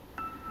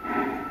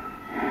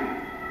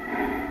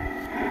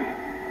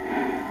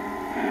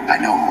I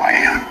know who I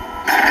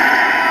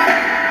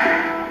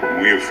am.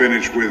 When we are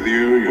finished with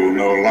you, you'll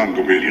no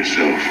longer be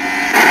yourself.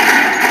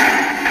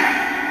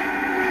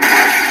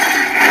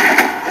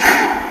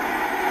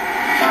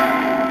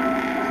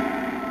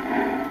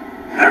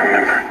 I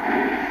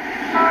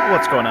remember.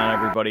 What's going on,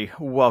 everybody?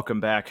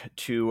 Welcome back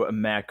to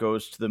Matt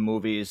Goes to the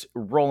Movies,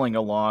 rolling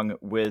along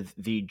with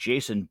the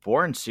Jason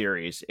Bourne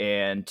series.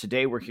 And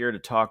today we're here to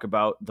talk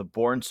about The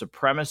Bourne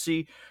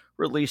Supremacy,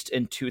 released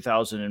in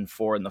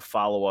 2004 and the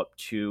follow-up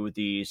to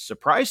the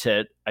surprise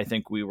hit, I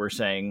think we were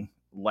saying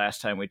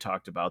last time we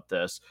talked about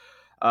this,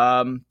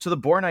 to The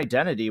Bourne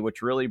Identity,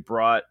 which really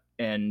brought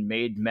and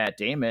made Matt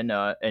Damon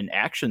an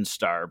action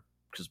star,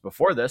 because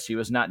before this, he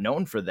was not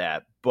known for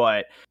that.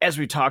 But as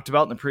we talked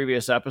about in the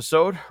previous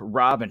episode,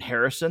 Rob and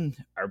Harrison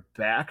are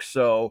back.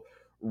 So,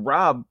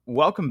 Rob,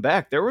 welcome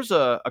back. There was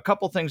a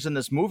couple things in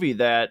this movie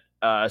that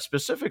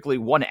specifically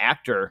one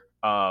actor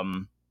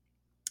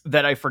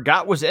that I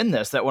forgot was in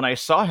this, that when I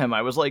saw him,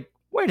 I was like,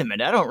 wait a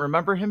minute, I don't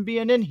remember him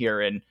being in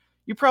here. And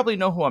you probably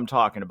know who I'm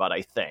talking about,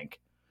 I think.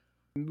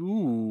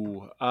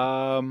 Ooh,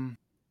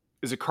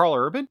 is it Carl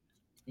Urban?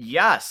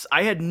 Yes,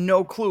 I had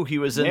no clue he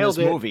was in Nailed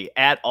this it. movie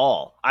at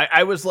all.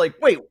 I was like,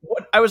 wait,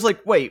 what? I was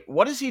like, wait,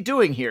 what is he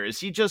doing here? Is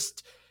he in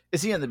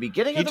the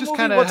beginning He of the just movie?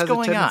 kind of What's has a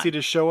going tendency on?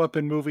 to show up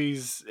in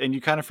movies and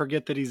you kind of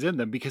forget that he's in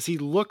them because he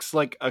looks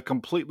like a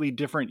completely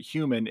different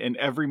human in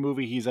every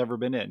movie he's ever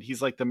been in. He's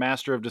like the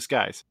master of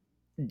disguise.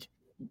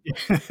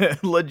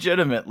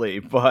 Legitimately.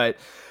 But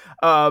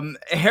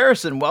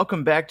Harrison,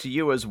 welcome back to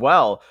you as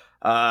well.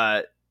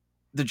 The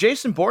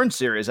Jason Bourne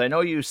series, I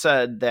know you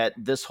said that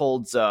this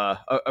holds a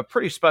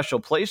pretty special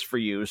place for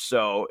you,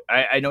 so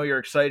I know you're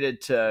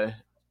excited to,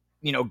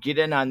 get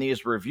in on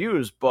these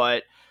reviews,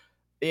 but,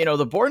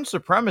 the Bourne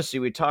Supremacy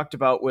we talked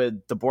about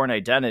with the Bourne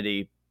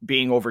Identity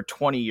being over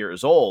 20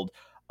 years old,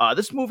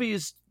 this movie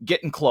is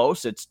getting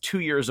close. It's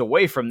 2 years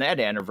away from that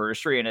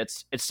anniversary, and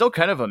it's still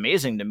kind of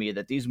amazing to me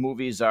that these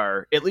movies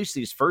are, at least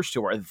these first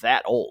two, are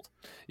that old.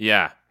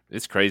 Yeah,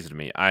 it's crazy to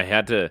me. I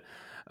had to,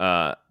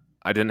 I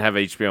didn't have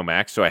HBO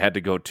Max, so I had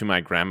to go to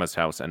my grandma's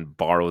house and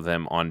borrow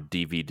them on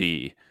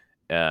DVD,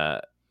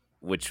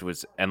 which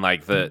was, and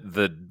like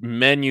the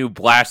menu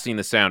blasting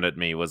the sound at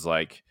me was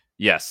like,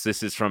 yes,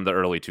 this is from the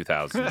early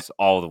 2000s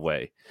all the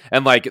way.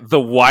 And like the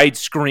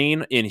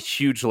widescreen in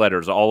huge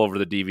letters all over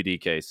the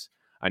DVD case.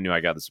 I knew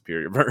I got the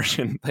superior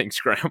version. Thanks,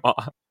 Grandma.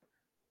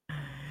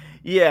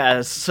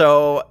 Yeah,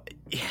 so,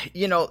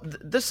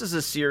 this is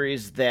a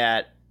series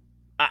that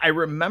I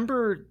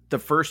remember the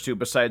first two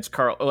besides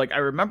Carl. Like, I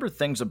remember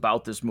things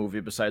about this movie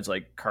besides,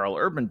 like, Carl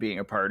Urban being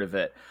a part of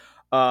it.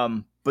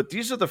 But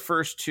these are the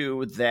first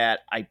two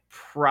that I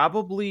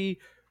probably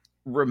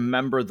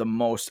remember the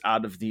most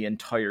out of the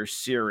entire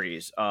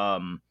series.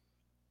 So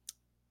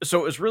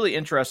it was really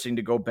interesting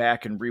to go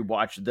back and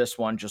rewatch this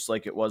one, just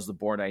like it was The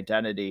Bourne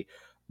Identity.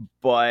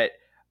 But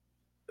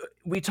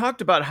we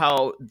talked about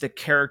how the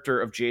character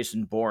of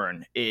Jason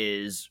Bourne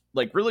is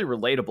like really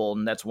relatable,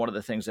 and that's one of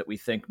the things that we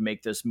think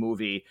make this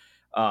movie,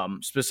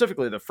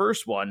 specifically the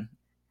first one,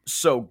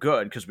 so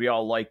good, because we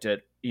all liked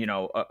it,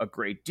 a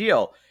great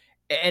deal.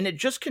 And it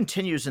just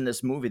continues in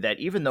this movie that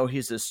even though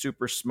he's this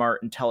super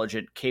smart,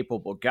 intelligent,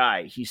 capable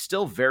guy, he's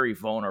still very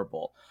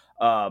vulnerable.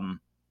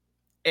 And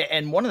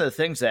one of the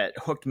things that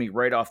hooked me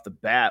right off the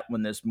bat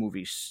when this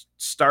movie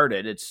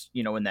started, it's,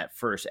 in that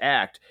first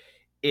act,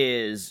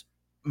 is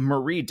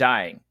Marie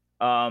dying.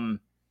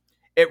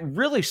 It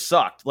really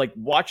sucked. Like,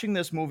 watching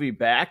this movie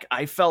back,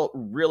 I felt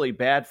really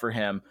bad for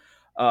him.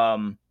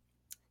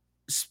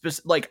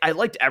 Like, I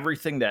liked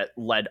everything that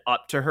led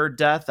up to her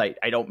death.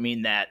 I don't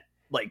mean that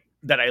like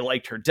that I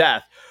liked her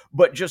death,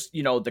 but just,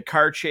 the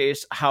car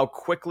chase, how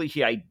quickly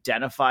he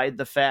identified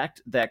the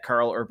fact that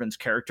Carl Urban's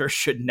character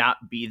should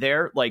not be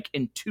there. Like,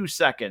 in 2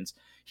 seconds,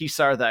 he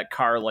saw that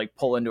car like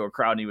pull into a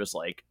crowd and he was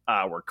like,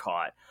 we're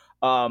caught.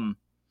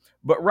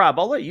 But Rob,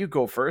 I'll let you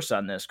go first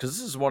on this, because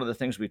this is one of the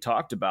things we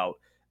talked about.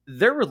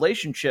 Their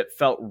relationship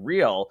felt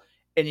real,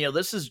 and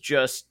this is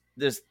just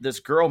this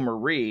girl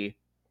Marie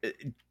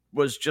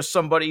was just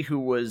somebody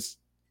who was,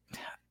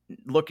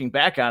 looking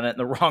back on it, in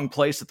the wrong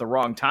place at the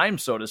wrong time,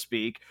 so to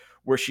speak,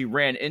 where she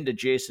ran into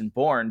Jason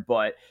Bourne.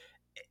 But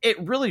it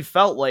really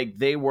felt like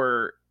they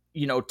were,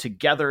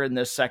 together in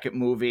this second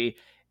movie.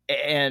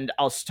 And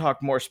I'll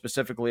talk more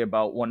specifically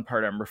about one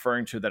part I'm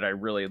referring to that I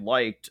really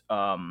liked.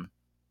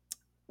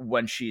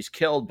 When she's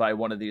killed by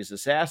one of these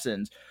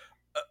assassins.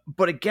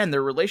 But again,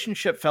 their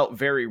relationship felt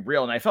very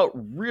real, and I felt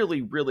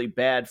really, really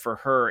bad for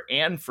her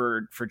and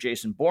for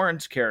Jason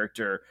Bourne's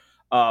character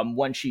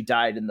when she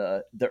died in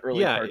the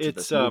early parts of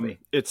this movie.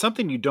 It's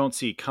something you don't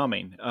see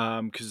coming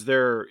because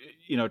they're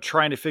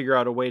trying to figure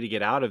out a way to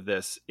get out of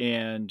this.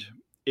 And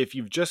if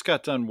you've just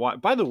got done,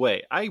 by the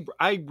way,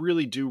 I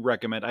really do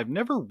recommend. I've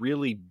never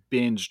really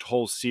binged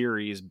whole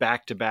series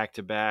back to back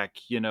to back.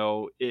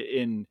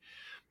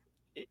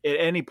 at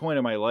any point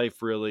in my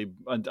life, really,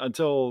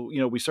 until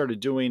we started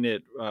doing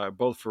it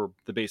both for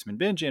the Basement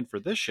Binge and for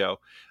this show.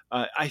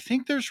 I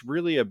think there's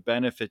really a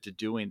benefit to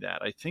doing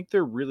that. I think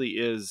there really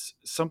is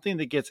something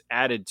that gets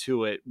added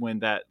to it when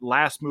that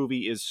last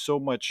movie is so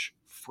much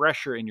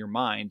fresher in your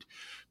mind,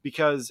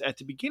 because at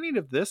the beginning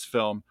of this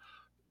film,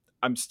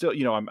 I'm still,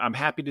 I'm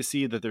happy to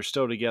see that they're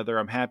still together.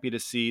 I'm happy to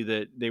see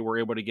that they were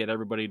able to get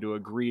everybody to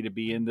agree to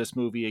be in this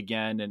movie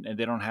again, and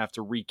they don't have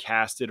to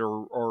recast it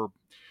or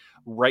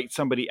write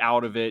somebody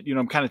out of it.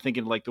 I'm kind of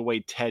thinking like the way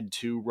Ted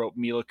 2 wrote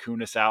Mila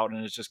Kunis out,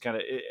 and it's just kind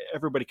of,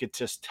 everybody could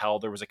just tell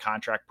there was a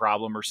contract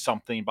problem or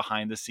something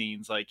behind the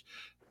scenes. Like,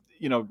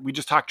 we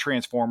just talked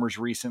Transformers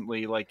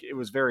recently. Like, it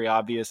was very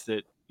obvious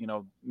that,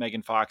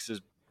 Megan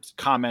Fox's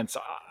comments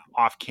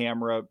off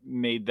camera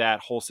made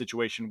that whole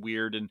situation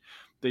weird, and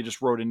they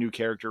just wrote a new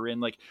character in.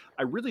 Like,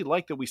 I really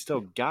like that we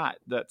still got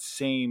that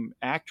same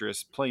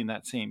actress playing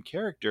that same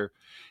character.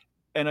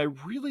 And I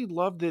really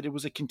loved that it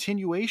was a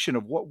continuation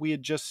of what we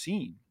had just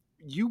seen.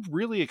 You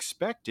really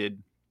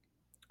expected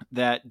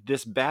that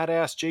this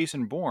badass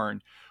Jason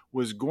Bourne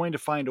was going to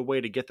find a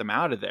way to get them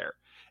out of there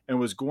and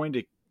was going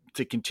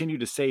to continue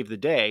to save the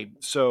day.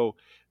 So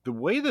the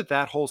way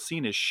that whole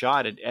scene is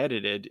shot and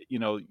edited,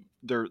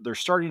 they're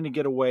starting to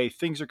get away,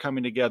 things are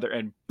coming together,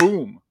 and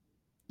boom,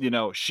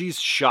 she's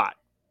shot.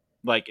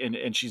 Like,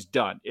 and she's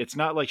done. It's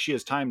not like she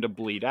has time to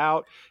bleed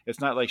out.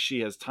 It's not like she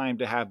has time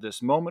to have this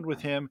moment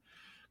with him.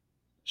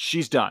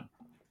 She's done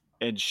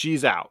and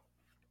she's out.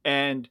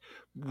 And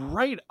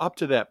right up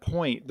to that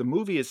point, the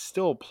movie is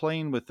still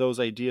playing with those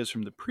ideas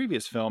from the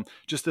previous film,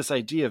 just this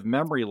idea of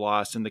memory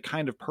loss and the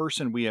kind of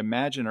person we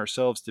imagine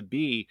ourselves to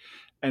be.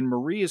 And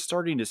Marie is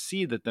starting to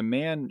see that the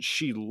man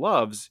she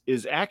loves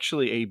is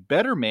actually a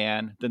better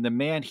man than the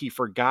man he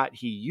forgot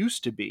he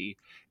used to be.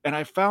 And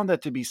I found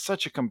that to be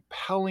such a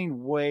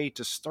compelling way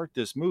to start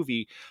this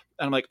movie.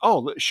 And I'm like,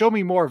 oh, show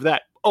me more of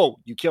that. Oh,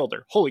 you killed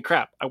her. Holy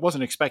crap. I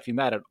wasn't expecting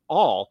that at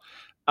all.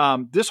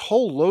 This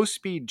whole low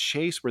speed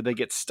chase where they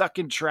get stuck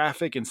in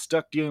traffic and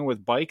stuck dealing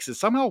with bikes is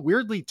somehow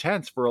weirdly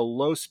tense for a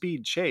low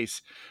speed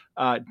chase.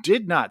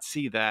 Did not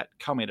see that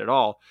coming at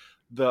all.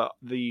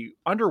 The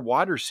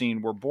underwater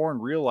scene where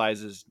Bourne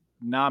realizes,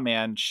 nah,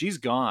 man, she's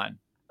gone,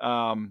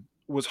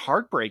 was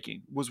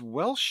heartbreaking, was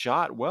well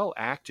shot, well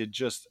acted,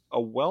 just a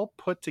well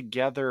put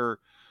together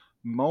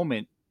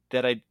moment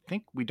that I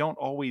think we don't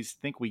always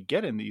think we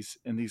get in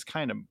these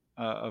kind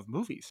of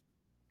movies.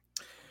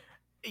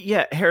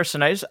 Yeah,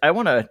 Harrison, I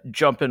want to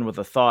jump in with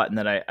a thought, and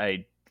then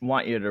I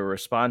want you to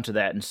respond to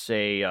that and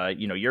say,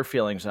 your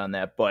feelings on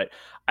that. But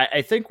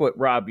I think what,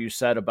 Rob, you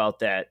said about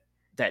that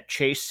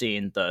chase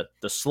scene, the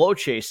slow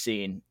chase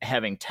scene,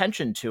 having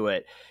tension to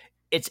it,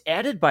 it's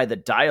added by the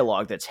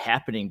dialogue that's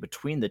happening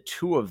between the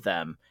two of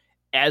them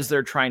as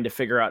they're trying to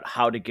figure out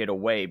how to get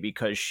away,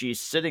 because she's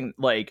sitting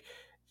like,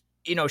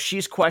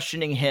 she's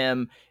questioning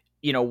him,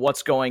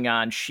 what's going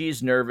on.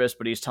 She's nervous,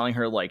 but he's telling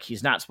her like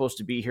he's not supposed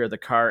to be here, the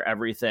car,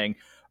 everything.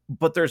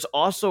 But there's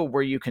also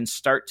where you can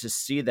start to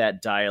see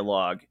that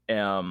dialogue.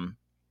 And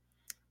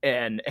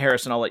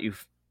Harrison, I'll let you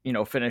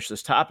finish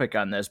this topic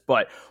on this,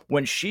 but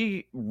when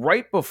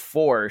right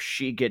before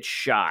she gets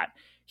shot,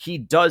 he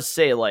does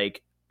say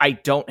like, I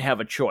don't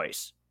have a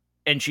choice.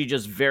 And she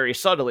just very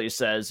subtly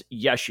says,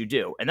 yes, you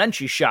do. And then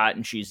she's shot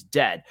and she's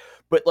dead.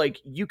 But like,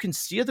 you can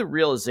see the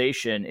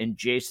realization in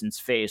Jason's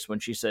face when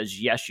she says,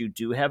 yes, you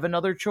do have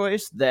another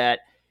choice,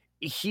 that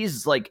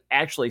he's like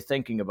actually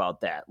thinking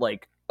about that.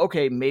 Like,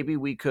 okay, maybe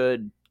we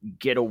could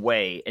get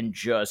away and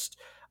just,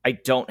 I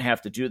don't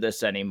have to do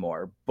this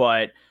anymore.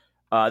 But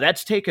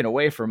that's taken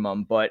away from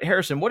him. But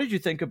Harrison, what did you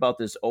think about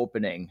this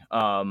opening?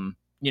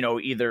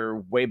 Either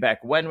way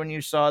back when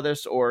you saw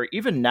this, or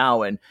even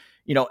now, and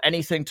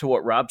anything to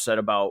what Rob said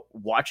about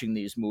watching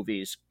these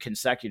movies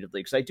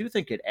consecutively, because I do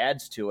think it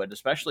adds to it,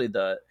 especially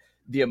the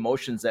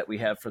emotions that we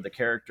have for the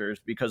characters,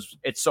 because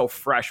it's so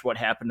fresh what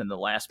happened in the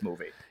last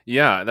movie.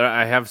 Yeah,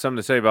 I have something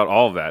to say about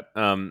all of that.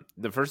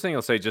 The first thing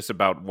I'll say just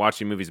about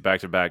watching movies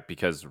back to back,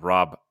 because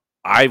Rob,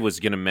 I was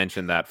going to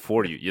mention that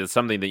for you. It's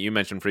something that you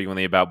mentioned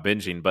frequently about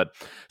binging. But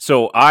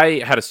so I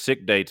had a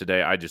sick day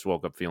today. I just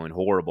woke up feeling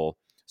horrible.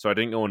 So I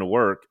didn't go into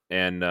work.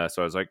 And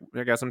so I was like,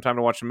 I got some time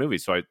to watch a movie.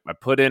 So I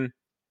put in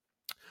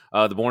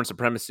The Bourne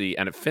Supremacy,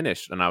 and it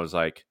finished. And I was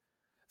like,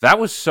 that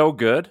was so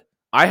good.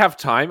 I have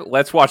time.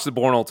 Let's watch The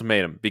Bourne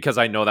Ultimatum, because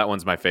I know that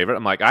one's my favorite.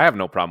 I'm like, I have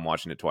no problem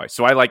watching it twice.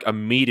 So I like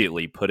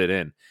immediately put it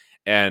in.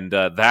 And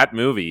that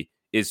movie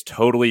is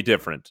totally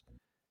different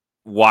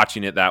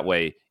watching it that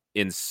way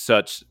in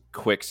such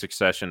quick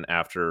succession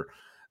after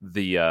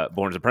the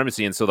Bourne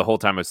Supremacy. And so the whole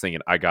time I was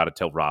thinking, I got to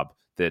tell Rob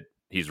that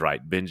he's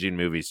right. Binging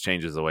movies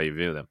changes the way you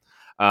view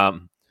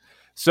them.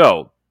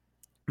 So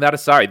that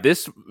aside,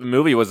 this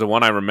movie was the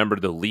one I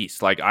remembered the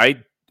least. Like,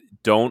 I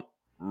don't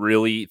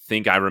really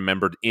think I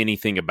remembered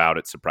anything about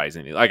it,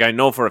 surprisingly. Like, I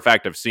know for a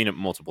fact I've seen it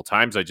multiple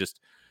times. I just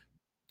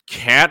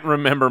can't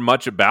remember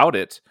much about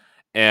it.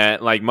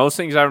 And like most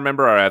things I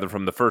remember are either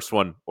from the first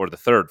one or the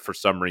third for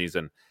some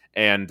reason.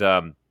 And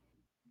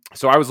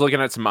So I was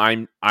looking at some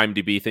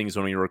IMDb things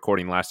when we were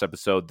recording last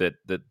episode that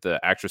the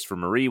actress for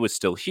Marie was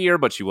still here,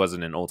 but she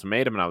wasn't in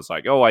Ultimatum, and I was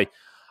like, oh,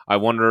 I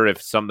wonder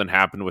if something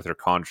happened with her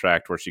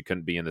contract where she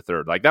couldn't be in the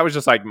third. Like that was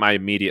just like my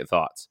immediate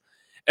thoughts.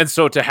 And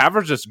so to have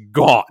her just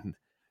gone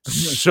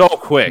so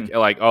quick,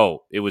 like,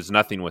 oh, it was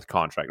nothing with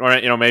contract,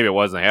 or maybe it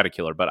wasn't. They had to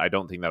kill her, but I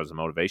don't think that was the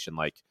motivation.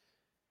 Like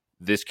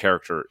this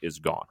character is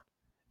gone,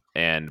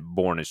 and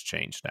Bourne is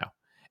changed now,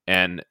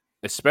 and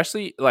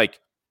especially like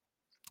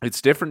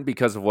it's different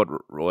because of what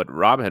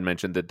Rob had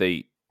mentioned that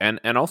they and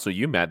also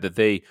you, Matt, that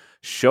they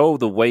show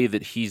the way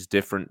that he's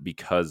different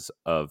because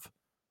of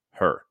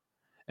her,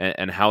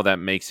 and how that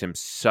makes him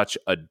such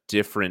a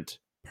different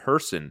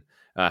person,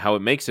 how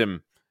it makes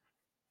him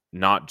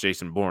not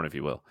Jason Bourne, if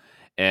you will,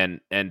 and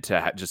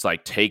to just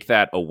like take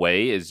that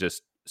away is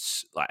just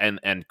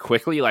and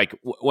quickly, like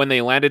when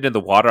they landed in the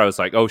water, I was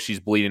like, oh, she's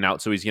bleeding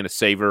out, so he's gonna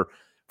save her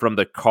from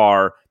the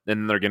car,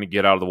 then they're gonna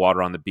get out of the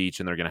water on the beach,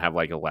 and they're gonna have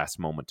like a last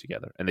moment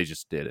together, and they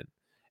just didn't,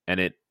 and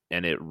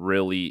it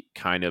really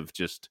kind of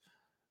just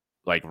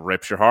like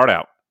rips your heart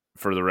out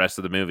for the rest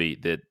of the movie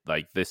that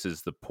like this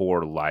is the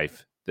poor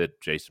life that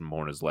Jason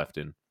Bourne is left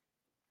in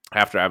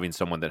after having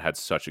someone that had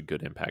such a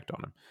good impact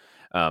on him.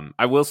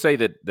 I will say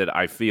that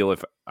I feel,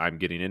 if I'm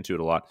getting into it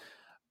a lot,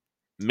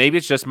 maybe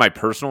it's just my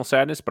personal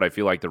sadness, but I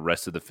feel like the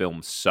rest of the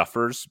film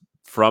suffers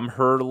from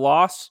her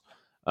loss.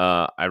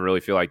 I really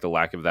feel like the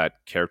lack of that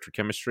character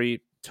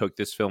chemistry took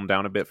this film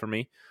down a bit for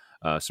me,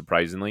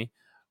 surprisingly.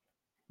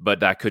 But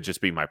that could just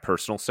be my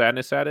personal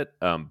sadness at it.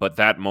 But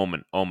that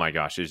moment, oh my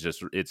gosh, is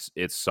just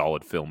it's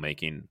solid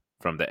filmmaking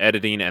from the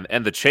editing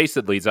and the chase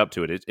that leads up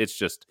to it.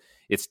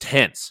 It's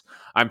tense.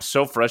 I'm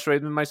so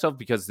frustrated with myself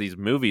because these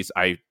movies,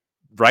 I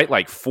write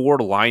like 4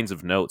 lines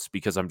of notes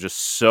because I'm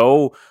just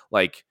so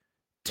like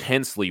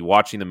tensely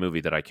watching the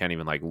movie that I can't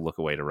even like look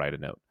away to write a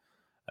note.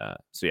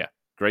 So yeah,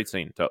 great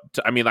scene.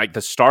 I mean, like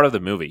the start of the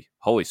movie,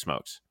 holy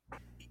smokes.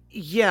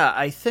 Yeah,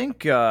 I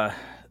think the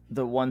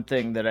one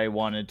thing that I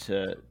wanted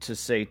to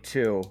say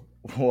too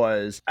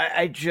was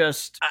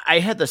I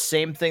had the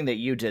same thing that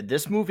you did.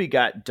 This movie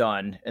got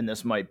done, and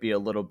this might be a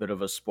little bit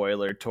of a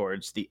spoiler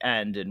towards the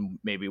end and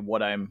maybe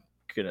what I'm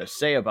gonna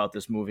say about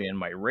this movie and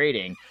my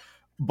rating.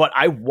 But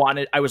I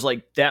was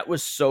like, that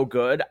was so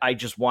good. I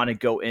just want to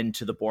go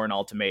into the Bourne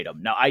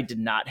Ultimatum. Now, I did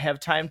not have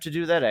time to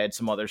do that. I had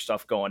some other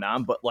stuff going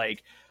on, but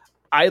like,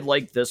 I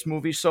like this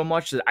movie so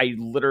much that I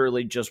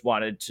literally just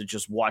wanted to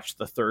just watch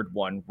the third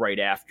one right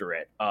after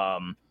it.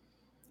 And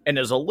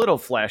as a little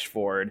flash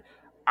forward,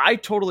 I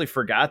totally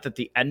forgot that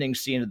the ending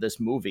scene of this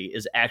movie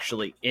is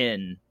actually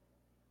in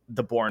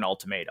the Bourne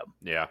Ultimatum.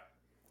 Yeah,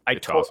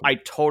 awesome. I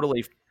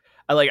totally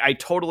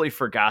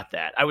forgot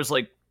that. I was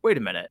like, wait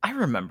a minute, I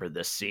remember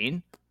this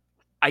scene.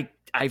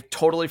 I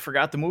totally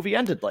forgot the movie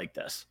ended like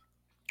this.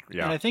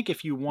 Yeah. And I think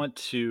if you want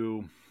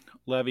to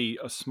levy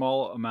a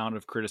small amount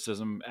of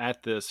criticism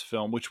at this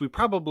film, which we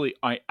probably,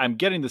 I'm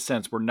getting the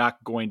sense we're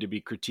not going to be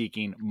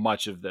critiquing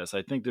much of this.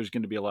 I think there's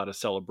going to be a lot of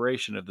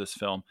celebration of this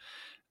film.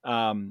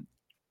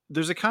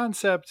 There's a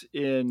concept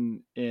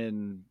in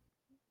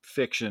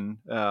fiction,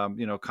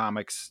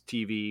 comics,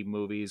 TV,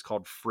 movies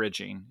called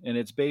fridging, and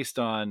it's based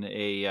on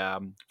a. For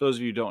those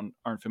of you who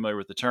aren't familiar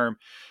with the term,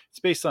 it's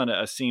based on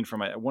a scene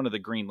from one of the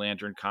Green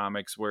Lantern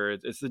comics, where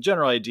it's the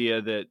general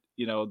idea that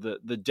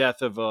the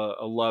death of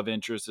a love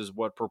interest is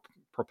what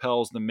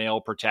propels the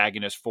male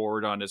protagonist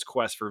forward on his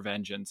quest for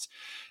vengeance,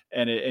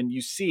 and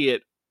you see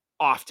it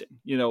often.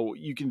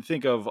 You can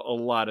think of a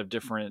lot of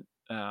different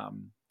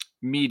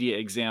media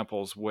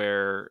examples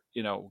where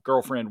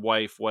girlfriend,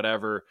 wife,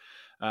 whatever.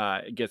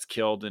 Gets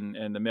killed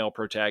and the male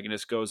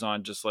protagonist goes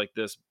on just like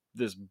this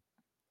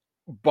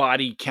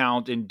body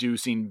count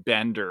inducing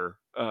bender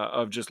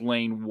of just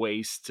laying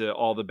waste to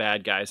all the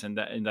bad guys, and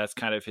that's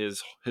kind of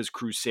his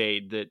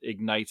crusade that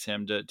ignites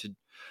him to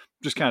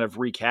just kind of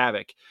wreak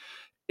havoc.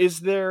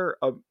 Is there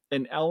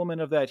an element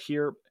of that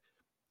here?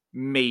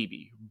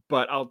 Maybe,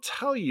 but I'll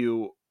tell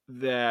you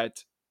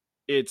that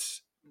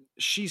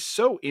she's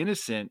so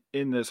innocent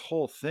in this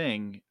whole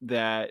thing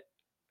that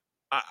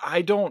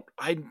I don't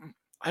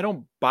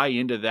buy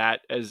into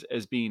that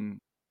as being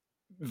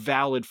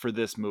valid for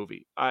this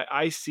movie.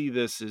 I see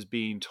this as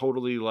being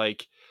totally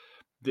like,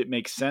 that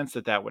makes sense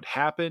that would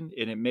happen,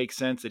 and it makes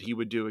sense that he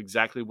would do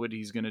exactly what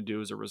he's going to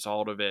do as a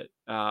result of it.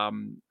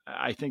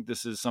 I think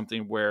this is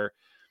something where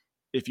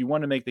if you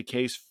want to make the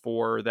case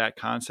for that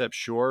concept,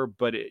 sure,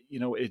 but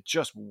it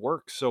just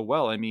works so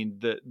well. I mean,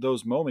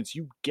 those moments,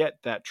 you get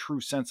that true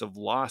sense of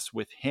loss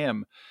with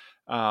him.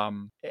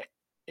 And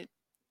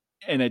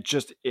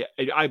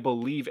I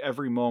believe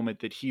every moment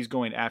that he's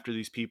going after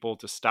these people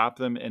to stop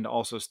them and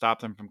also stop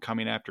them from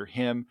coming after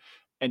him,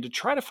 and to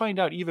try to find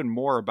out even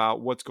more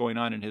about what's going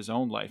on in his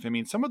own life. I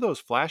mean, some of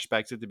those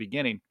flashbacks at the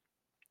beginning,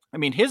 I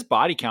mean, his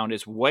body count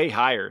is way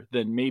higher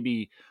than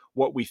maybe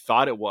what we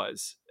thought it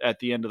was at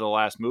the end of the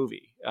last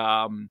movie.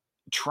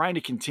 Trying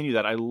to continue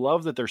that. I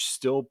love that they're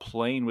still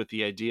playing with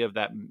the idea of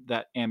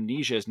that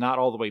amnesia is not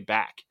all the way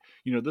back.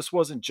 This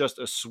wasn't just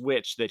a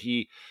switch that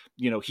he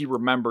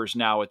remembers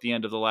now at the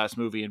end of the last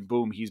movie and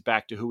boom, he's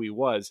back to who he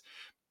was.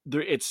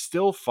 it's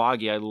still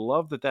foggy. I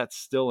love that that's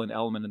still an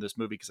element in this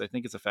movie because I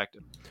think it's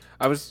effective.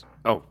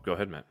 Go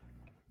ahead, Matt.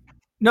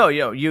 No,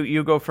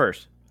 you go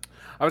first.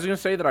 I was going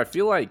to say that I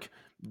feel like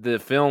the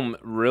film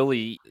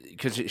really,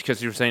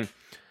 because you're saying,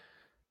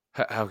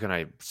 how can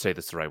I say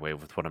this the right way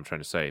with what I'm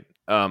trying to say?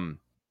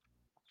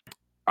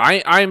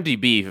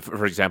 IMDb,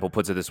 for example,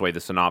 puts it this way: the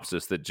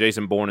synopsis that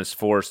Jason Bourne is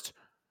forced,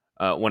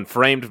 when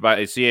framed by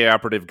a CIA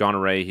operative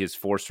Gonorrhea, he is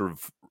forced to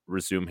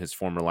resume his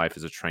former life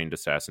as a trained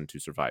assassin to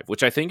survive.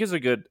 Which I think is a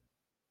good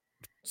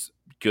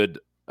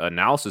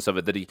analysis of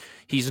it. That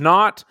he's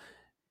not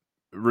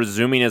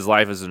resuming his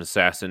life as an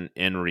assassin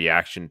in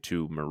reaction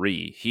to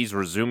Marie. He's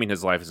resuming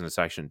his life as an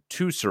assassin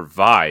to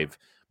survive.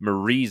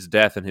 Marie's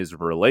death and his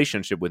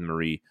relationship with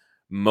Marie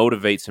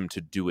motivates him to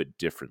do it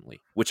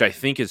differently, which I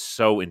think is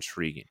so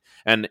intriguing.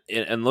 And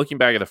looking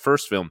back at the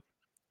first film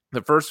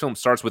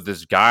starts with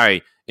this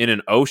guy in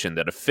an ocean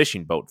that a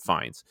fishing boat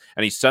finds,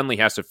 and he suddenly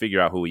has to figure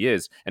out who he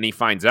is, and he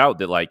finds out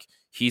that like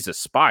he's a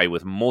spy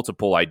with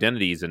multiple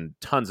identities and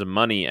tons of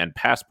money and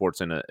passports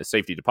in a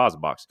safety deposit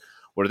box.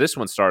 Where this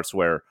one starts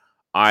where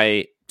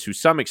I, to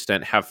some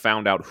extent, have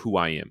found out who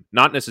I am.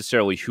 Not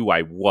necessarily who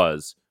I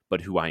was,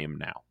 but who I am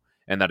now.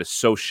 And that is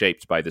so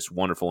shaped by this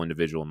wonderful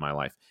individual in my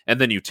life. And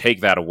then you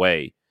take that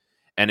away,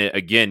 and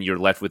again, you're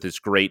left with this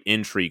great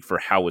intrigue for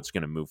how it's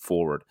going to move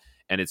forward.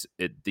 And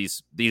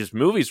these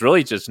movies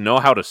really just know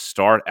how to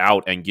start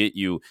out and get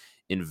you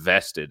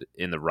invested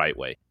in the right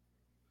way.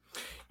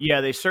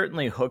 Yeah, they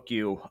certainly hook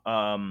you,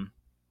 from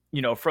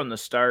the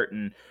start.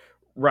 And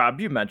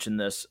Rob, you mentioned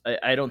this.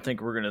 I don't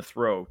think we're going to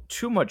throw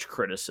too much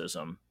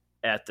criticism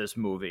at this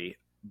movie,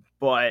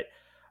 but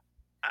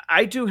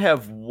I do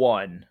have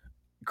one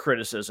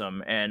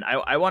criticism, and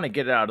I want to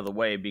get it out of the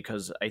way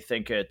because I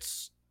think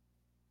it's,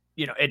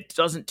 it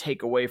doesn't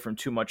take away from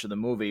too much of the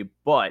movie,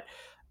 but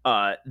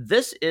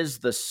this is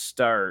the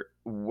start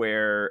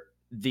where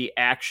the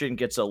action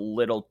gets a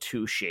little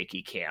too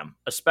shaky cam,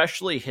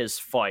 especially his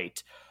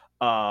fight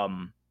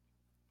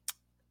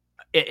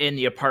in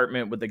the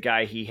apartment with the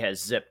guy he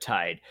has zip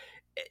tied.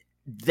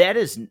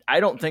 I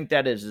don't think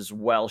that is as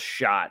well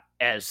shot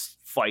as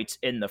fights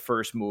in the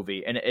first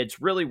movie. And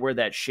it's really where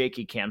that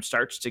shaky cam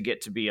starts to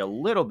get to be a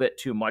little bit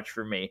too much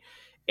for me.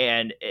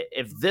 And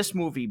if this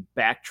movie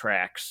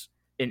backtracks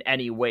in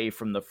any way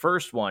from the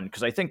first one,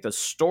 because I think the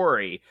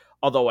story,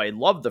 although I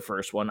love the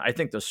first one, I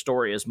think the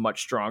story is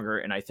much stronger,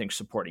 and I think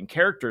supporting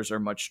characters are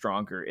much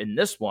stronger in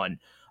this one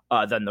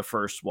than the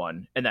first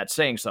one. And that's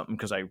saying something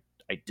because I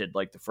did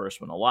like the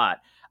first one a lot.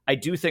 I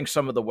do think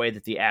some of the way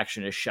that the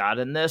action is shot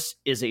in this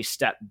is a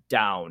step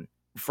down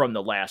from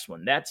the last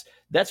one. That's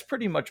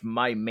pretty much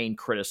my main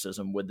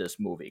criticism with this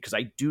movie, because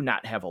I do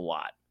not have a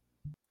lot.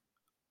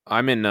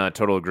 I'm in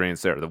total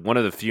agreement there. One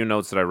of the few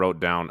notes that I wrote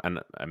down,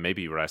 and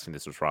maybe you were asking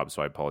this was Rob,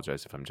 so I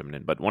apologize if I'm jumping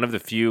in, but one of the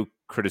few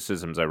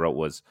criticisms I wrote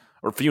was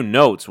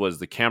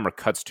the camera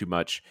cuts too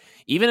much.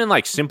 Even in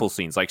like simple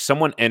scenes, like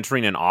someone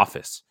entering an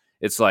office,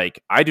 it's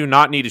like, I do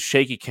not need a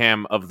shaky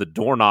cam of the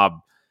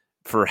doorknob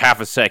for half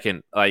a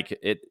second. Like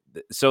it.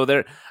 So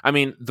there, I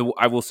mean,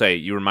 I will say,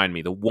 you remind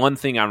me, the one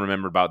thing I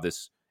remember about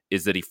this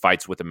is that he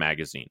fights with a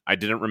magazine. I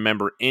didn't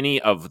remember any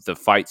of the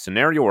fight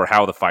scenario or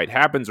how the fight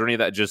happens or any of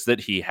that, just that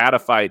he had a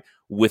fight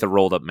with a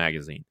rolled up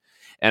magazine.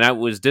 And I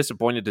was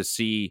disappointed to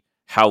see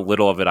how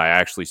little of it I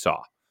actually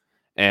saw.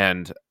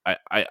 And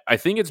I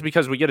think it's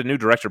because we get a new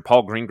director,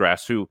 Paul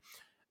Greengrass, who,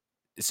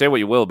 say what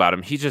you will about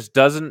him, he just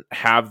doesn't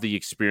have the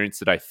experience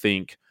that I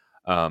think,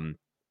 I'm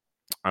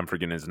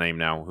forgetting his name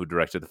now, who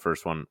directed the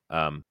first one.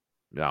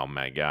 Oh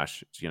my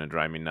gosh, it's going to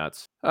drive me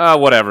nuts.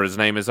 Whatever his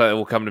name is, it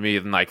will come to me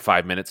in like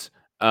 5 minutes.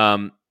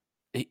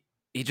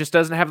 He just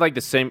doesn't have like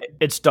the same.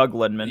 It's Doug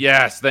Liman.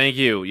 Yes, thank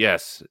you.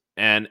 Yes,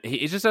 and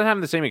he just doesn't have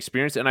the same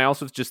experience. And I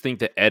also just think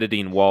the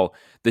editing, while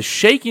the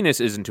shakiness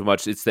isn't too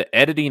much, it's the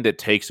editing that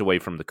takes away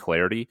from the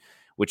clarity,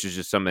 which is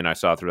just something I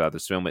saw throughout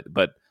this film.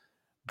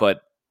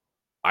 But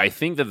I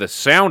think that the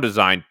sound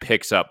design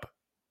picks up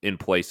in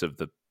place of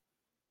the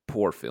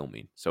poor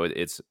filming, so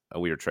it's a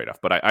weird trade-off.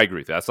 But I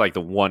agree with that. That's like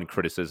the one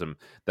criticism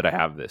that I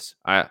have this.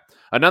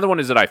 Another one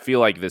is that I feel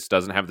like this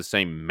doesn't have the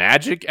same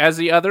magic as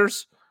the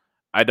others.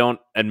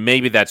 And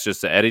maybe that's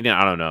just the editing.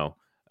 I don't know.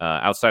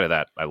 Outside of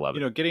that, I love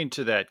it. Getting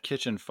to that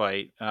kitchen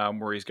fight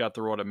where he's got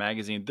the rolled up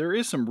magazine, there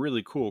is some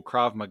really cool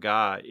Krav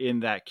Maga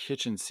in that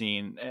kitchen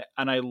scene,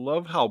 and I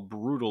love how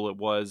brutal it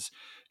was,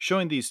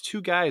 showing these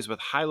two guys with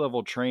high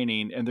level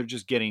training, and they're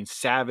just getting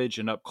savage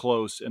and up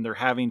close, and they're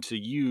having to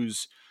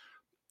use,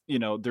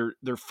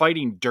 they're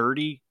fighting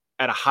dirty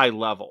at a high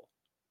level,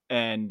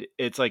 and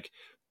it's like,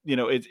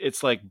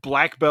 it's like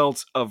black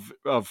belts of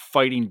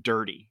fighting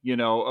dirty,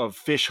 of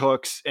fish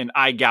hooks and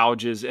eye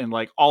gouges and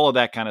like all of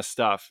that kind of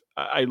stuff.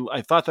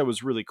 I thought that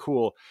was really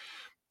cool.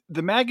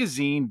 The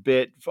magazine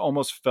bit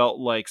almost felt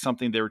like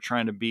something they were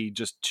trying to be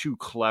just too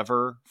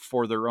clever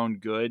for their own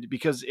good,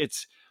 because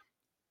it's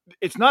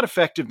not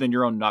effective than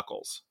your own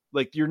knuckles.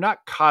 Like, you're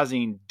not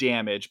causing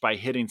damage by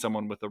hitting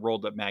someone with a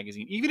rolled up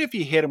magazine. Even if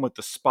you hit them with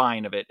the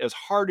spine of it, as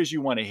hard as you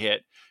want to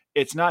hit,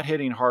 it's not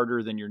hitting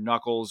harder than your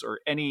knuckles or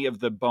any of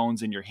the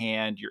bones in your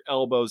hand, your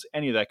elbows,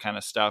 any of that kind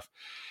of stuff.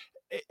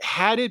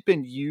 Had it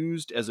been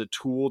used as a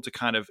tool to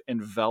kind of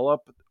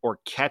envelop or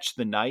catch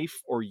the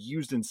knife, or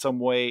used in some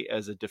way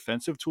as a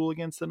defensive tool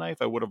against the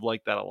knife, I would have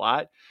liked that a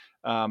lot.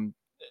 Um,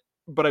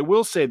 but I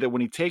will say that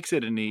when he takes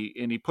it and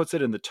he puts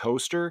it in the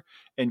toaster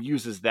and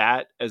uses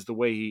that as the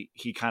way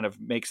he kind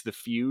of makes the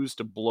fuse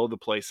to blow the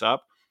place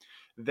up,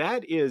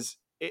 that is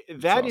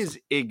that awesome. is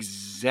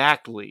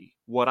exactly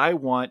what I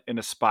want in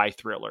a spy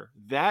thriller.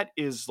 That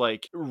is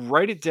like,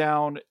 write it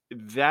down.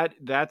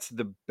 That's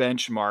the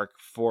benchmark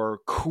for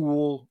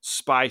cool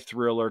spy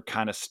thriller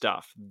kind of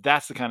stuff.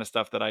 That's the kind of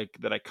stuff that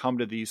I come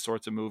to these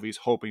sorts of movies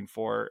hoping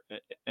for,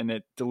 and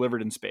it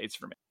delivered in spades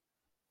for me.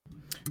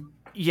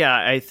 Yeah,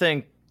 I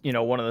think,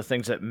 one of the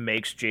things that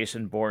makes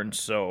Jason Bourne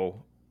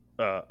so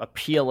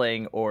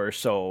appealing or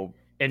so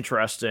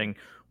interesting,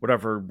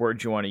 whatever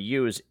word you want to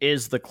use,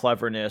 is the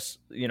cleverness,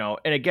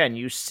 and again,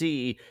 you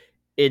see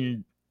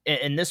in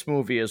this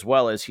movie as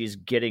well as he's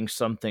getting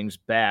some things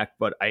back,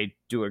 but I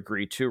do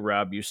agree too,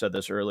 Rob, you said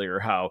this earlier,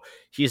 how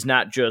he's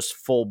not just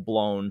full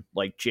blown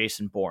like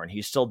Jason Bourne.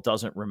 He still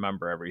doesn't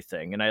remember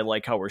everything. And I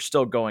like how we're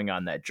still going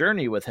on that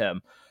journey with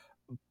him.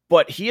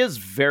 But he is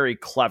very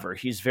clever.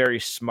 He's very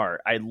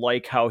smart. I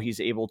like how he's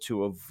able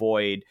to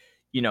avoid,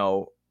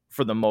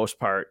 for the most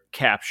part,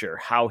 capture,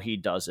 how he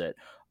does it.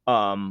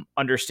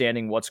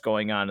 Understanding what's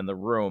going on in the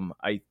room.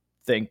 I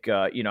think,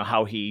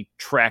 how he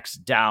tracks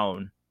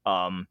down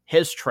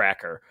his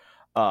tracker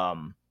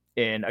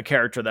in a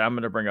character that I'm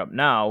going to bring up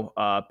now,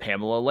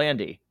 Pamela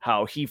Landy,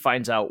 how he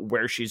finds out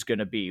where she's going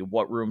to be,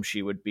 what room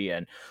she would be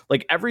in.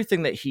 Like,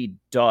 everything that he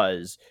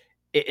does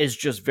is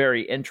just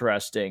very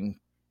interesting.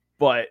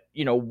 But,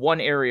 one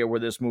area where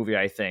this movie,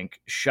 I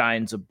think,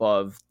 shines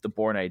above the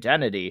Bourne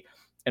Identity,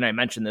 and I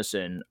mentioned this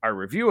in our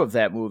review of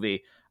that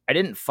movie, I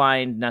didn't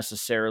find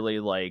necessarily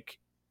like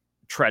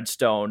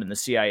Treadstone and the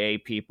CIA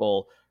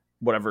people,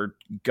 whatever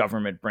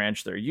government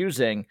branch they're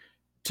using,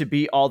 to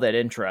be all that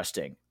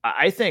interesting.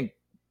 I think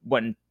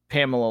when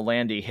Pamela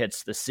Landy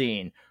hits the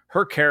scene,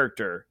 her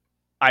character,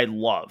 I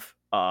love.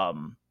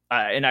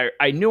 And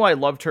I knew I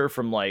loved her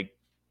from like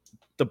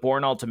the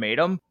Bourne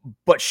Ultimatum,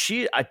 but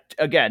she,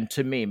 again,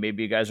 to me,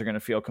 maybe you guys are going to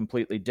feel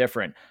completely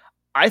different.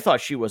 I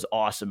thought she was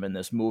awesome in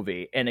this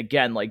movie. And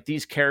again, like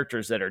these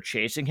characters that are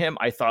chasing him,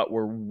 I thought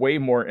were way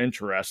more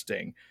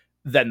interesting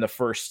than the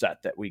first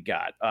set that we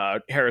got.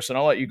 Harrison,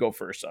 I'll let you go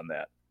first on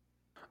that.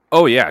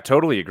 Oh yeah,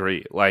 totally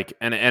agree. Like,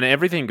 and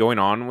everything going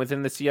on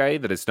within the CIA,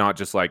 that it's not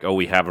just like, oh,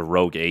 we have a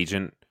rogue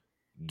agent,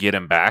 get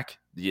him back.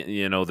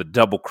 The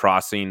double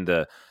crossing,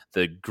 the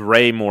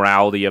gray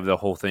morality of the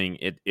whole thing.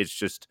 It's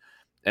just,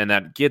 and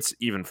that gets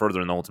even further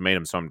in the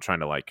Ultimatum. So I'm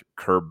trying to like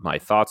curb my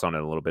thoughts on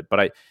it a little bit.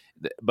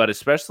 But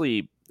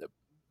especially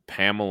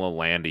Pamela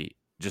Landy,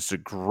 just a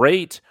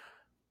great,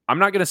 I'm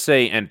not going to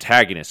say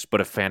antagonist, but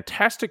a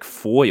fantastic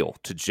foil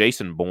to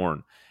Jason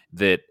Bourne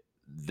that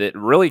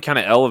really kind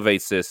of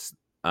elevates this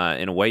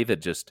in a way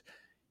that just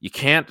you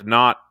can't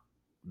not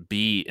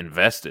be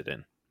invested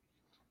in.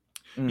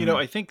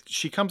 I think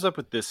she comes up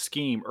with this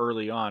scheme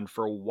early on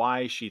for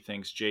why she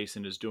thinks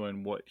Jason is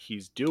doing what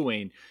he's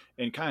doing,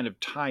 and kind of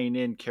tying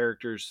in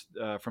characters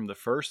from the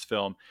first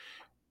film.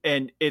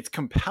 And it's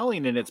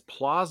compelling and it's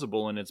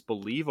plausible and it's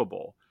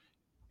believable.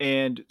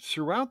 And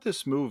throughout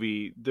this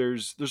movie,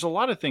 there's a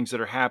lot of things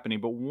that are happening.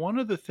 But one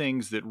of the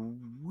things that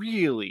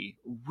really,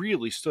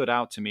 really stood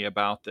out to me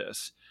about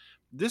this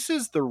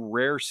is the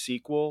rare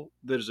sequel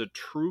that is a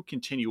true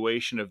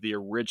continuation of the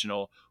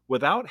original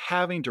without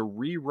having to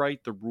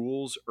rewrite the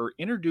rules or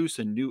introduce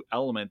a new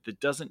element that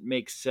doesn't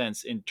make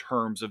sense in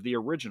terms of the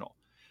original.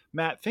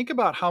 Matt, think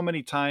about how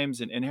many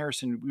times, and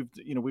Harrison,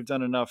 we've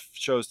done enough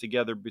shows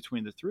together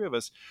between the three of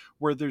us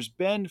where there's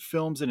been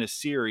films in a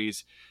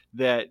series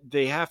that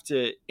they have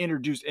to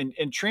introduce,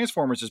 and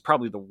Transformers is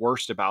probably the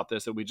worst about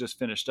this that we just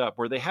finished up,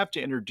 where they have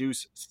to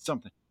introduce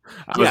something.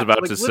 I was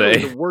about to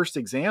say the worst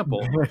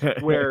example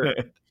where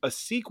a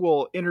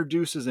sequel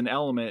introduces an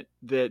element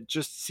that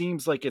just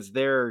seems like it's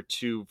there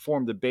to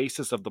form the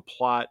basis of the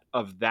plot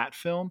of that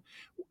film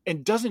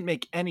and doesn't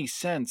make any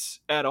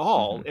sense at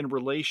all in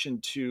relation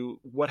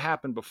to what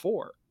happened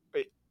before.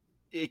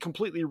 It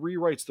completely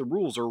rewrites the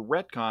rules or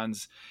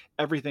retcons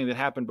everything that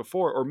happened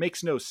before, or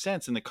makes no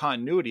sense in the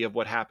continuity of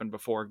what happened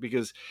before.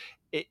 Because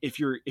if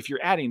you're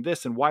adding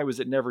this, and why was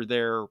it never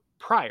there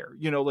prior?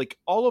 Like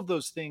all of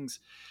those things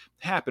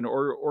happen,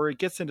 or it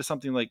gets into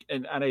something like,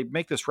 and I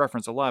make this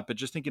reference a lot, but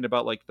just thinking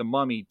about like The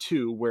Mummy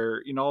 2,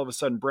 where all of a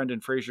sudden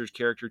Brendan Fraser's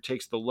character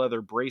takes the leather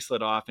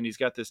bracelet off and he's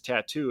got this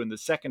tattoo in the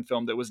second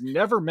film that was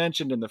never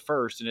mentioned in the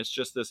first, and it's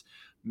just this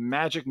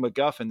magic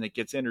MacGuffin that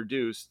gets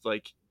introduced,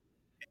 like,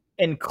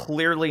 and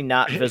clearly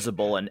not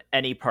visible in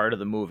any part of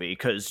the movie,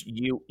 because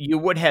you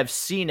would have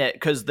seen it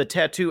because the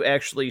tattoo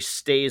actually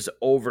stays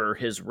over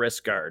his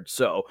wrist guard.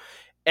 So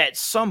at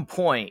some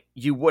point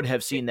you would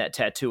have seen that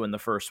tattoo in the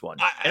first one.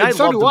 And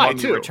so love do The I Mummy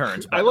too.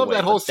 Returns, by I the love way,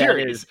 that whole but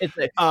series. It's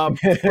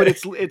But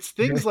it's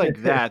things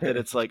like that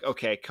it's like,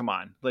 okay, come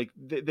on, like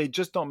they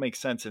just don't make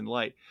sense in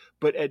light.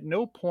 But at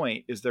no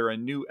point is there a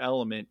new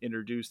element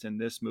introduced in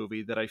this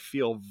movie that I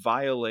feel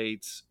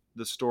violates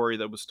the story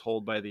that was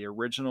told by the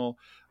original,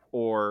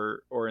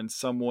 or in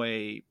some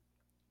way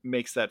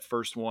makes that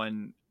first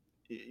one,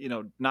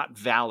 not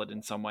valid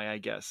in some way, I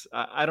guess.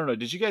 I don't know.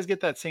 Did you guys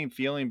get that same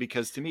feeling?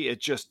 Because to me, it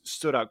just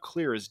stood out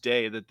clear as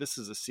day that this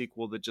is a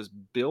sequel that just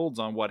builds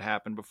on what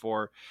happened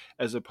before,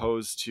 as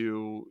opposed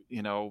to,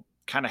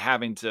 kind of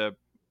having to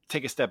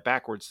take a step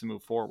backwards to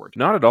move forward.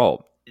 Not at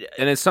all.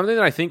 And it's something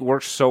that I think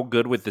works so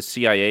good with the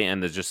CIA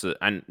and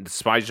the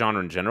spy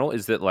genre in general,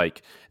 is that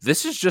like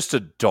this is just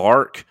a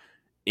dark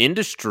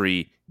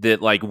industry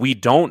that like we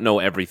don't know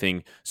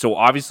everything. So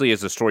obviously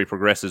as the story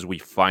progresses, we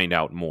find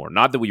out more.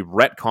 Not that we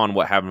retcon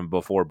what happened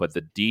before, but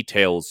the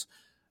details,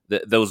 the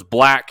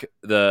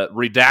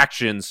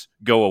redactions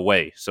go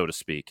away, so to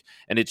speak.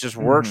 And it just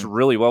works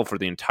really well for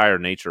the entire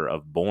nature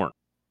of Bourne.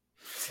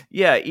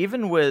 Yeah,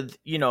 even with,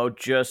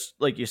 just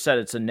like you said,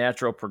 it's a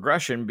natural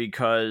progression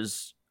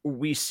because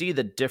we see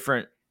the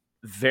different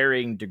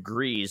varying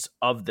degrees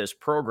of this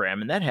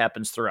program, and that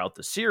happens throughout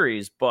the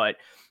series. But,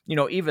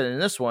 even in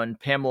this one,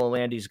 Pamela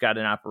Landy's got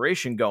an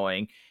operation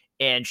going,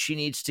 and she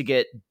needs to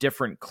get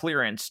different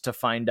clearance to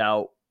find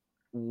out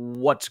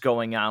what's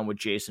going on with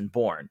Jason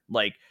Bourne.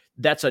 Like,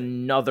 that's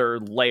another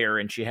layer,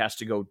 and she has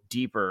to go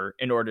deeper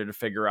in order to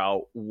figure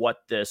out what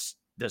this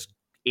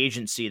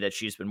agency that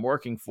she's been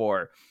working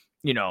for,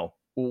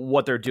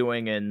 what they're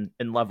doing in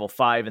level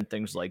 5 and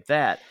things like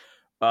that,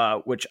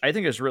 which I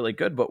think is really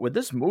good. But with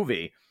this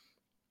movie,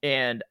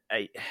 and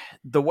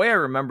the way I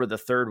remember the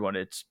third one,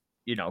 it's,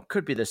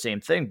 could be the same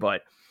thing,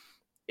 but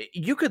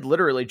you could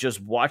literally just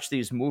watch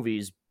these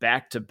movies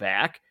back to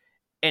back.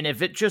 And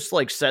if it just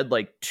like said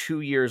like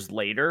 2 years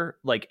later,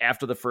 like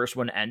after the first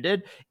one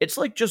ended, it's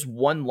like just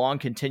one long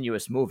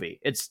continuous movie.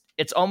 It's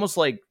almost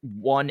like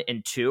 1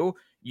 and 2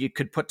 you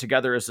could put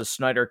together as a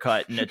Snyder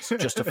cut, and it's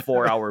just a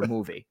 4-hour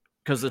movie.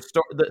 Because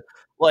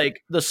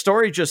the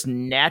story just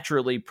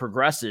naturally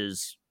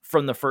progresses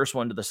from the first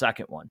one to the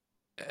second one,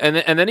 and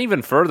then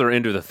even further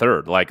into the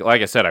third. Like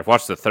I said, I've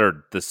watched the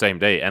third the same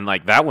day, and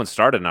like that one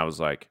started, and I was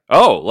like,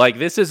 oh, like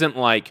this isn't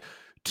like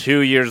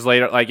 2 years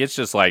later. Like it's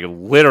just like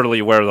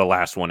literally where the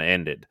last one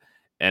ended,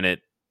 and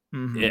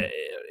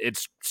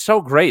it's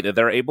so great that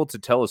they're able to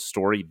tell a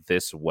story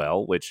this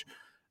well. Which,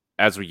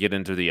 as we get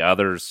into the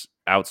others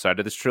outside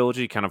of this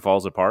trilogy, kind of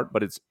falls apart.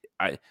 But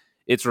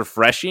it's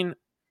refreshing,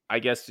 I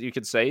guess you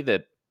could say,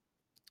 that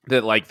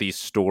like these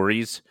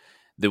stories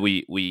that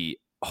we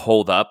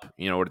hold up,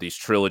 or these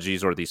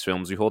trilogies or these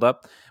films we hold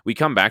up, we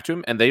come back to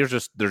them, and it's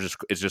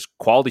just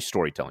quality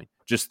storytelling,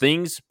 just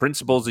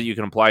principles that you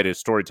can apply to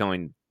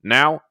storytelling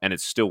now, and it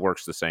still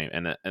works the same.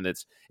 And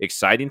it's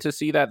exciting to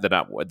see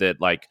that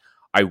like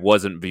I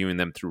wasn't viewing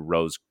them through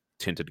rose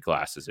tinted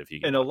glasses, if you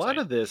get. And a lot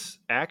of this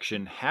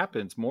action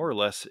happens more or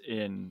less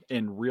in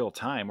real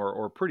time,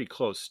 or pretty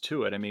close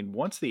to it. I mean,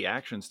 once the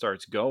action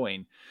starts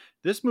going,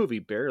 this movie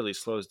barely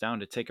slows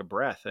down to take a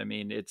breath. I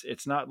mean,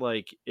 it's not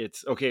like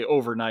it's okay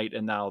overnight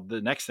and now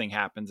the next thing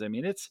happens. I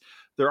mean,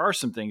 there are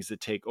some things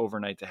that take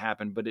overnight to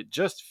happen, but it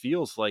just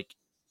feels like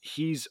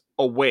he's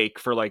awake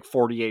for like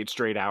 48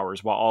 straight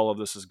hours while all of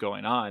this is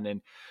going on.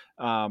 And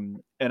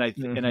I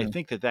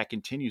think that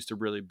continues to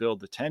really build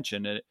the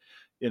tension. And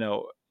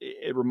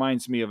it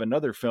reminds me of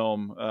another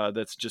film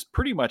that's just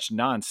pretty much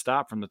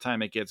nonstop from the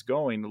time it gets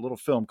going, a little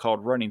film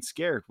called Running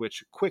Scared,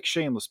 which, quick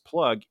shameless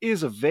plug,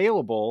 is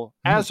available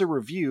as a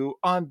review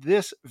on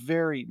this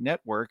very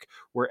network.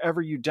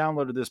 Wherever you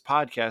downloaded this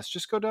podcast,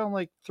 just go down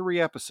like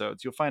 3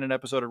 episodes. You'll find an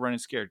episode of Running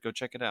Scared. Go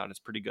check it out. It's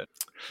pretty good.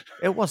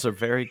 It was a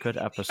very good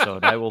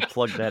episode. I will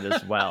plug that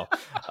as well.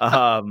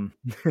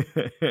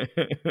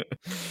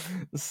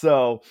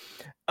 So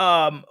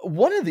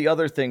one of the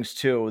other things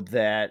too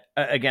that,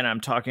 again,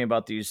 I'm talking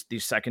about these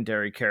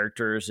secondary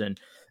characters, and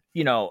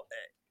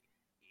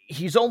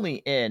he's only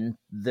in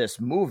this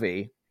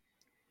movie,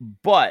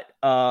 but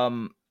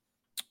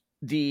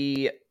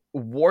the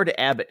Ward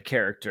Abbott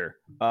character,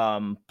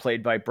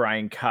 played by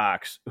Brian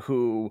Cox,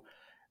 who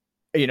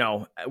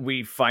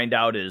we find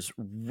out is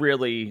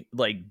really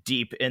like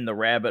deep in the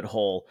rabbit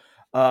hole.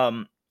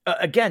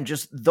 Again,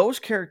 just those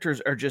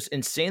characters are just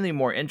insanely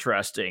more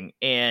interesting,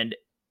 and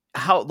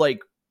how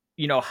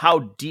how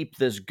deep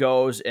this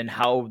goes and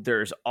how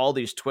there's all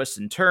these twists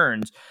and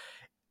turns.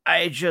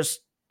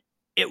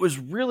 It was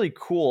really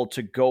cool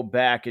to go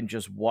back and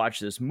just watch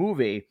this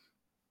movie.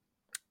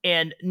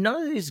 And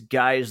none of these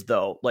guys,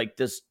 though, like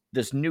this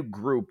new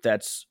group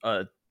that's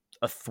a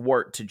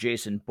thwart to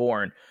Jason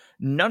Bourne,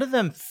 none of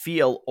them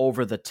feel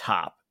over the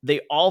top. They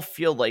all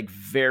feel like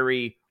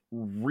very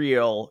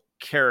real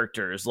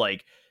characters.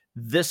 Like,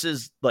 this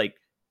is like,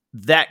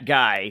 that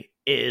guy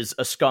is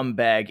a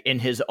scumbag in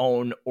his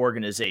own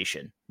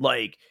organization.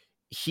 Like,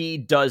 he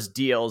does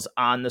deals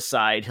on the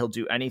side. He'll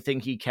do anything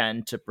he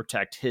can to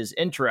protect his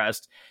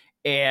interest.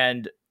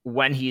 And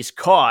when he's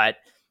caught,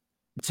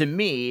 to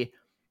me,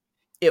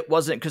 it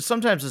wasn't, because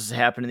sometimes this has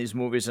happened in these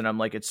movies and I'm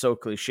like, it's so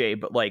cliche,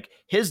 but like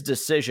his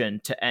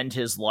decision to end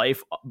his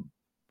life,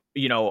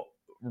 you know,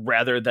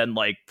 rather than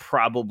like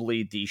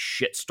probably the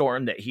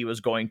shitstorm that he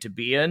was going to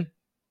be in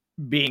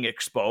being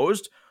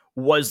exposed,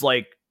 was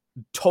like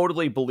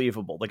totally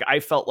believable. Like I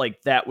felt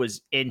like that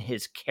was in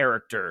his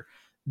character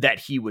that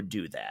he would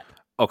do that.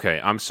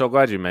 Okay, I'm so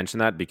glad you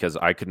mentioned that because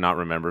I could not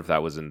remember if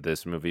that was in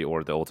this movie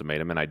or The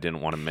Ultimatum, and I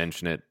didn't want to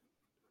mention it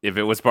if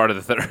it was part of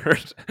the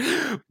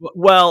third.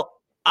 Well,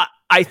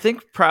 I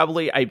think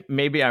probably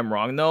maybe I'm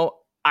wrong though.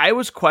 I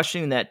was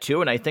questioning that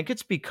too, and I think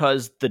it's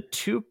because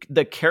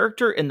the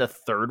character in the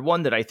third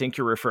one that I think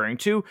you're referring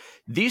to,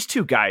 these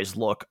two guys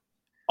look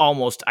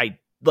almost I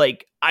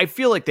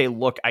feel like they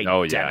look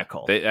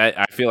identical. Oh yeah,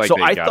 I feel like So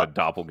they got a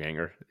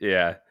doppelganger.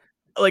 Yeah,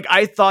 like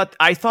I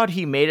thought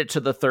he made it to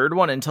the third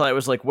one until I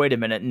was like, wait a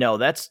minute, no,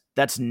 that's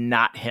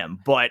not him.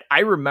 But I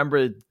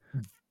remember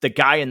the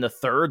guy in the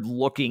third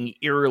looking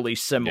eerily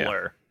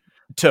similar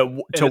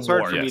to it's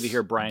hard Ward. for me to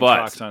hear Brian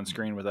Cox on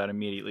screen without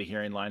immediately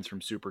hearing lines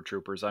from Super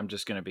Troopers. I'm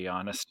just going to be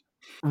honest.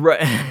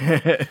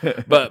 Right.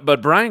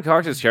 but Brian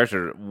Cox's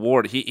character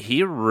Ward,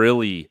 he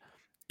really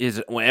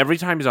is. Every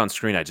time he's on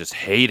screen, I just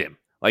hate him.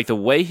 Like the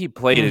way he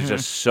played is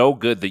just so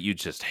good that you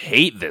just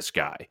hate this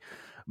guy.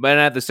 But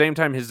at the same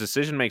time, his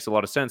decision makes a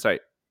lot of sense. I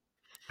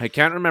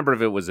can't remember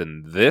if it was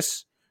in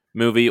this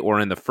movie or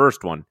in the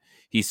first one.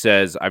 He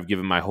says, "I've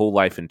given my whole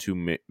life and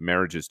two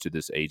marriages to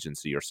this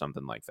agency," or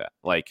something like that.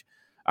 Like,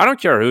 I don't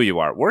care who you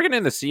are. Working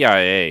in the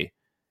CIA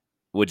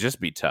would just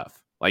be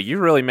tough. Like, you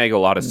really make a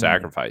lot of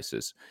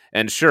sacrifices.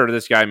 And sure,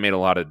 this guy made a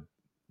lot of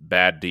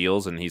bad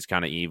deals, and he's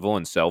kind of evil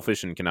and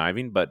selfish and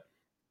conniving, but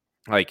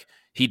like,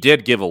 he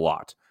did give a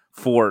lot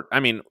for. I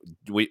mean,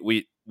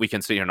 we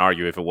can sit here and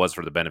argue if it was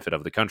for the benefit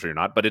of the country or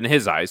not, but in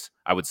his eyes,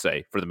 I would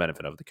say for the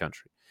benefit of the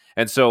country.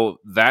 And so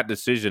that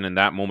decision in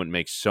that moment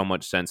makes so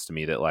much sense to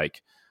me that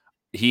like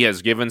he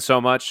has given so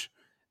much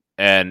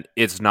and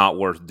it's not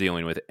worth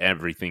dealing with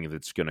everything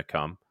that's going to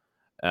come,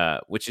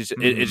 which is,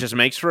 it just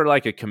makes for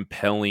like a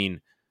compelling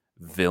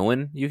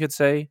villain, you could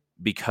say,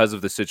 because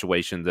of the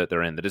situation that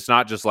they're in, that it's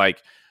not just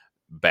like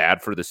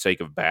bad for the sake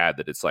of bad,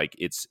 that it's like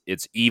it's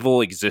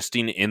evil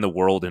existing in the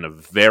world in a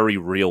very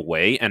real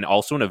way and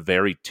also in a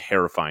very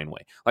terrifying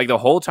way. Like the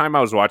whole time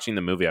I was watching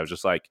the movie, I was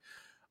just like,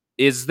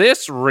 is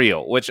this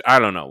real? Which I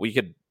don't know, we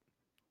could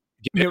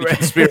get into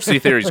conspiracy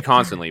theories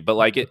constantly, but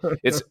like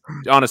it's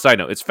on a side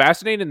note, it's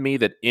fascinating to me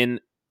that in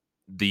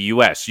the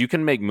US you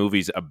can make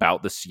movies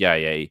about the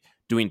CIA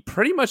doing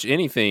pretty much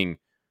anything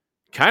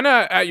kind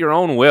of at your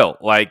own will.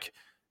 Like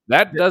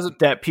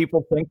that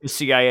people think the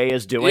CIA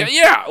is doing.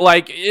 Yeah,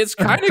 like it's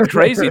kind of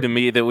crazy to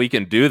me that we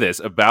can do this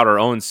about our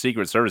own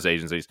secret service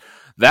agencies.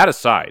 That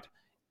aside,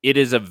 it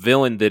is a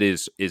villain that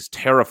is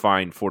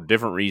terrifying for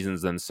different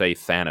reasons than say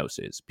Thanos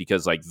is,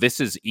 because like this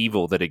is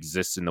evil that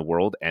exists in the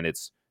world and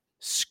it's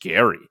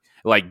scary.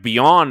 Like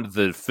beyond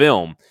the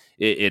film,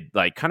 it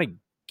like kind of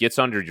gets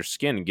under your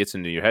skin and gets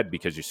into your head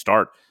because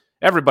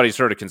everybody's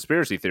heard a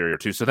conspiracy theory or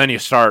two, so then you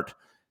start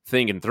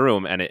thinking through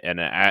them,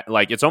 and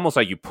like it's almost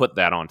like you put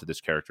that onto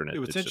this character. And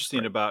what's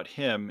interesting about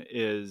him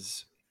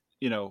is,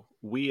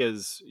 we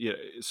as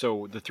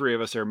so the three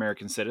of us are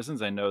American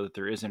citizens. I know that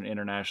there is an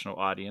international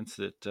audience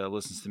that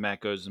listens to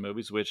Matt Goes to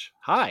Movies. Which,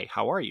 hi,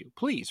 how are you?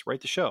 Please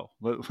write the show.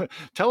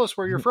 Tell us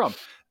where you're from.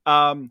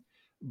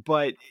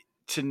 But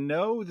to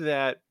know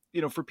that,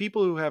 for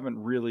people who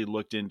haven't really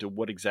looked into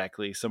what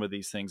exactly some of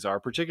these things are,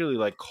 particularly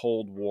like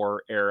Cold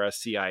War era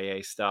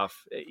CIA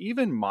stuff,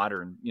 even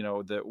modern,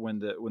 that when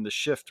the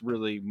shift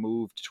really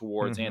moved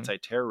towards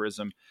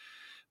anti-terrorism,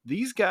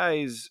 these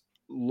guys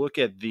look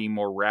at the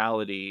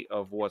morality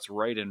of what's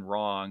right and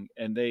wrong,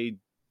 and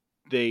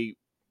they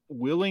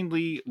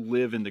willingly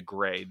live in the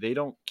gray. They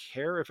don't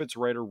care if it's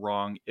right or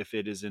wrong, if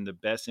it is in the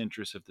best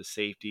interest of the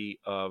safety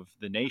of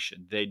the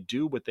nation. They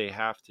do what they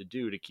have to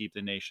do to keep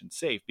the nation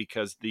safe,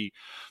 because the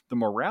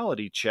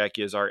morality check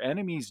is our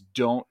enemies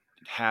don't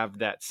have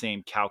that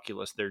same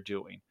calculus they're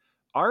doing.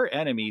 Our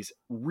enemies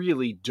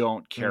really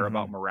don't care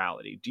about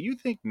morality. Do you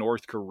think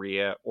North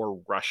Korea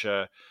or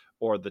Russia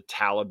or the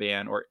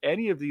Taliban or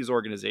any of these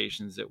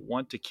organizations that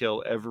want to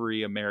kill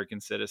every American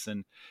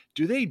citizen,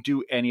 do they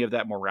do any of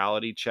that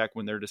morality check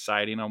when they're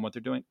deciding on what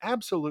they're doing?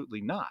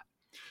 Absolutely not.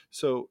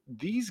 So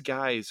these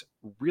guys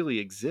really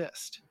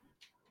exist.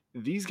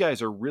 These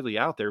guys are really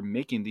out there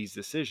making these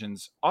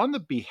decisions on the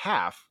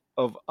behalf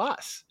of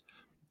us.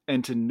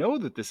 And to know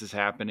that this is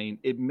happening,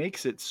 it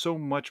makes it so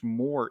much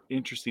more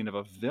interesting of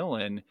a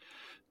villain,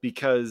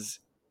 because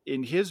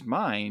in his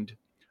mind,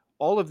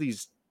 all of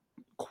these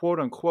quote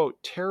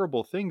unquote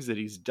terrible things that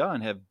he's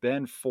done have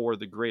been for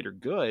the greater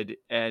good,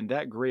 and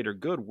that greater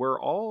good we're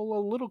all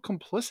a little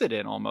complicit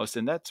in almost.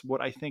 And that's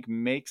what I think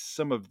makes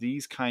some of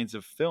these kinds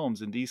of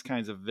films and these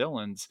kinds of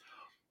villains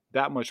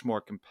that much more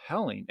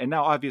compelling. And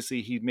now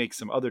obviously he makes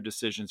some other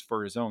decisions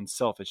for his own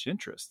selfish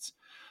interests,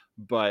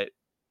 but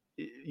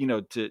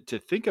to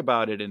think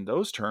about it in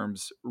those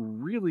terms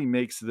really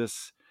makes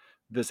this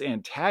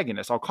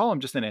antagonist, I'll call him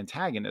just an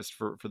antagonist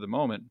for the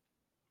moment,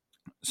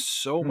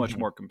 so much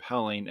more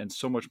compelling and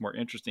so much more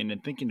interesting.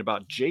 And thinking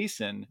about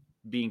Jason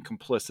being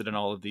complicit in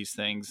all of these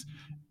things,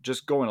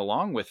 just going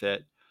along with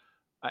it.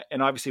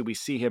 And obviously we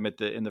see him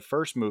in the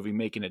first movie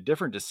making a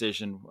different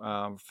decision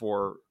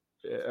for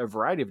a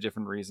variety of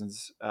different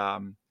reasons.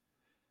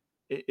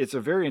 It's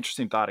a very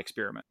interesting thought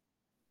experiment.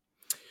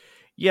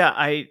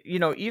 Yeah,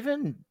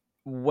 even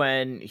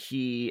when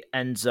he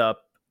ends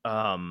up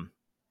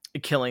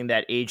killing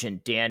that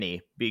agent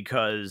Danny,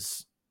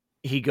 because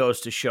he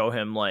goes to show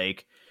him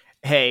like,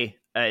 hey,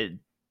 a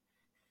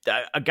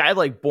guy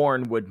like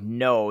Bourne would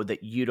know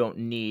that you don't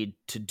need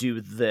to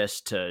do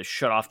this to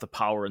shut off the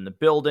power in the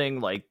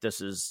building. Like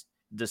this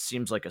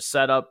seems like a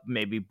setup.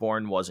 Maybe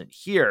Bourne wasn't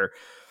here.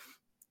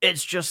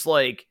 It's just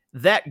like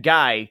that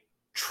guy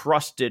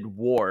trusted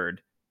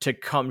Ward to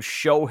come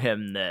show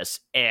him this,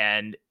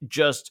 and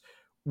just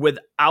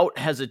without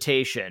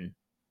hesitation,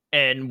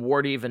 and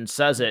Ward even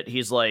says it,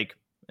 he's like,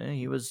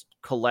 he was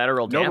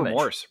collateral damage. No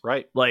remorse,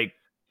 right? Like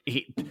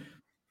he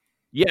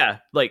had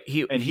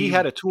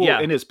a tool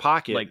in his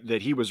pocket like,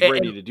 that he was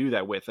ready to do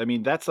that with. I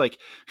mean, that's like,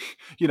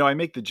 I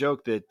make the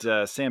joke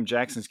that Sam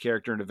Jackson's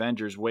character in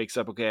Avengers wakes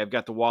up, okay, I've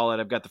got the wallet,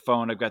 I've got the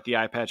phone, I've got the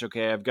eye patch,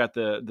 okay, I've got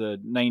the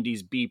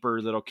 90s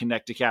beeper that'll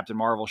connect to Captain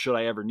Marvel should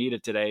I ever need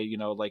it today,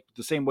 like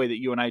the same way that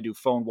you and I do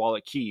phone,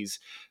 wallet, keys.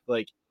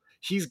 Like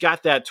he's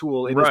got that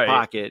tool in his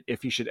pocket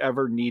if he should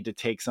ever need to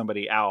take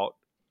somebody out,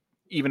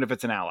 even if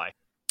it's an ally.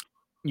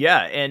 Yeah,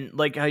 and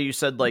like how you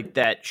said, like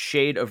that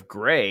shade of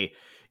gray,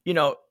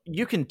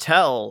 you can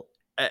tell,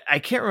 I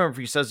can't remember if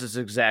he says this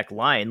exact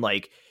line,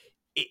 like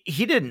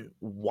he didn't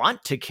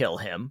want to kill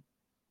him,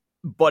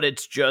 but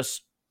it's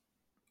just,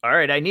 all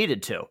right, I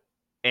needed to.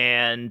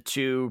 And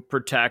to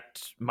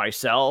protect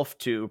myself,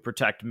 to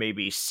protect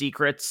maybe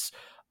secrets.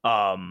 He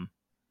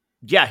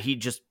has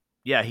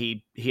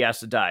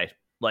to die.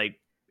 Like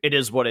it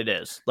is what it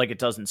is. Like it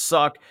doesn't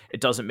suck.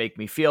 It doesn't make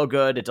me feel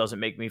good. It doesn't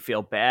make me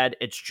feel bad.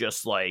 It's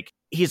just like,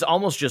 he's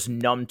almost just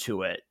numb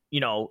to it.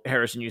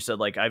 Harrison, you said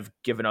like, I've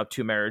given up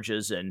 2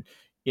 marriages and,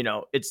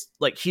 it's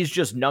like, he's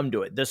just numb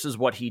to it. This is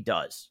what he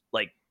does.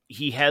 Like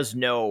he has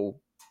no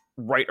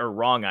right or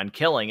wrong on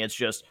killing. It's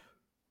just,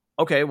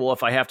 okay, well,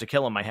 if I have to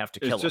kill him, I have to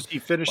kill him. It's just, he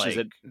finishes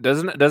it.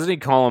 Doesn't he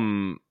call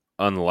him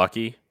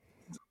unlucky?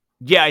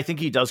 Yeah, I think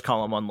he does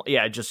call him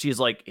he's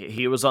like,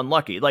 he was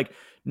unlucky. Like,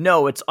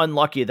 no, it's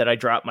unlucky that I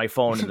dropped my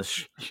phone and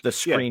the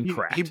screen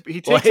cracked.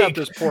 He takes out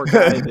this poor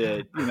guy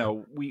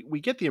that, we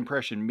get the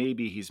impression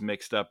maybe he's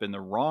mixed up in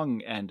the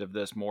wrong end of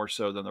this more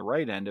so than the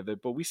right end of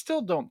it, but we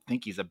still don't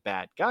think he's a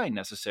bad guy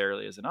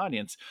necessarily as an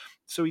audience.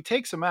 So he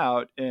takes him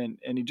out and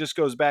he just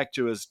goes back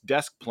to his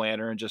desk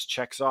planner and just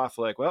checks off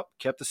like, well,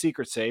 kept the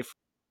secret safe.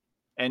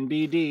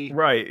 NBD.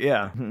 Right,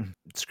 yeah.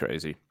 It's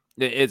crazy.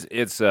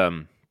 It's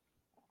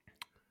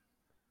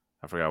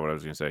I forgot what I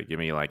was going to say. Give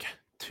me like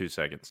 2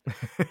 seconds.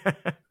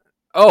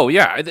 Oh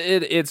yeah,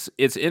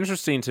 it's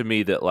interesting to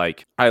me that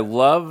like I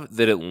love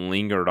that it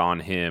lingered on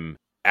him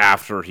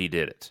after he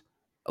did it.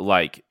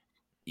 Like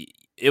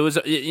it was,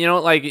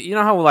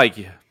 how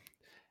like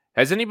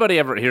has anybody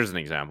ever? Here's an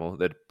example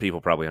that people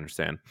probably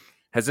understand.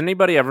 Has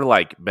anybody ever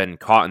like been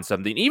caught in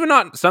something, even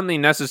not something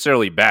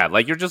necessarily bad?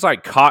 Like you're just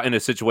like caught in a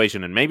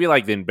situation and maybe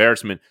like the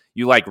embarrassment,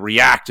 you like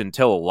react and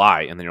tell a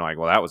lie. And then you're like,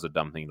 well, that was a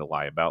dumb thing to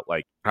lie about.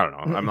 Like, I don't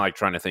know. I'm like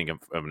trying to think of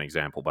an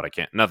example, but I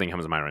can't, nothing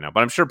comes to mind right now,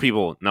 but I'm sure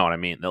people know what I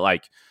mean. That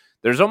like,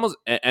 there's almost,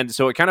 and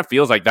so it kind of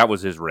feels like that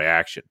was his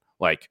reaction.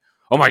 Like,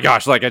 oh my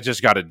gosh, like I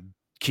just got to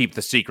keep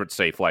the secret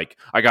safe. Like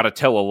I got to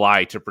tell a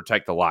lie to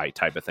protect the lie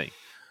type of thing,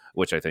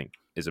 which I think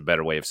is a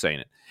better way of saying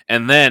it.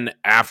 And then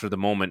after the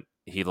moment,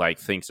 he like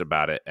thinks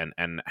about it and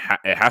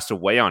it has to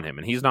weigh on him,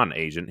 and he's not an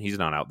agent. He's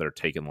not out there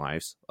taking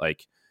lives.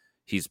 Like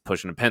he's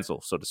pushing a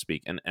pencil, so to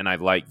speak. And I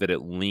like that it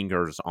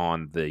lingers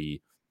on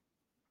the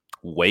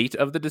weight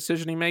of the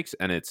decision he makes.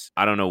 And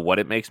I don't know what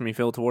it makes me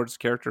feel towards the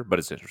character, but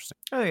it's interesting.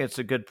 I think it's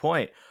a good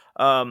point.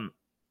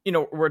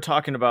 We're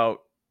talking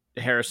about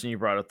Harrison. You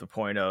brought up the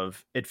point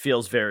of it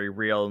feels very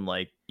real. And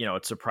like,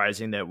 it's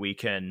surprising that we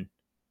can,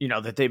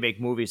 that they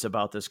make movies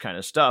about this kind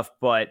of stuff,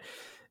 but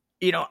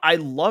I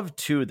love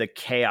too the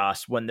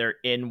chaos when they're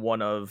in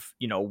one of,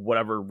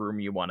 whatever room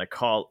you want to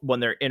call,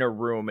 when they're in a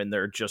room and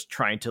they're just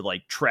trying to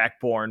like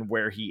track Bourne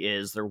where he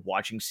is. They're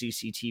watching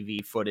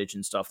CCTV footage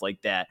and stuff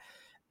like that.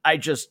 I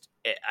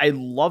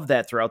love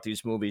that throughout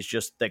these movies,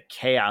 just the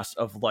chaos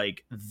of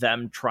like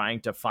them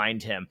trying to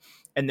find him.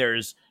 And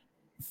there's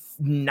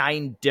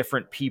 9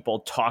 different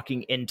people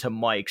talking into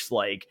mics,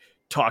 like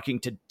talking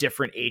to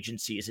different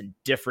agencies and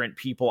different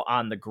people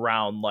on the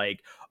ground.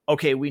 Like,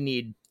 okay, we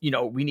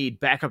need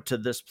backup to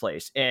this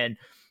place. And,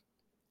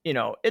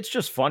 it's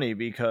just funny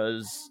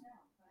because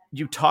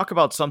you talk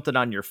about something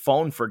on your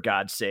phone for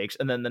God's sakes.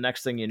 And then the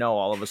next thing you know,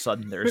 all of a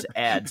sudden there's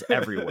ads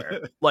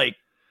everywhere. Like,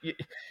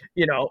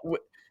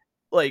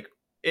 like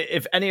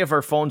if any of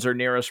our phones are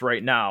near us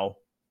right now,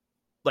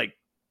 like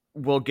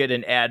we'll get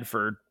an ad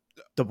for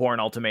the Bourne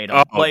Ultimatum.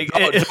 Oh, like,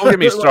 don't get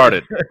me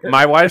started.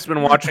 My wife's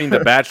been watching The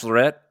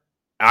Bachelorette.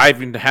 I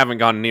haven't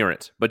gone near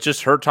it, but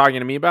just her talking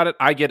to me about it,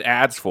 I get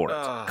ads for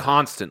it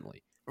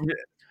constantly.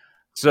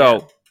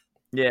 So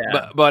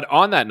Yeah. But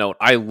on that note,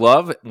 I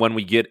love when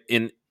we get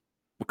in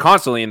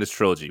constantly in this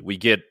trilogy, we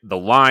get the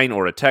line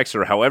or a text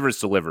or however it's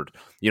delivered.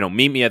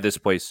 Meet me at this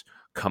place.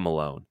 Come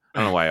alone. I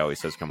don't know why he always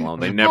says come alone.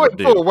 They never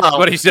do. Well,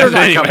 but he says it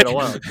not anyway. coming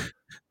alone.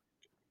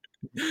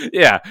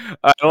 Yeah,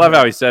 I love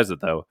how he says it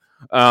though.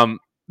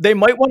 They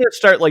might want to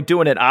start like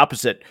doing it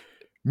opposite.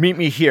 Meet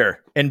me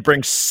here and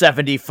bring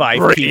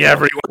 75 people.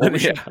 Everyone.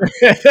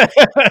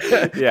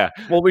 Yeah.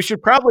 Well,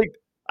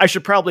 I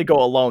should probably go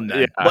alone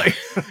then.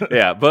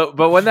 Yeah. But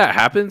when that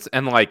happens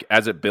and like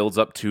as it builds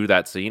up to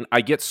that scene,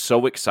 I get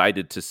so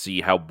excited to see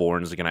how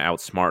Bourne's going to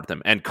outsmart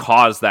them and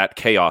cause that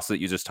chaos that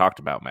you just talked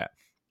about, Matt.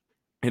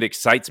 It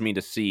excites me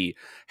to see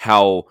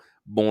how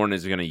Bourne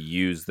is going to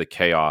use the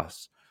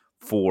chaos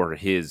for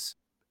his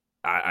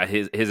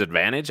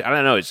advantage. I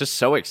don't know. It's just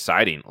so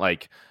exciting.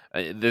 Like,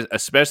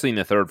 especially in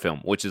the third film,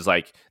 which is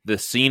like the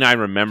scene I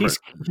remember.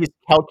 He's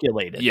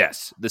calculated.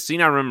 Yes. The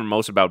scene I remember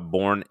most about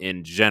Bourne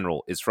in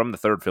general is from the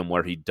third film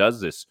where he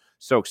does this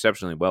so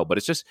exceptionally well. But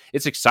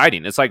it's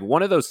exciting. It's like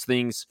one of those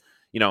things,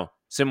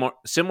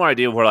 similar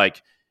idea where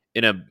like I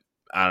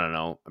don't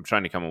know, I'm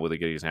trying to come up with a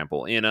good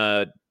example. In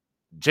a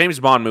James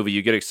Bond movie,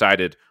 you get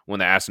excited when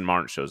the Aston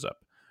Martin shows up.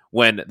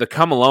 When the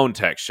Come Alone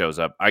text shows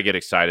up, I get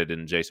excited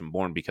in Jason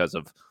Bourne because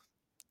of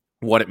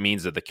what it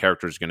means that the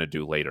character is going to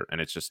do later.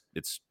 And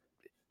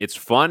it's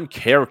fun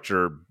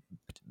character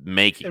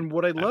making. And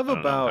what I love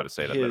about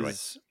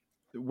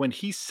when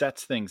he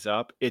sets things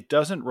up, it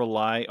doesn't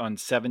rely on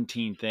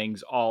 17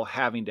 things all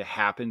having to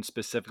happen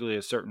specifically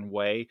a certain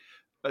way,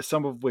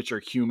 some of which are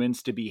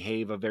humans to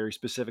behave a very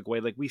specific way.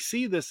 Like we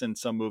see this in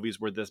some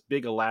movies where this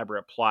big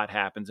elaborate plot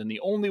happens, and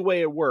the only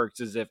way it works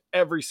is if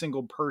every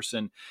single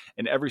person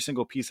and every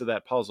single piece of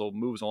that puzzle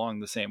moves along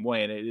the same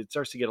way, and it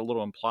starts to get a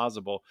little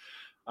implausible.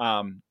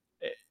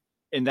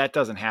 And that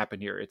doesn't happen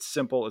here. It's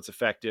simple, it's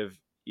effective.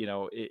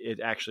 It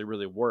actually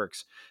really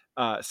works.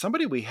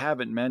 Somebody we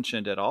haven't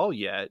mentioned at all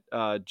yet,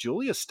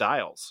 Julia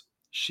Stiles.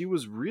 She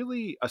was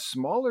really a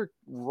smaller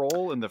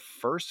role in the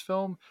first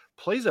film,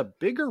 plays a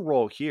bigger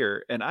role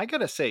here. And I got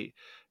to say,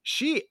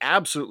 she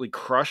absolutely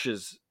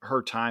crushes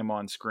her time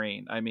on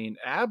screen. I mean,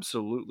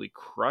 absolutely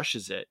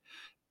crushes it.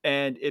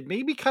 And it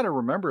made me kind of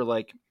remember,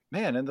 like,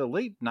 man, in the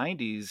late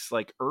 90s,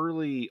 like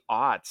early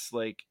aughts,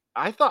 like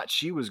I thought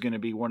she was going to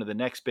be one of the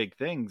next big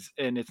things.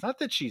 And it's not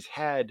that she's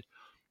had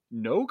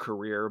no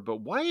career,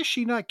 but why is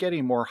she not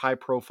getting more high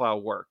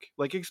profile work?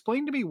 Like,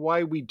 explain to me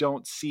why we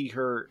don't see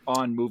her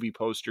on movie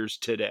posters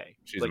today.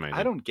 She's like, amazing.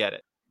 I don't get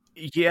it.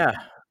 Yeah.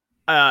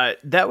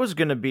 That was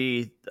going to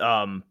be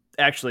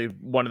actually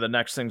one of the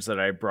next things that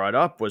I brought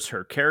up was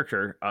her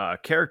character,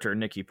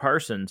 Nikki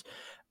Parsons.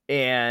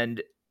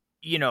 And,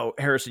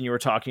 Harrison, you were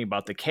talking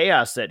about the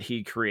chaos that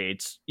he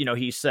creates.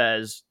 He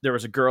says there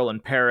was a girl in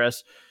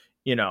Paris,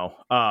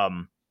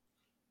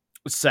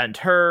 send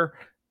her,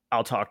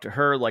 I'll talk to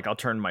her, like I'll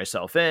turn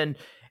myself in.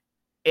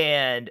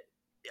 And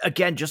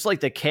again, just like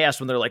the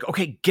chaos when they're like,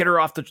 okay, get her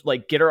off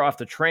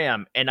the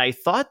tram. And I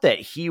thought that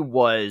he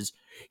was,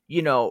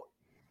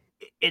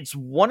 it's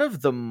one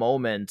of the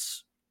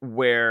moments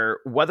where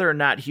whether or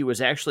not he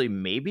was actually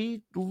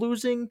maybe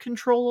losing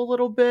control a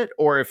little bit,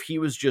 or if he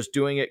was just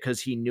doing it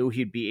because he knew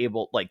he'd be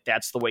able, like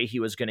that's the way he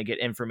was going to get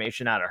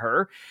information out of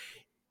her.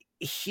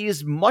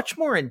 He's much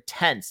more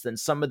intense than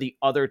some of the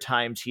other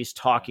times he's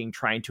talking,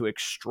 trying to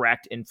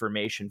extract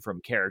information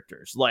from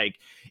characters. Like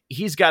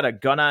he's got a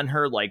gun on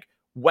her. Like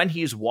when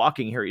he's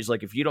walking here, he's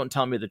like, if you don't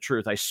tell me the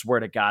truth, I swear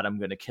to God, I'm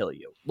going to kill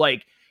you.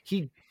 Like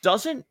he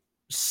doesn't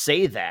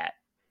say that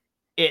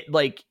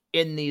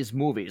in these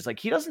movies, like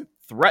he doesn't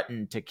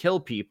threaten to kill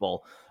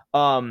people.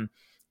 And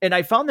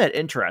I found that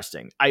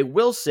interesting. I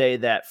will say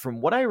that from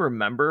what I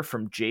remember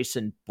from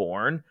Jason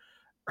Bourne,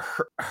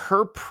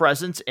 her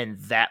presence in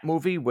that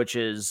movie, which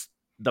is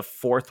the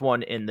fourth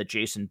one in the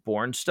Jason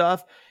Bourne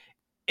stuff,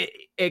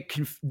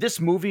 this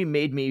movie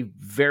made me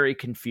very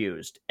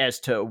confused as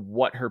to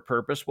what her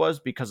purpose was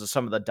because of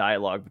some of the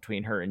dialogue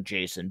between her and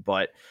Jason,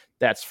 but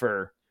that's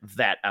for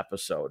that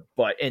episode.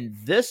 But in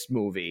this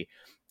movie,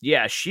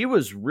 yeah, she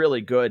was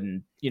really good.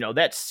 And,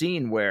 that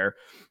scene where,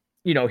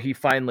 he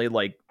finally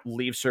like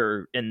leaves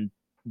her in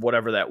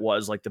whatever that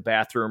was, like the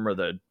bathroom or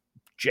the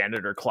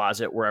janitor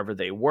closet, wherever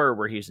they were,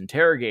 where he's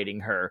interrogating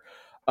her.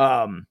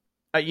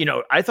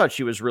 I thought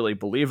she was really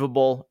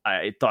believable.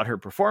 I thought her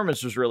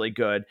performance was really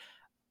good.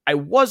 I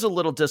was a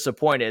little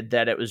disappointed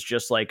that it was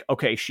just like,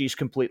 okay, she's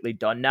completely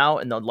done now.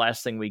 And the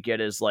last thing we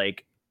get is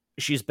like,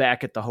 she's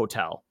back at the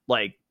hotel.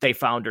 Like they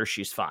found her.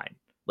 She's fine.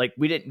 Like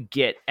we didn't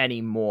get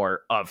any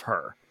more of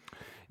her.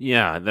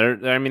 Yeah.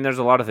 There's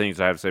a lot of things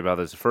I have to say about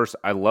this. First,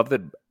 I love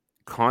that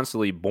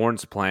constantly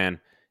Bourne's plan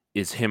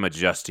is him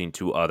adjusting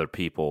to other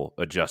people,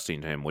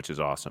 adjusting to him, which is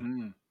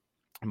awesome.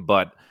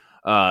 But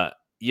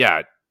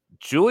yeah,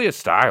 Julia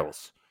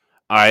Stiles.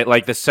 I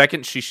like the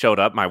second she showed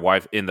up, my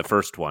wife in the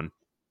first one,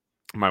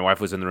 my wife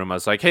was in the room. I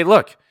was like, hey,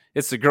 look,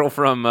 it's the girl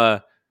from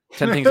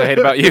 10 Things I Hate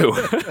About You.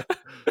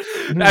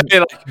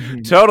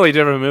 Totally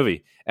different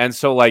movie. And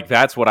so like,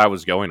 that's what I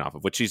was going off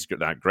of, which she's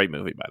a great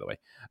movie, by the way.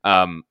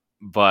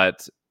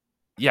 But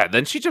yeah,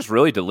 then she just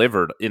really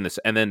delivered in this,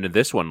 and then in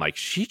this one, like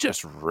she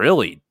just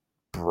really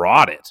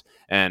brought it,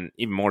 and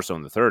even more so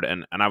in the third.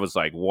 And I was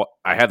like, what?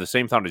 I had the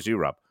same thought as you,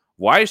 Rob.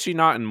 Why is she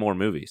not in more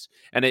movies?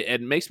 And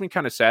it makes me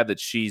kind of sad that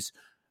she's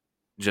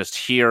just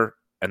here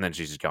and then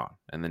she's gone,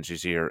 and then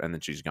she's here and then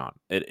she's gone.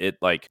 It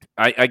like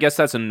I guess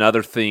that's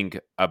another thing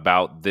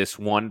about this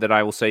one that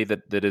I will say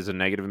that is a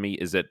negative of me,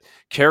 is that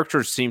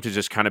characters seem to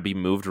just kind of be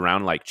moved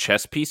around like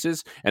chess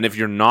pieces, and if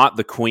you're not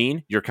the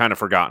queen, you're kind of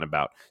forgotten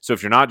about. So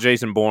if you're not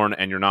Jason Bourne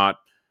and you're not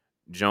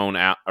Joan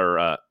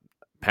or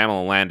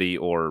Pamela Landy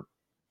or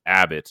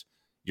Abbott,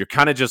 you're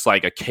kind of just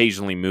like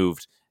occasionally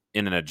moved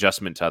in an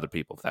adjustment to other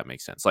people, if that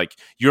makes sense. Like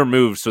you're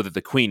moved so that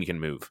the queen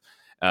can move.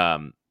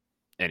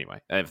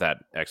 Anyway, if that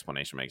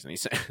explanation makes any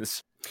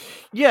sense.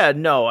 Yeah,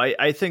 no,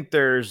 I think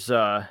there's,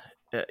 like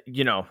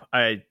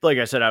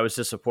I said, I was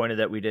disappointed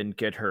that we didn't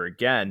get her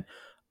again.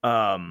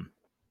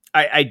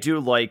 I do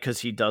like, because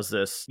he does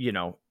this,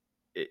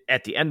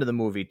 at the end of the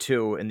movie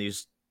too, and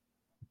these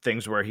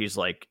things where he's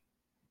like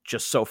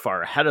just so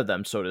far ahead of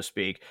them, so to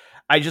speak.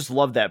 I just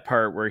love that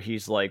part where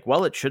he's like,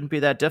 well, it shouldn't be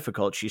that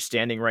difficult. She's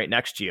standing right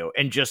next to you.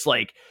 And just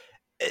like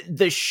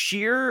the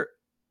sheer,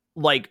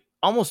 like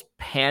almost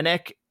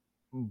panic,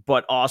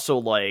 but also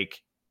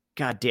like,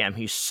 God damn,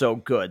 he's so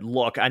good.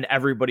 Look on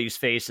everybody's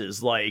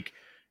faces. Like,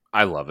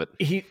 I love it.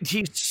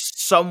 He's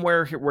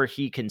somewhere where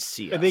he can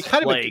see us. And they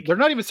kind of like, they're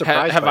not even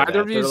surprised have by either that.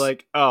 of you They're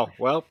like, oh,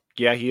 well,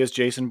 yeah, he is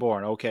Jason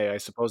Bourne. Okay, I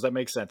suppose that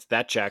makes sense.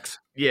 That checks.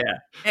 Yeah.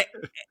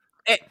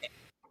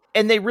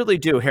 And they really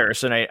do,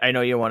 Harrison. I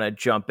know you want to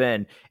jump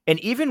in. And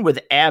even with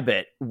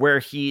Abbott, where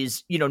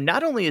he's,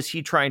 not only is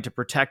he trying to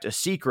protect a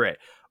secret,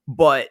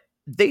 but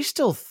they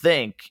still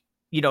think,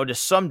 to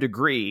some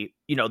degree,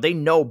 they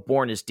know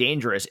Bourne is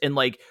dangerous. And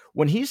like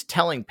when he's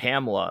telling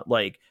Pamela,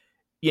 like,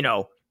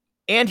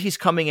 and he's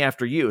coming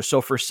after you. So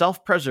for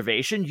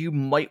self-preservation, you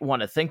might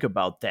want to think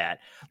about that.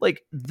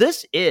 Like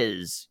this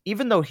is,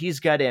 even though he's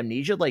got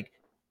amnesia, like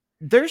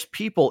there's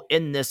people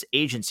in this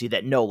agency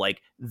that know,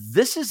 like,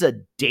 this is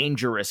a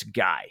dangerous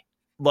guy.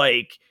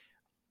 Like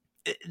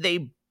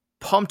they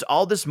pumped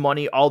all this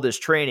money, all this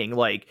training,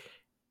 like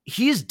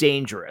he's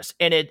dangerous.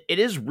 And it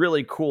is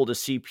really cool to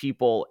see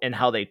people and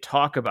how they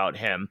talk about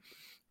him.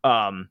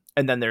 And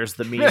then there's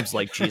the memes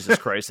like Jesus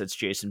Christ, it's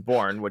Jason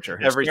Bourne, which are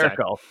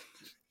hysterical.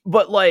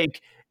 But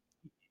like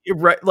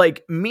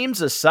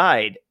memes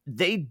aside,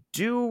 they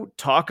do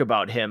talk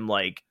about him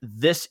like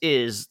this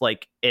is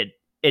like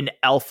an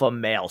alpha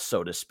male,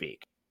 so to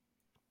speak.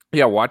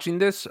 Yeah, watching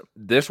this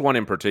one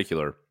in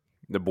particular,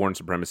 the Bourne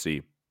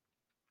Supremacy,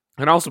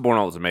 and also Bourne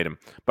Ultimatum,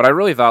 but I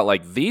really thought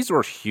like these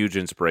were huge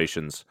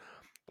inspirations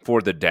for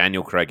the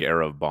Daniel Craig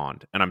era of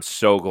Bond, and I'm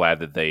so glad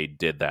that they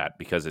did that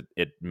because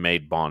it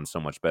made Bond so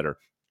much better.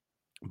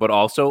 But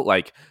also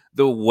like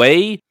the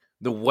way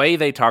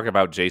they talk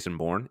about Jason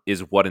Bourne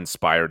is what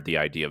inspired the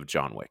idea of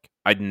John Wick.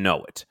 I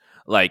know it.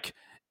 Like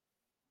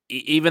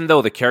even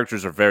though the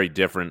characters are very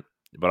different,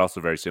 but also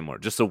very similar,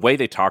 just the way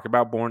they talk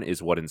about Bourne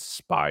is what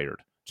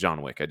inspired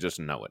John Wick. I just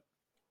know it,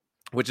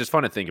 which is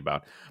fun to think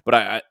about.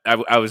 But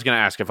I was going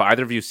to ask, have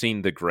either of you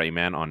seen The Gray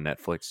Man on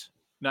Netflix?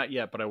 Not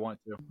yet, but I want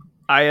to.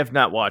 I have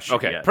not watched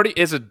it yet.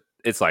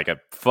 It's like a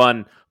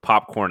fun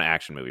popcorn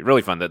action movie.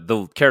 Really fun.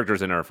 The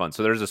characters in it are fun.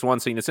 So there's this one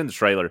scene, it's in the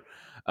trailer,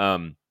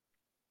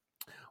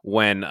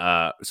 when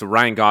so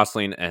Ryan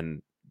Gosling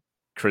and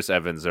Chris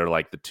Evans, they're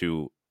like the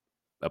two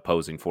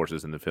opposing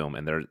forces in the film,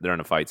 and they're in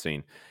a fight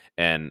scene,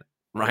 and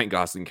Ryan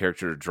Gosling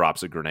character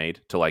drops a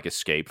grenade to like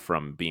escape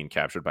from being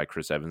captured by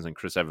Chris Evans, and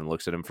Chris Evans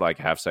looks at him for like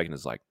a half second,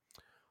 is like,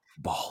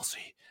 ballsy.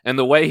 And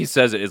the way he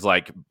says it is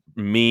like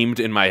memed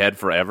in my head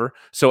forever.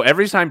 So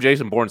every time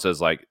Jason Bourne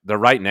says like they're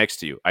right next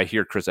to you, I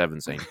hear Chris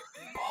Evans saying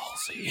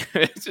ballsy.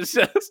 It just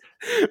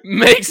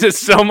makes it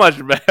so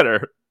much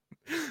better.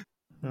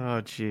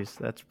 Oh geez,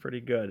 that's pretty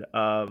good.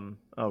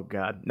 Oh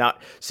god.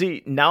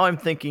 Now I'm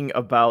thinking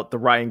about the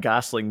Ryan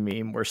Gosling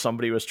meme where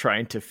somebody was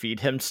trying to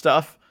feed him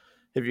stuff.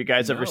 Have you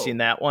guys ever seen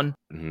that one?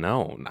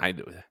 No, I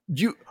do.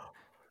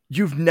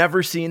 You've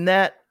never seen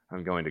that?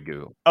 I'm going to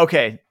Google.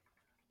 Okay.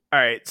 All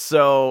right.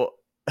 So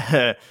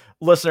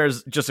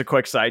listeners, just a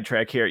quick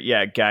sidetrack here.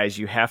 Yeah, guys,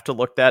 you have to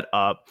look that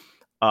up.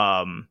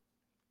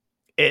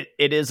 It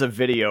is a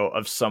video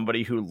of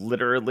somebody who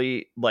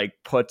literally like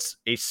puts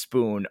a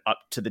spoon up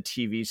to the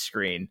TV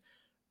screen,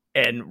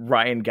 and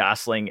Ryan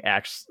Gosling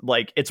acts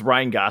like it's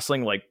Ryan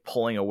Gosling like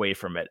pulling away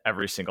from it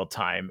every single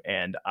time.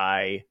 And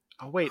I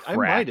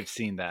might have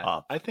seen that.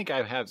 I think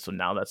I have. So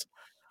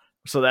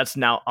that's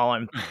now all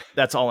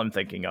I'm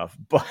thinking of.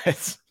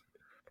 But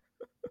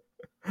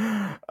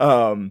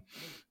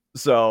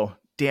so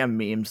damn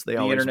memes,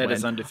 the internet win.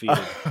 is undefeated.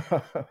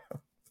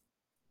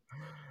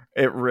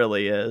 It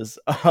really is.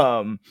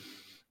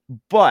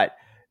 But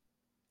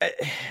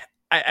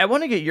I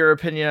want to get your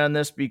opinion on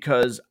this,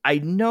 because I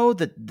know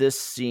that this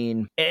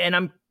scene, and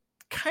I'm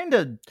kind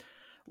of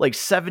like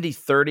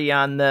 70-30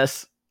 on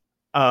this.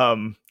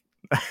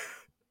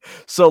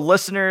 So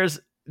listeners,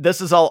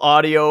 this is all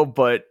audio,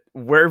 but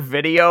we're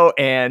video,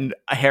 and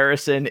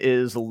Harrison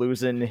is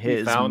losing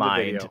his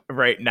mind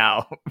right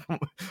now.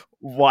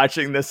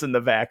 watching this in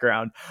the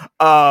background.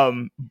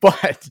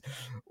 But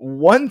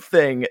one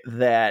thing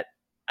that,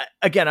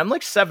 again, I'm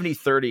like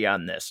 70-30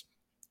 on this,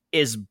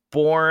 is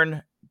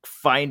Bourne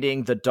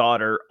finding the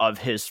daughter of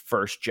his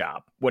first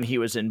job when he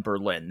was in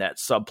Berlin. That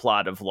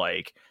subplot of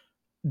like,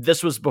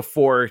 this was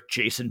before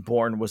Jason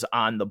Bourne was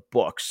on the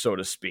books, so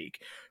to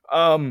speak.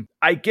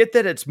 I get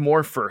that it's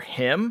more for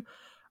him,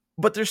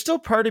 but there's still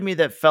part of me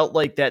that felt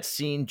like that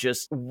scene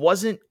just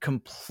wasn't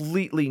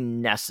completely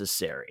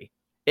necessary.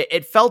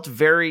 It felt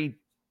very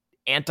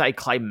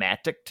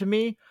anticlimactic to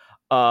me,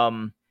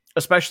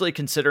 especially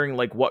considering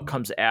like what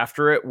comes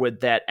after it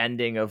with that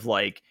ending of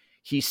like,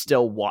 he's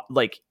still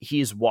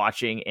he's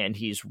watching and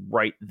he's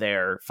right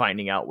there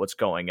finding out what's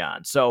going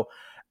on. So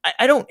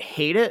I don't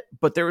hate it,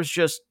 but there was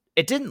just,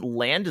 it didn't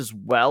land as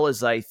well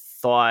as I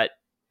thought.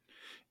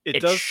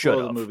 It does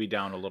slow the movie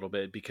down a little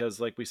bit because,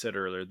 like we said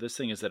earlier, this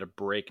thing is at a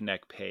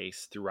breakneck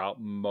pace throughout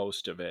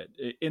most of it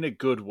in a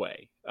good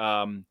way.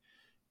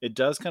 It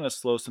does kind of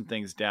slow some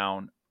things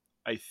down.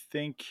 I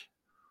think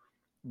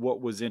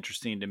what was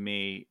interesting to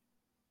me,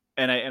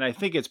 and I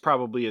think it's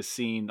probably a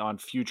scene on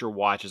future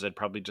watches I'd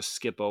probably just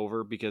skip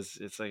over because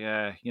it's like,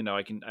 I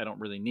don't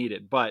really need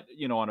it. But,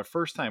 on a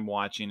first time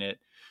watching it,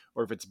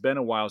 or if it's been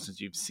a while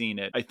since you've seen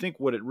it, I think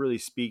what it really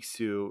speaks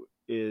to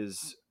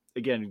is,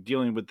 again,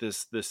 dealing with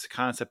this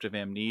concept of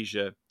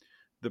amnesia.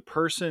 The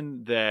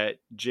person that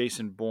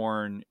Jason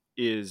Bourne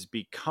is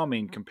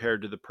becoming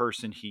compared to the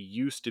person he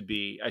used to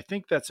be, I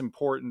think that's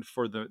important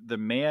for the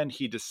man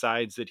he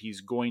decides that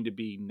he's going to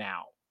be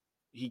now.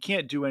 He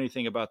can't do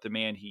anything about the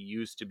man he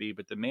used to be,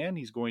 but the man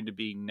he's going to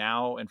be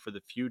now and for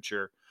the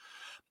future,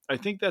 I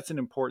think that's an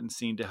important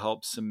scene to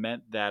help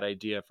cement that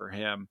idea for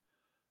him.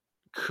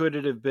 Could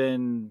it have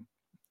been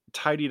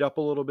tidied up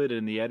a little bit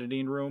in the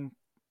editing room?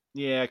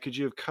 Yeah. Could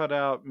you have cut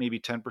out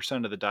maybe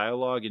 10% of the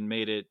dialogue and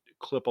made it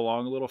clip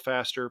along a little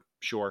faster?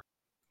 Sure.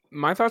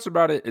 My thoughts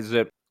about it is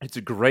that it's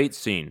a great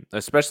scene,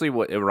 especially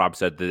what Rob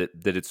said,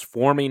 that it's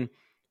forming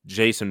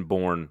Jason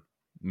Bourne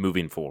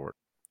moving forward.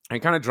 And it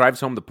kind of drives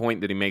home the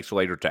point that he makes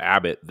later to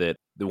Abbott, that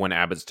when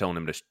Abbott's telling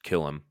him to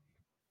kill him,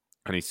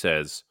 and he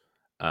says,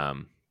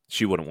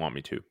 she wouldn't want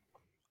me to.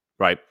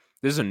 Right?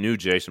 This is a new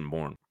Jason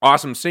Bourne.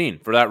 Awesome scene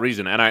for that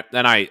reason. And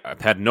I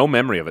had no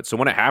memory of it. So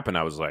when it happened,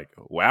 I was like,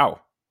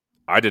 wow,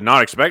 I did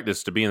not expect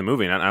this to be in the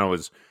movie. And I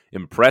was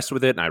impressed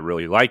with it, and I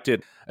really liked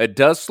it. It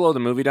does slow the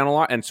movie down a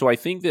lot. And so I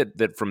think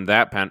that from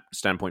that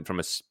standpoint, from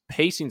a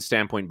pacing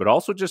standpoint, but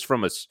also just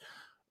from a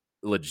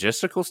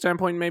logistical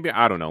standpoint, maybe,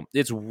 I don't know,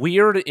 it's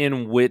weird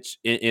in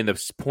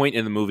the point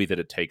in the movie that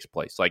it takes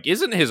place. Like,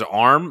 isn't his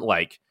arm,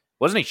 like,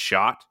 wasn't he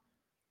shot?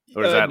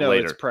 Or is that no,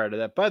 later? It's prior to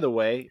that. By the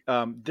way,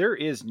 there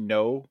is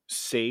no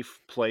safe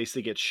place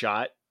to get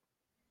shot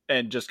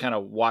and just kind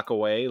of walk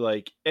away.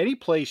 Like, any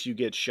place you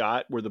get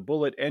shot where the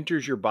bullet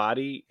enters your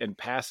body and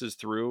passes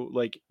through,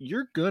 like,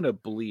 you're gonna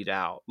bleed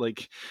out.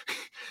 Like,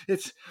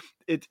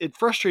 it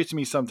frustrates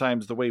me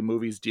sometimes the way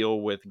movies deal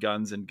with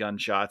guns and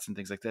gunshots and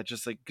things like that.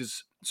 Just like,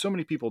 because so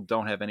many people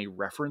don't have any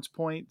reference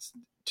points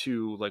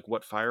to like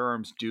what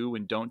firearms do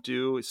and don't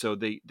do, so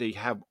they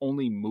have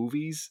only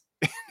movies.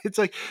 It's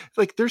like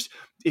there's,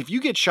 if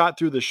you get shot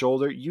through the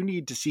shoulder, you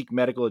need to seek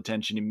medical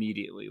attention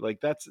immediately.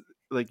 Like, that's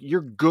like, you're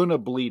gonna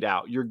bleed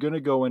out, you're gonna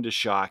go into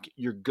shock,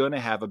 you're gonna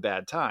have a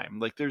bad time.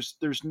 Like, there's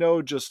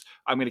no just,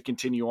 I'm gonna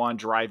continue on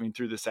driving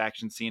through this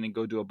action scene and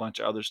go do a bunch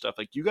of other stuff.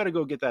 Like, you got to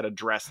go get that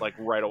addressed like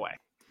right away.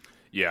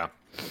 Yeah.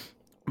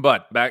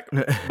 But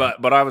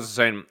I was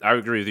saying, I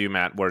agree with you,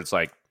 Matt, where it's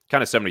like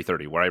kind of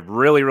 70-30, where I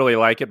really, really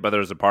like it, but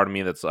there's a part of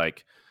me that's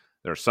like,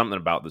 there's something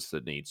about this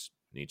that needs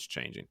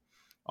changing.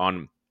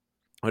 On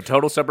a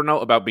total separate note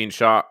about being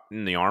shot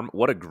in the arm,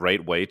 what a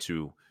great way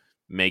to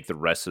make the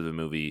rest of the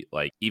movie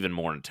like even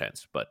more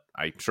intense. But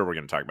I'm sure we're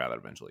going to talk about that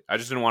eventually. I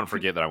just didn't want to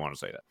forget that I want to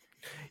say that.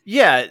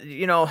 Yeah,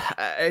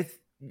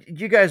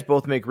 you guys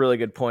both make really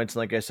good points.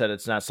 And like I said,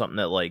 it's not something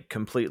that like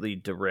completely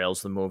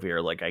derails the movie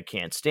or like I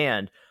can't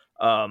stand.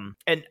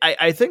 And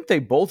I think they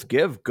both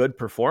give good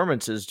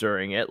performances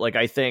during it. Like,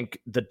 I think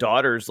the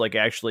daughter's like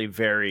actually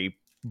very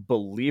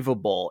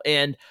believable,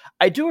 and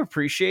I do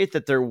appreciate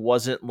that there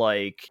wasn't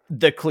like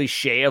the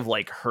cliche of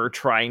like her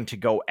trying to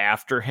go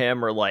after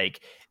him or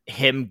like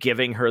him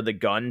giving her the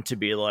gun to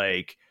be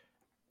like,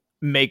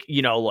 make,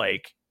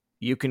 like,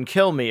 you can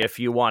kill me if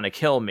you want to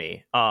kill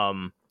me.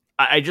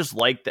 I just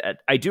like that.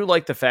 I do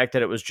like the fact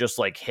that it was just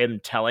like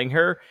him telling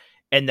her,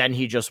 and then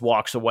he just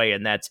walks away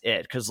and that's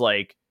it. Cause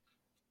like,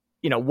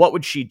 what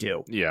would she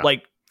do? Yeah.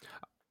 Like,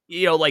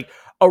 like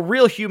a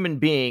real human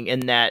being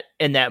in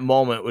that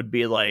moment would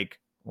be like,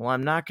 well,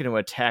 I'm not going to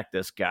attack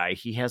this guy.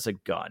 He has a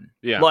gun.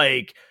 Yeah.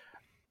 Like,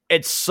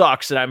 it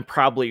sucks. And I'm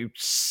probably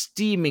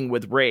steaming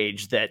with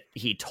rage that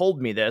he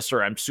told me this,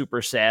 or I'm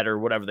super sad or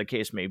whatever the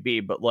case may be.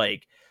 But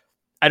like,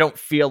 I don't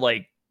feel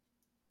like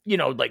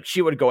like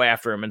she would go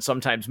after him, and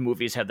sometimes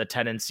movies have the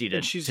tendency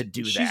to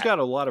do that. She's got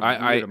a lot of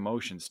I weird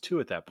emotions too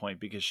at that point,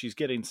 because she's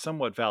getting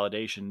somewhat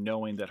validation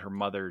knowing that her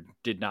mother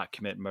did not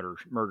commit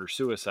murder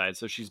suicide.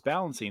 So she's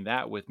balancing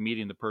that with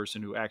meeting the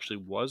person who actually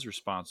was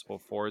responsible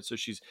for it. So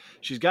she's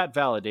got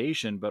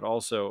validation, but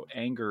also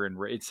anger, and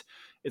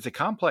it's a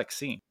complex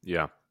scene.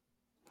 Yeah.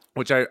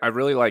 Which I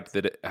really like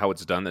that how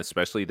it's done,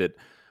 especially that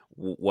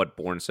what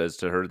Bourne says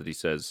to her, that he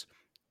says,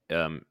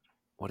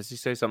 what does he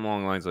say? Something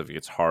along the lines of,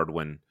 it's hard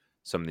when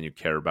something you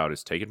care about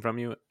is taken from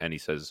you. And he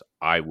says,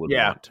 I would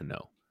want to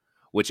know,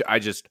 which I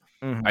just,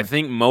 I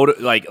think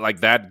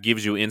like that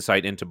gives you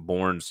insight into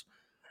Bourne's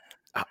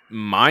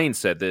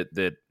mindset,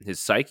 that his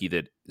psyche,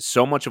 that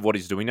so much of what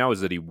he's doing now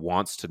is that he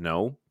wants to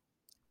know,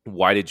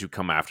 why did you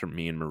come after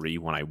me and Marie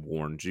when I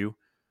warned you?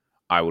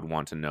 I would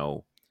want to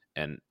know.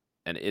 And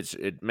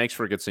it makes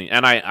for a good scene.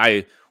 And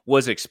I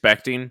was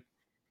expecting,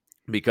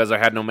 because I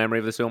had no memory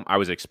of this film, I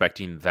was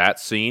expecting that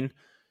scene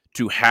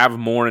to have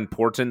more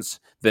importance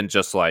than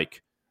just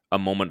like a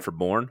moment for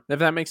Bourne, if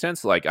that makes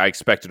sense. Like, I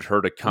expected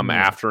her to come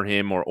after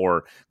him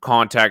or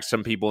contact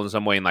some people in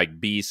some way and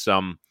like be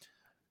some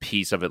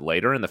piece of it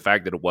later. And the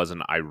fact that it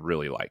wasn't, I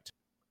really liked.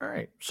 All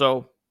right.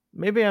 So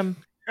maybe I'm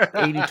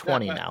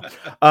 80-20 now.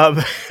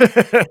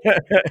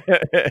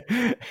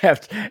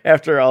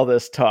 After all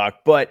this talk.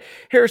 But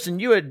Harrison,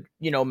 you had,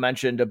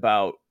 mentioned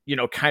about,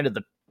 kind of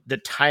the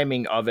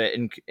timing of it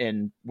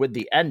and with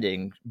the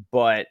ending,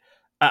 but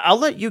I'll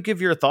let you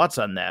give your thoughts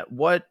on that.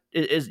 What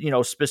is,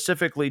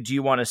 specifically do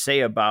you want to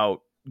say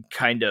about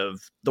kind of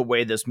the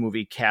way this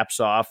movie caps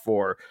off,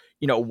 or,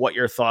 what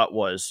your thought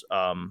was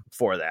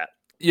for that?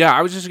 Yeah,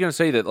 I was just going to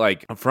say that,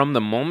 like, from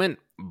the moment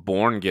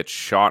Bourne gets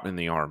shot in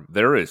the arm,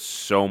 there is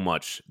so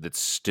much that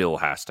still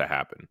has to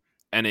happen.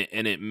 And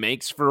it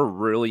makes for a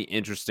really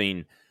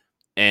interesting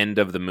end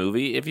of the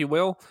movie, if you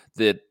will,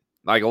 that,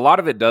 like, a lot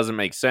of it doesn't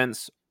make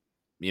sense,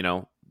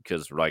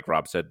 because, like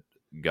Rob said,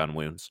 gun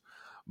wounds.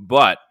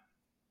 But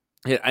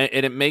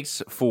it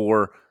makes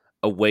for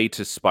a way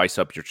to spice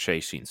up your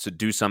chase scenes, to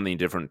do something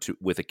different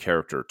with a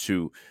character,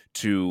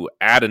 to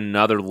add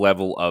another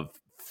level of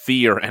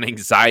fear and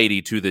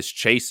anxiety to this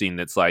chasing.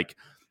 That's like,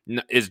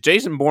 is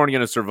Jason Bourne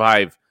going to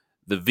survive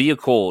the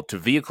vehicle to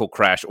vehicle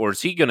crash, or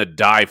is he going to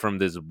die from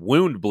this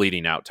wound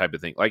bleeding out type of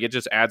thing? Like, it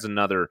just adds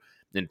a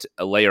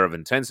layer of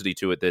intensity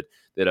to it that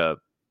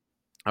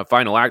a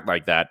final act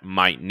like that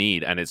might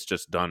need, and it's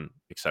just done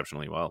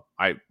exceptionally well.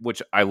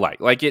 Which I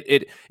like. Like,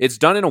 it's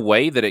done in a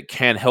way that it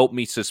can help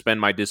me suspend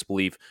my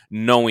disbelief,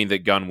 knowing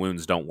that gun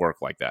wounds don't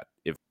work like that.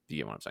 If you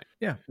get what I'm saying.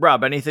 Yeah,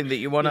 Rob, anything that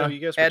you want to you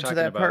guys were add talking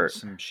to that about part?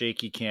 some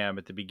shaky cam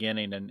at the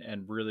beginning,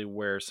 and really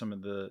where some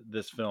of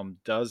this film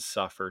does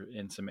suffer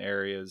in some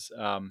areas.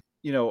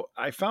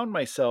 I found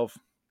myself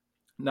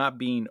not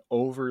being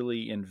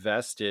overly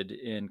invested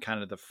in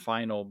kind of the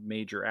final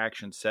major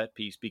action set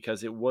piece,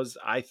 because it was,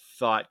 I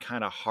thought,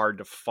 kind of hard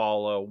to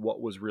follow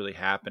what was really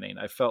happening.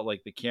 I felt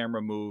like the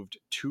camera moved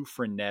too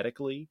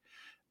frenetically.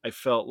 I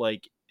felt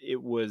like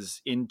it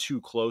was in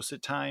too close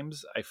at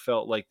times. I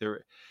felt like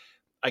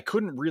I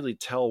couldn't really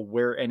tell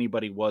where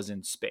anybody was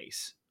in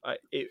space.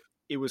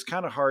 It was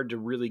kind of hard to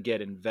really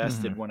get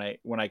invested when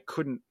I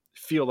couldn't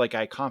feel like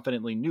I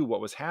confidently knew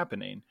what was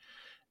happening.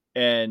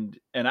 And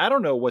I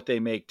don't know what they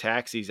make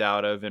taxis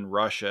out of in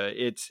Russia.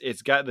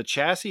 It's got, the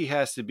chassis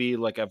has to be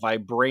like a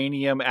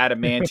vibranium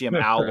adamantium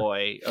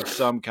alloy of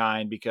some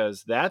kind,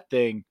 because that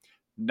thing,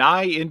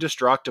 nigh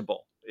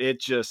indestructible. It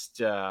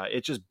just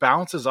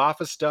bounces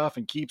off of stuff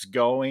and keeps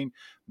going.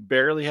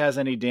 Barely has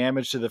any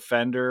damage to the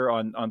fender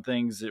on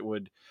things that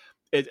would,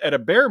 at a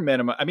bare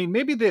minimum. I mean,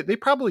 maybe they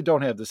probably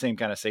don't have the same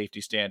kind of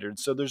safety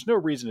standards, so there's no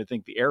reason to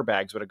think the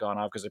airbags would have gone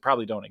off, because they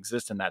probably don't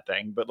exist in that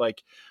thing. But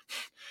like,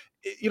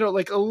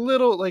 like a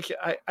little, like,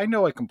 I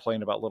know I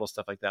complain about little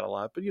stuff like that a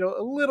lot, but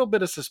a little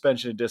bit of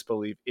suspension of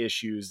disbelief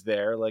issues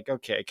there. Like,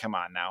 okay, come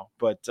on now.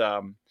 But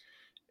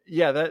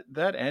yeah,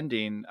 that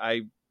ending,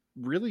 I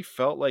really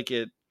felt like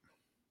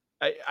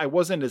I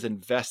wasn't as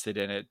invested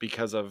in it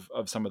because of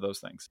some of those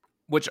things.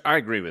 Which I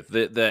agree with.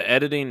 The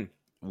editing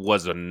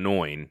was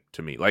annoying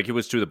to me. Like, it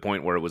was to the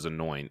point where it was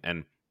annoying.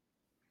 And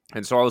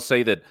so I'll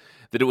say that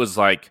it was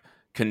like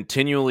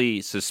continually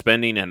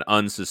suspending and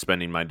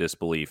unsuspending my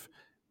disbelief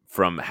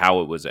from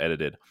how it was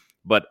edited.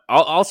 But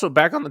I'll also,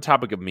 back on the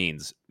topic of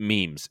memes,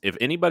 if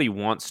anybody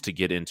wants to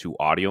get into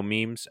audio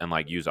memes and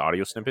like use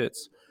audio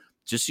snippets,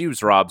 just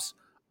use Rob's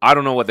 "I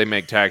don't know what they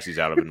make taxis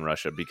out of in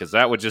Russia," because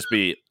that would just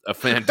be a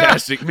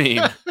fantastic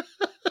meme.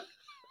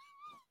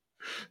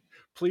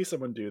 Please,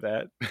 someone do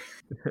that.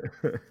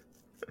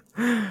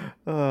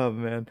 Oh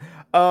man.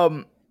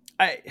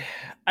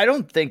 I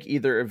don't think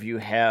either of you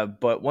have,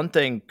 but one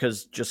thing,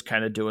 because just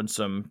kind of doing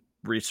some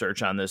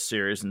research on this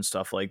series and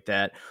stuff like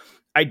that,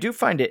 I do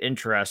find it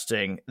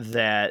interesting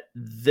that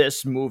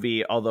this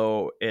movie,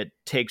 although it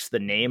takes the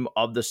name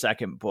of the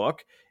second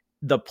book,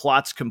 the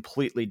plot's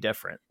completely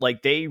different.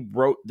 Like, they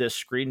wrote this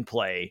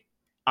screenplay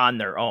on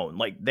their own.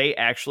 Like, they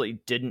actually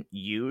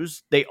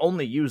they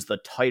only used the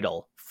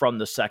title from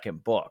the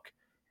second book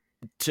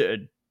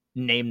to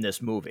name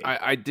this movie.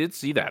 I did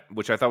see that,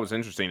 which I thought was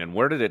interesting. And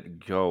where did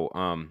it go?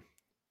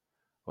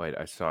 Wait,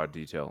 I saw a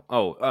detail.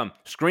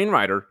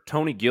 Screenwriter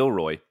Tony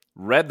Gilroy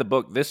read the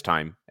book this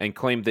time and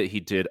claimed that he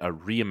did a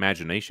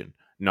reimagination,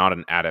 not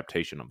an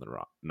adaptation of the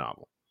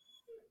novel.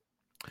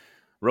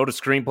 Wrote a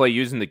screenplay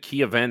using the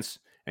key events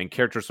and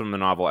characters from the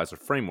novel as a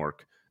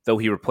framework, though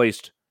he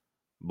replaced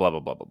blah, blah,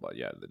 blah, blah, blah.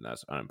 Yeah,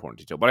 that's an unimportant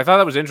detail. But I thought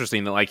that was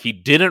interesting that, like, he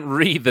didn't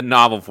read the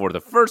novel for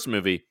the first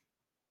movie,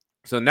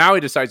 so now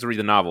he decides to read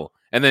the novel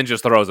and then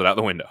just throws it out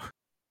the window.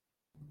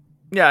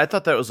 Yeah, I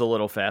thought that was a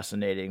little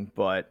fascinating,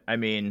 but, I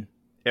mean,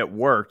 it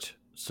worked,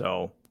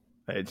 so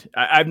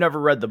I've never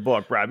read the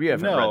book. Rob, you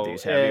haven't read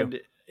these, have you?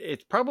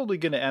 It's probably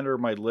going to enter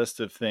my list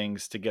of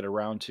things to get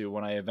around to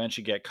when I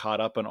eventually get caught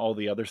up on all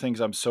the other things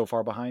I'm so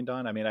far behind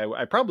on. I mean,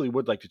 I probably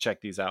would like to check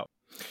these out.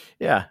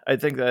 Yeah, I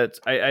think that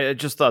I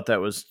just thought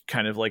that was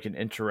kind of like an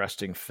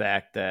interesting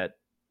fact that,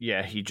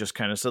 yeah, he just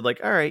kind of said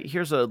like, all right,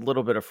 here's a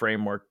little bit of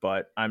framework,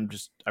 but I'm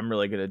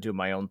really going to do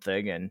my own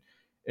thing and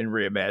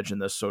reimagine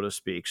this, so to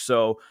speak.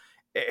 So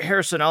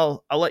Harrison,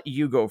 I'll let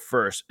you go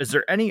first. Is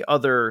there any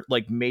other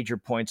like major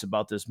points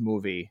about this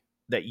movie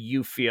that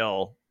you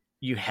feel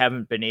you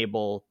haven't been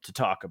able to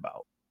talk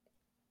about?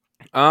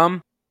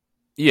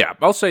 Yeah,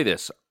 I'll say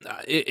this.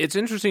 It's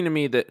interesting to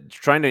me that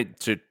trying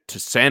to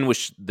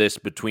sandwich this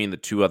between the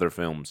two other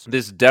films,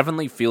 this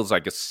definitely feels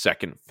like a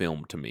second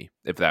film to me,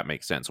 if that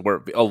makes sense.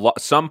 Where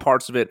some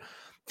parts of it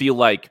feel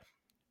like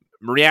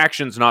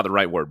reaction's not the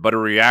right word, but a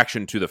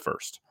reaction to the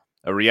first,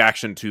 a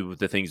reaction to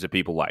the things that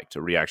people liked,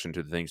 a reaction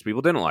to the things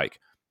people didn't like,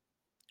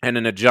 and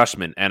an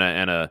adjustment and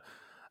a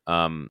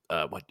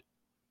what.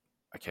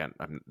 The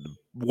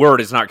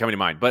word is not coming to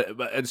mind, but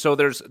and so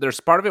there's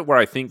part of it where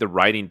I think the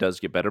writing does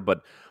get better,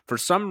 but for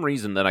some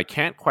reason that I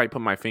can't quite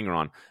put my finger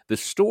on, the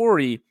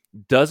story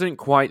doesn't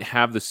quite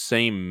have the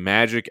same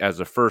magic as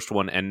the first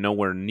one and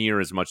nowhere near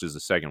as much as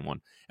the second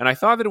one. And I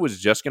thought that it was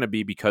just going to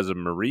be because of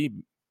Marie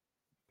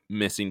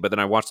missing, but then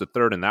I watched the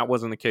third and that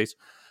wasn't the case.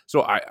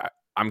 So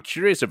I'm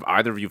curious if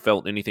either of you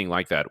felt anything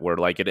like that, where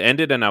like it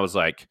ended and I was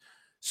like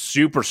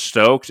super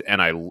stoked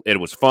and it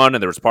was fun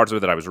and there was parts of it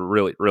that I was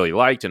really, really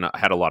liked and I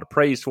had a lot of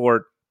praise for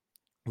it.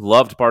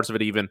 Loved parts of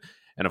it even.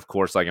 And of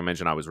course, like I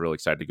mentioned, I was really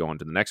excited to go on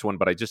to the next one,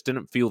 but I just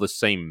didn't feel the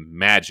same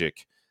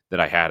magic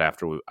that I had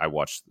after I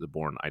watched The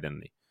Bourne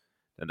Identity.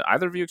 Did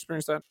either of you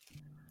experience that?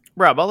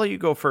 Rob, I'll let you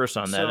go first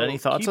on that. Any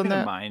thoughts on that? Keep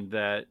in mind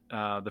that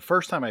the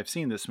first time I've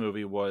seen this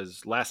movie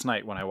was last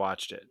night when I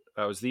watched it.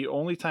 It was the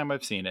only time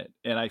I've seen it.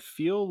 And I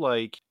feel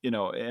like,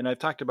 and I've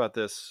talked about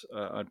this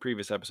on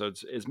previous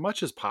episodes, as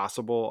much as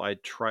possible, I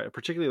try,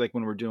 particularly like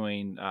when we're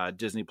doing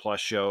Disney Plus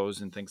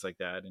shows and things like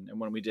that. And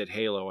when we did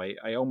Halo,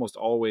 I almost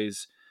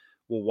always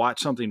will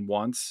watch something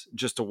once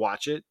just to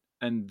watch it.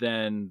 And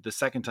then the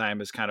second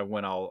time is kind of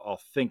when I'll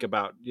think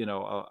about,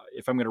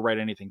 if I'm going to write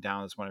anything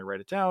down, that's when I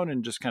write it down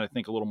and just kind of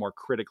think a little more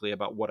critically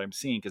about what I'm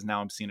seeing, because now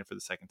I'm seeing it for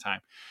the second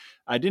time.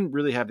 I didn't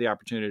really have the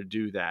opportunity to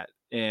do that.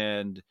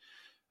 And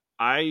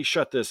I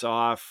shut this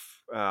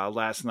off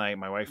last night.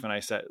 My wife and I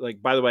said, like,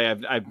 by the way,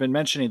 I've been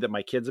mentioning that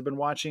my kids have been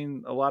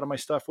watching a lot of my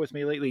stuff with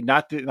me lately.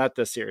 Not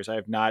this series. I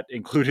have not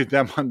included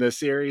them on this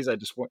series. I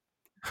just want.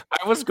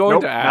 I was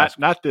going to ask.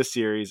 Not this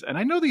series. And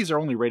I know these are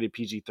only rated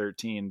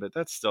PG-13, but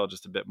that's still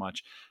just a bit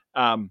much.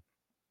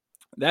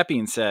 That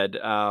being said,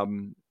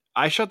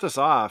 I shut this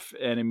off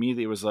and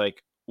immediately was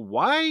like,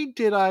 why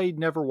did I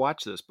never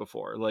watch this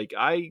before? Like,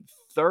 I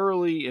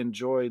thoroughly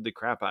enjoyed the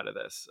crap out of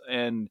this.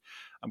 And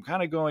I'm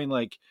kind of going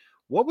like,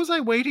 what was I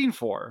waiting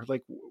for?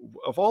 Like,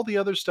 of all the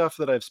other stuff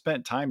that I've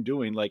spent time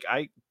doing, like,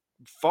 I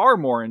far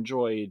more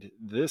enjoyed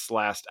this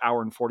last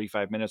hour and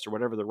 45 minutes or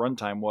whatever the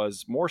runtime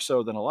was, more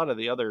so than a lot of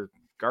the other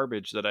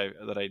garbage that I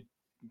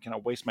kind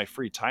of waste my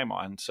free time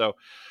on. So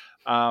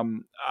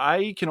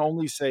I can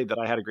only say that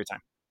I had a great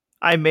time.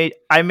 I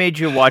made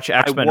you watch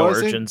X-Men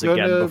Origins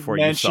again before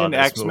you saw this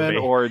X-Men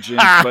movie.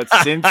 Origins, but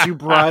since you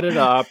brought it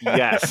up,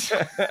 yes.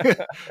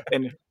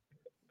 And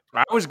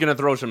I was going to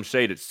throw some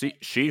shade at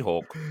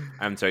She-Hulk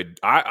and say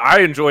I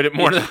enjoyed it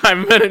more than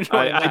I've been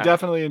enjoying I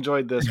definitely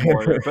enjoyed this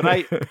more.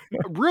 But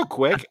real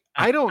quick,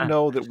 I don't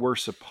know that we're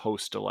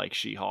supposed to like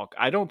She-Hulk.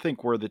 I don't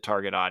think we're the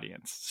target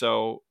audience.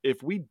 So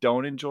if we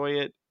don't enjoy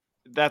it,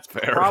 that's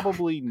fair.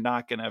 Probably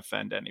not going to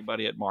offend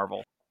anybody at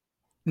Marvel.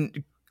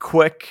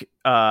 Quick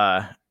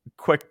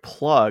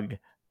plug.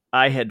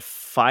 I had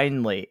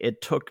finally,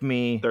 it took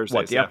me,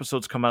 Thursdays, the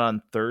episodes come out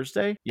on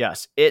Thursday?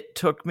 Yes. It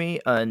took me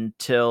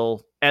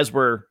until, as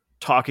we're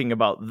talking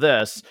about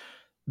this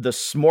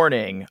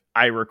morning,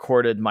 I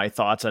recorded my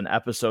thoughts on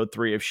episode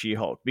 3 of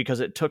She-Hulk because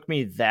it took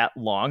me that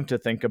long to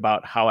think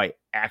about how I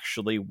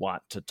actually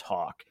want to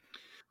talk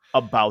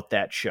about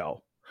that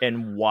show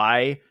and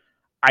why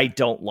I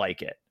don't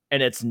like it.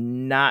 And it's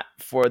not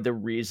for the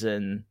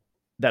reason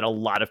that a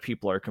lot of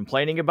people are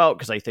complaining about,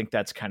 because I think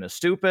that's kind of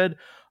stupid.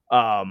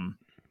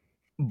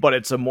 But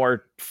it's a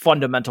more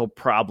fundamental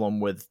problem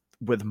with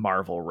with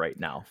Marvel right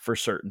now for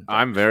certain things.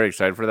 I'm very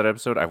excited for that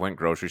episode. I went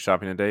grocery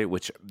shopping today,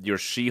 which your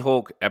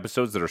She-Hulk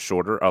episodes that are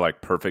shorter are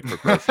like perfect for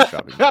grocery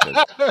shopping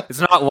because it's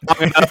not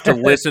long enough to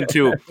listen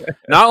to,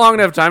 not long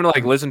enough time to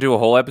like listen to a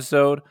whole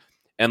episode,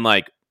 and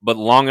like, but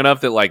long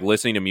enough that like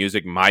listening to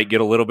music might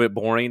get a little bit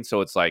boring.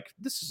 So it's like,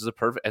 this is a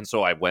perfect. And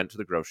so I went to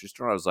the grocery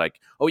store. I was like,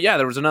 oh yeah,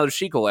 there was another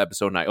She-Hulk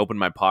episode, and I opened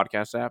my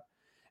podcast app,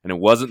 and it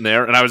wasn't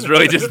there, and I was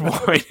really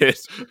disappointed.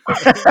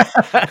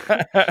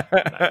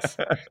 Nice.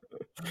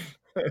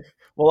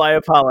 Well, I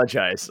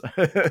apologize.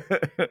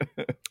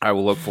 I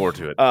will look forward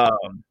to it.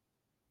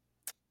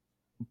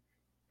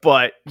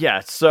 But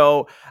yeah,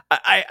 so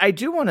I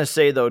do want to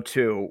say though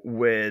too,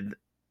 with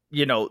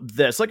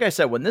this, like I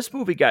said, when this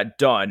movie got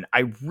done,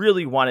 I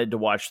really wanted to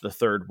watch the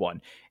third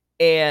one.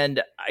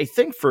 And I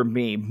think for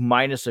me,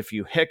 minus a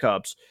few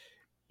hiccups,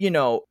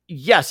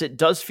 yes, it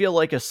does feel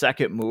like a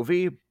second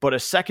movie, but a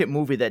second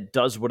movie that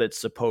does what it's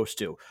supposed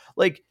to.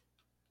 Like,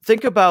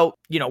 think about,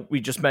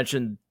 we just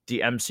mentioned the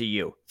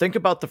MCU. Think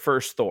about the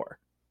first Thor.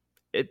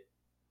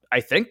 I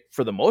think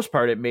for the most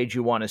part, it made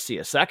you want to see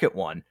a second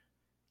one.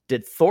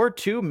 Did Thor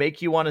 2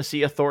 make you want to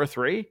see a Thor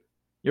 3?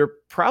 You're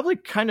probably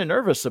kind of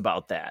nervous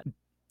about that.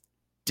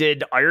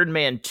 Did Iron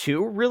Man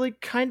 2 really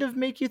kind of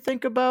make you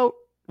think about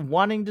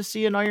wanting to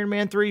see an Iron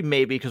Man 3?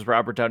 Maybe because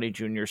Robert Downey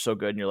Jr. is so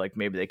good and you're like,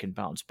 maybe they can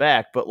bounce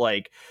back. But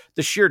like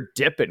the sheer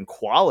dip in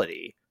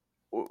quality,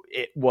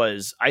 it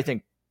was, I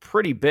think,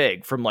 pretty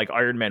big from like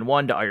Iron Man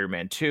 1 to Iron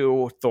Man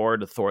 2, Thor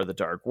to Thor the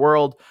Dark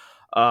World,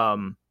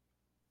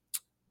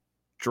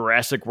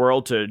 Jurassic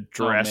World to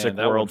Jurassic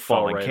World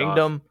Fallen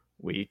Kingdom.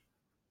 We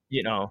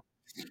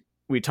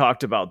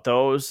talked about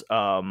those.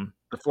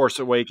 The Force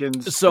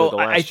Awakens. So the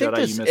Last I think Jedi,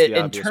 this, you missed the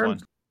in obvious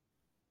terms,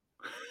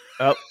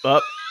 one.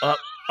 up.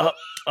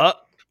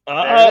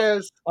 There it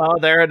is. Oh,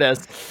 there it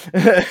is.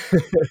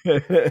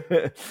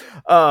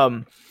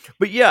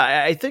 But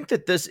yeah, I think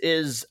that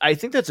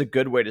that's a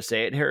good way to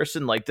say it,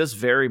 Harrison. Like, this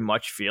very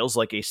much feels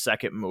like a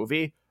second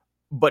movie,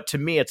 but to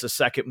me, it's a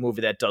second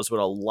movie that does what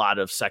a lot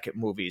of second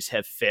movies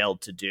have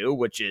failed to do,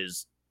 which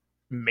is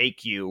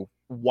make you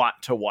want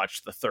to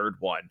watch the third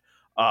one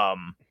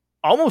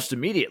almost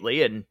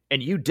immediately, and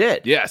you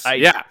did. Yes,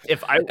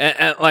 If I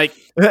and like,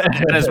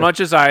 and as much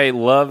as I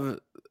love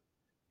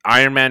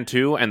Iron Man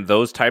 2 and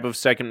those type of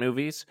second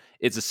movies,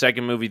 it's a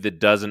second movie that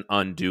doesn't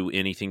undo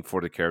anything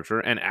for the character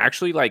and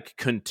actually like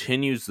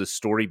continues the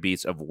story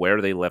beats of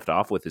where they left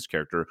off with his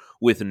character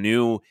with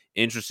new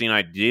interesting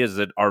ideas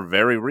that are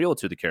very real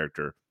to the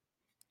character.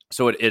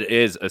 So it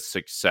is a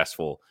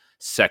successful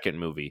second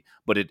movie,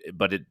 but it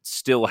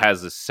still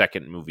has a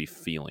second movie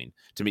feeling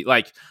to me.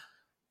 Like,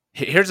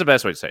 here's the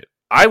best way to say it.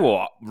 I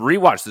will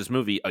rewatch this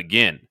movie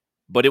again,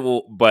 but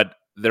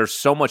there's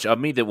so much of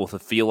me that will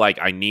feel like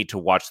I need to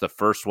watch the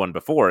first one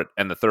before it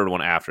and the third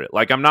one after it.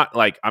 Like, I'm not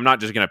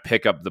just going to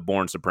pick up the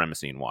Bourne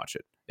Supremacy and watch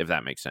it, if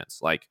that makes sense.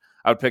 Like,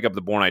 I would pick up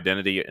the Bourne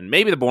Identity and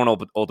maybe the Bourne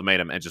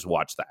Ultimatum and just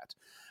watch that.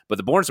 But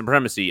the Bourne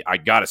Supremacy, I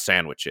got to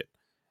sandwich it.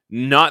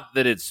 Not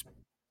that it's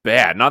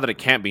bad, not that it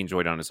can't be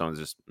enjoyed on its own.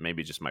 It's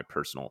just my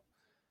personal.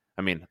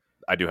 I mean,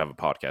 I do have a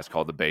podcast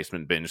called The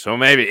Basement Binge, so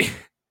maybe.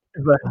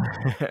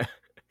 But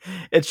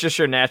it's just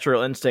your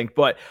natural instinct.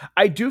 But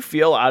I do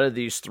feel out of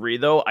these three,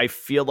 though, I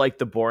feel like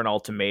the Bourne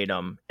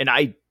Ultimatum, and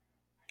I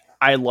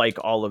like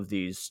all of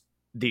these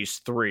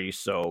three.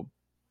 So,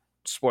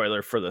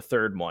 spoiler for the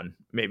third one,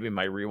 maybe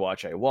my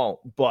rewatch I won't.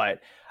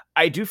 But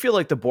I do feel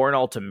like the Bourne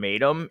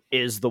Ultimatum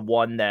is the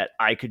one that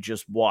I could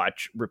just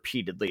watch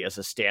repeatedly as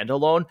a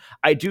standalone.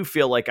 I do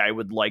feel like I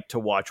would like to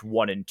watch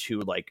 1 and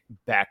 2 like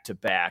back to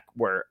back,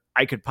 where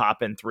I could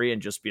pop in 3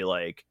 and just be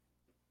like,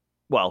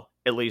 well,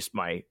 at least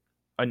my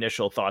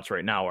initial thoughts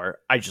right now are,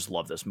 I just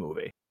love this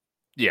movie.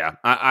 Yeah,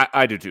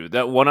 I do too.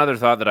 That one other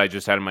thought that I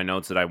just had in my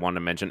notes that I wanted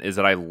to mention is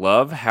that I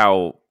love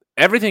how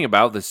everything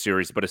about this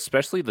series, but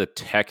especially the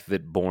tech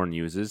that Bourne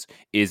uses,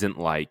 isn't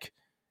like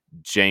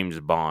James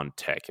Bond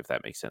tech, if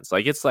that makes sense.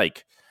 Like, it's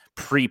like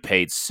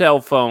prepaid cell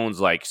phones,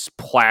 like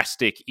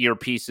plastic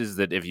earpieces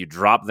that if you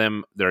drop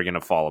them, they're going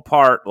to fall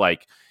apart.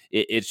 Like,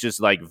 it's just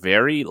like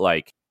very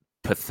like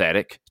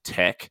pathetic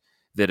tech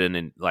that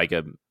like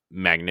a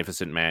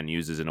magnificent man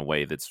uses in a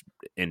way that's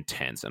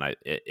intense, and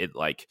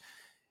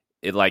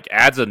it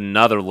adds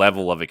another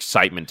level of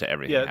excitement to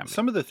everything. Yeah, happening.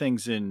 Some of the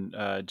things in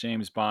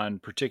James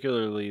Bond,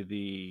 particularly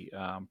the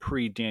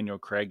pre-Daniel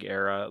Craig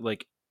era,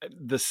 like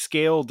the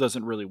scale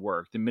doesn't really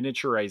work. The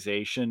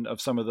miniaturization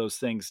of some of those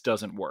things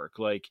doesn't work.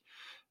 Like,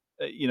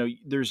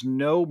 there's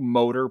no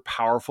motor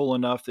powerful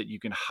enough that you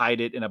can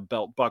hide it in a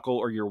belt buckle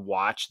or your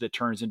watch that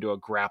turns into a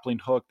grappling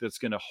hook that's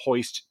going to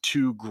hoist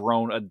 2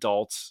 grown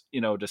adults,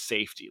 to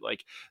safety.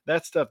 Like,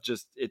 that stuff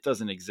it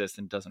doesn't exist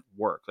and doesn't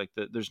work. Like,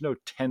 there's no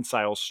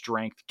tensile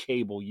strength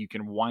cable you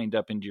can wind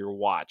up into your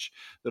watch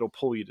that'll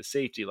pull you to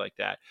safety like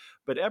that.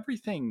 But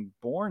everything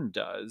Bourne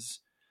does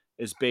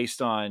is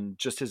based on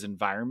just his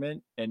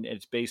environment, and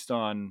it's based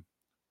on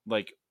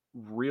like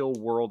real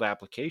world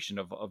application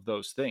of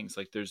those things.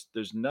 Like,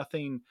 there's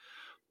nothing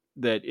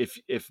that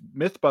if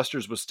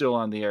Mythbusters was still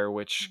on the air,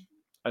 which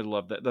I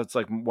love that. That's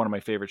like one of my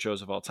favorite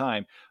shows of all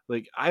time.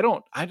 Like I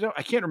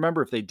can't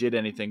remember if they did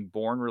anything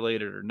Bourne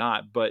related or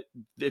not, but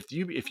if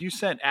you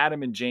sent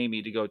Adam and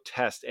Jamie to go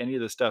test any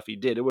of the stuff he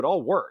did, it would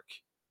all work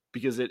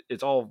because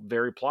it's all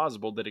very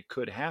plausible that it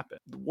could happen.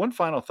 One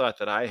final thought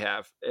that I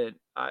have, and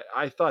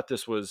I thought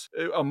this was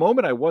a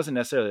moment I wasn't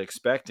necessarily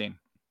expecting.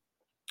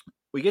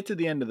 We get to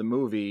the end of the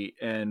movie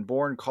and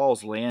Bourne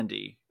calls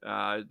Landy.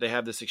 They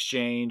have this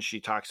exchange. She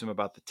talks to him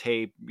about the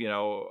tape,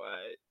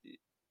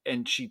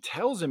 and she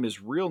tells him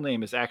his real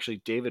name is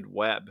actually David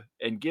Webb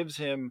and gives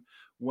him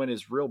when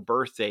his real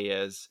birthday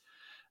is.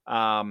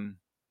 And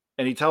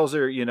he tells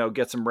her,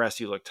 get some rest.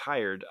 You look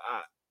tired.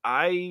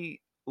 I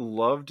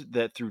loved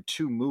that through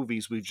 2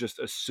 movies, we've just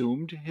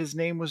assumed his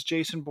name was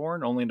Jason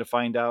Bourne, only to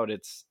find out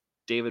it's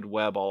David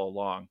Webb all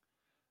along.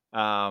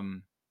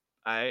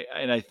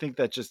 I think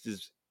that just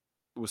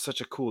was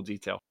such a cool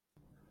detail.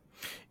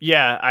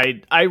 Yeah,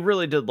 I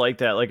really did like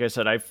that. Like I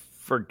said, I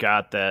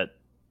forgot that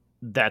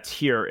that's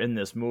here in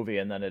this movie,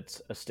 and then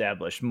it's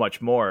established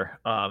much more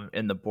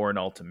in the Bourne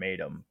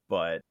Ultimatum.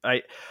 But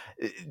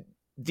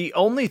the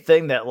only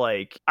thing that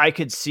like I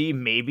could see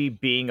maybe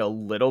being a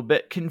little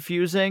bit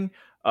confusing,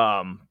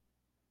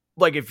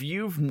 like if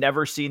you've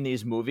never seen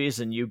these movies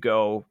and you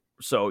go,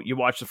 so you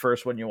watch the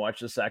first one, you watch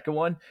the second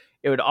one,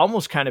 it would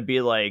almost kind of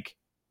be like,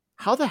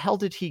 how the hell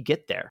did he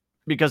get there?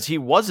 Because he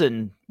was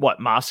in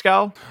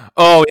Moscow?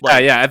 Oh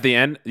yeah, at the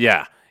end,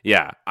 yeah.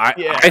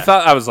 I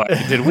thought, I was like,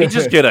 did we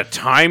just get a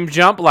time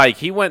jump? Like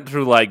he went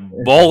through like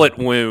bullet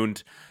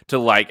wound to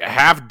like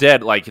half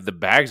dead, like the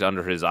bags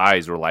under his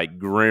eyes were like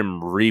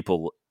Grim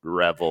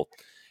Revel,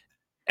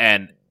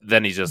 and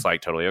then he's just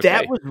like totally okay.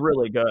 That was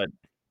really good.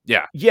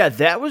 Yeah,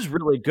 that was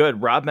really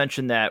good. Rob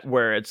mentioned that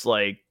where it's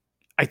like,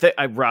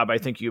 Rob, I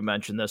think you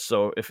mentioned this,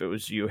 so if it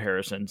was you,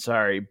 Harrison,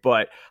 sorry,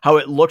 but how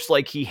it looks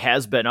like he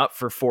has been up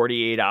for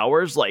 48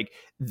 hours, like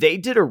they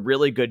did a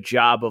really good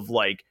job of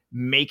like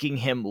making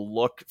him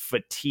look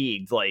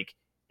fatigued, like,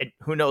 and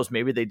who knows,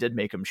 maybe they did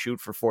make him shoot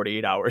for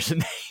 48 hours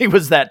and he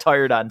was that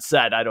tired on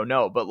set, I don't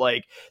know, but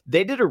like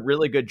they did a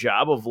really good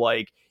job of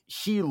like,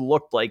 he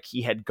looked like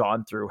he had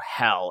gone through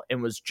hell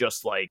and was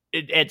just like,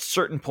 at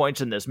certain points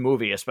in this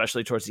movie,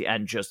 especially towards the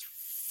end, just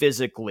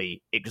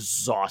physically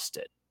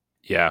exhausted.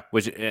 Yeah,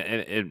 which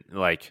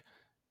like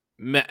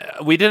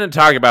we didn't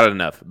talk about it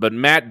enough, but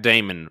Matt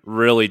Damon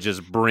really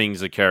just brings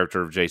the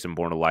character of Jason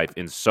Bourne to life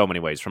in so many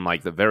ways, from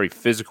like the very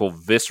physical,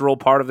 visceral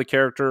part of the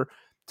character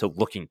to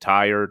looking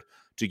tired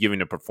to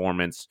giving a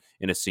performance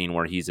in a scene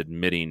where he's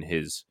admitting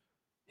his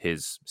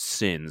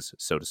sins,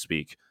 so to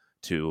speak,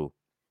 to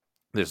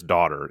this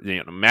daughter.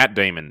 Matt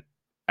Damon,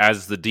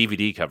 as the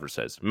DVD cover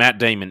says, Matt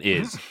Damon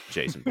is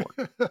Jason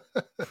Bourne.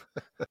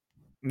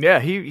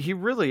 Yeah, he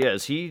really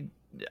is.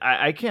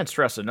 I can't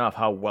stress enough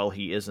how well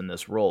he is in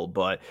this role.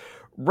 But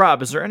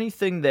Rob, is there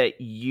anything that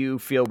you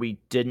feel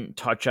we didn't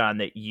touch on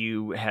that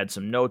you had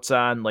some notes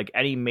on, like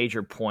any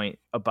major point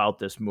about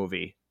this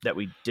movie that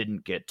we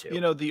didn't get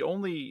to? The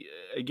only,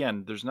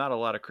 again, there's not a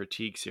lot of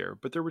critiques here,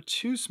 but there were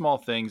 2 small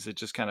things that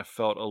just kind of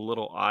felt a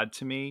little odd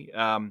to me.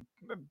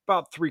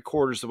 About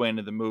 3/4 of the way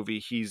into the movie,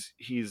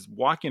 he's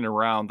walking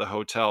around the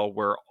hotel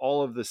where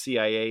all of the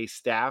CIA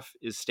staff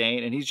is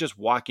staying, and he's just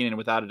walking in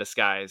without a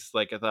disguise.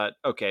 Like I thought,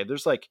 okay,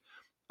 there's like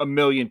 1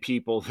 million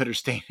people that are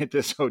staying at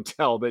this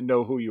hotel that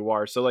know who you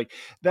are. So like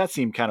that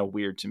seemed kind of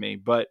weird to me,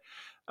 but,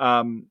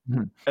 and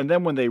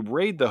then when they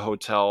raid the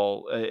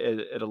hotel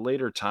at a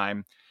later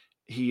time,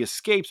 he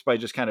escapes by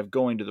just kind of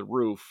going to the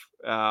roof,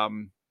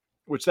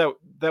 which that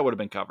would have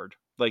been covered.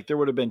 Like there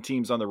would have been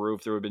teams on the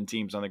roof. There would have been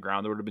teams on the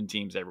ground. There would have been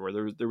teams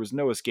everywhere. There was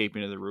no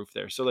escaping to the roof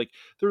there. So like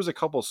there was a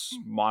couple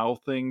small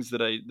things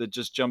that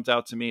just jumped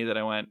out to me that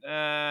I went,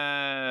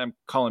 I'm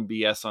calling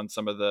BS on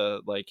some of the,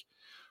 like,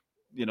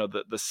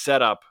 the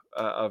setup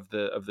of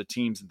the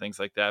teams and things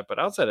like that. But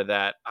outside of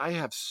that, I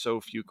have so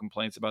few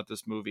complaints about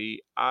this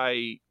movie.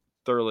 I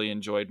thoroughly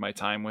enjoyed my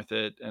time with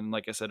it. And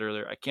like I said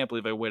earlier, I can't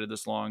believe I waited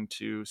this long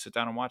to sit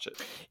down and watch it.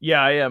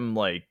 Yeah, I am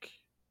like,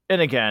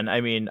 and again,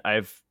 I mean,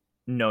 I've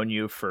known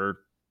you for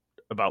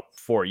about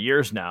 4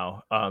 years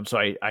now. So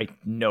I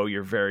know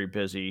you're very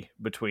busy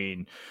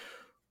between,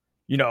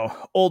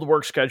 old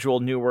work schedule,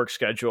 new work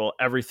schedule,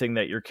 everything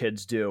that your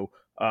kids do.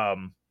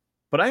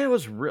 But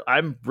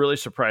I'm really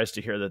surprised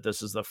to hear that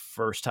this is the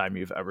first time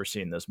you've ever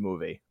seen this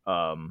movie.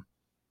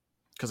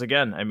 Because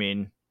again, I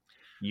mean,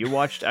 you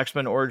watched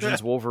X-Men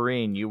Origins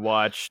Wolverine, you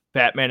watched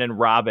Batman and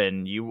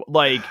Robin, you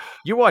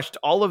watched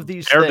all of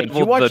these things.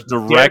 You watched the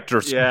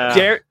director's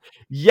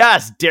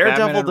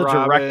Daredevil the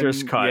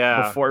director's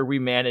cut before we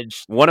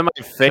managed. One of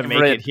my favorite to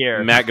make it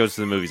here. Matt Goes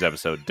to the Movies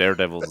episode.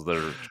 Daredevil's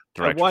the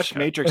director's I watched cut.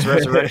 Matrix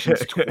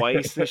Resurrections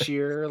twice this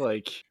year.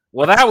 Like,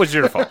 well, that was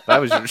your fault.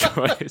 That was your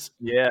choice.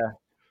 Yeah.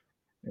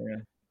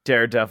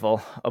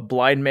 Daredevil, a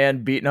blind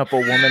man beating up a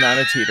woman on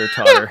a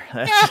teeter-totter.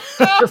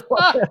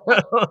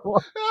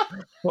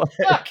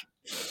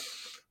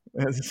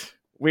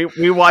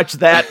 We watched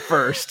that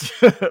first.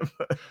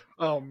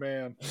 Oh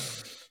man.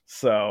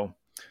 So,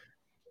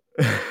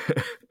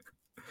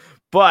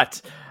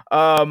 but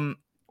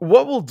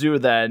what we'll do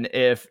then,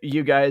 if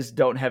you guys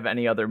don't have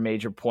any other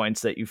major points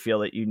that you feel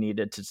that you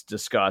needed to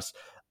discuss,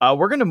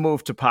 we're going to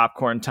move to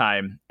popcorn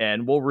time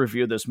and we'll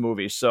review this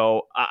movie.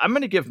 So I'm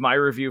going to give my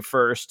review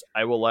first.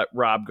 I will let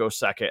Rob go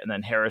second, and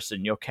then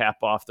Harrison, you'll cap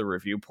off the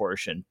review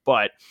portion.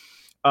 But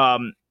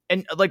and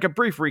like a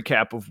brief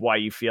recap of why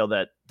you feel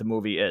that the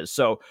movie is.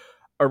 So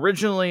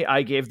originally,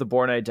 I gave The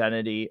Bourne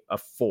Identity a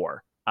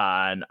 4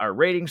 on our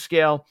rating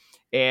scale,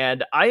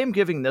 and I am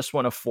giving this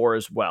one a 4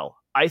 as well.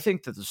 I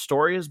think that the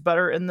story is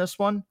better in this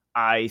one.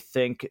 I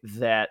think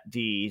that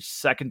the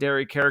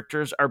secondary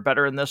characters are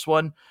better in this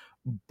one,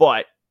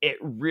 but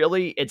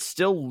it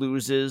still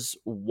loses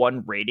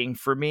 1 rating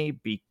for me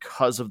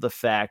because of the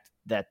fact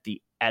that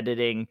the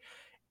editing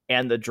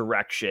and the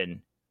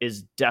direction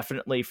is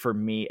definitely for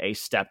me a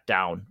step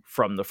down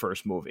from the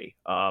first movie.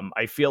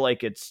 I feel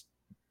like it's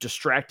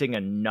distracting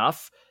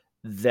enough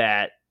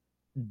that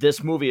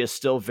this movie is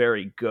still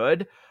very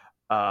good.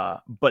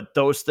 But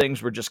those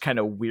things were just kind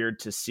of weird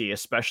to see,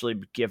 especially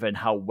given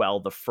how well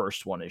the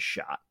first one is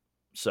shot.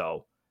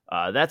 So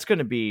that's going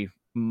to be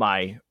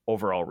my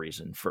overall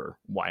reason for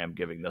why I'm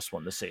giving this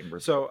one the same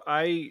review. So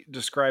I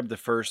described the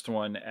first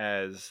one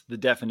as the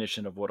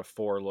definition of what a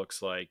 4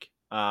 looks like.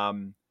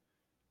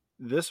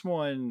 This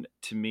one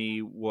to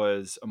me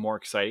was a more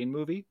exciting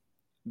movie.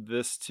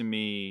 This to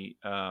me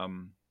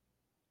kind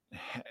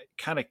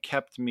of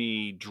kept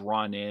me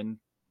drawn in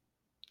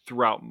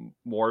throughout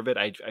more of it.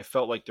 I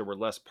felt like there were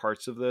less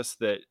parts of this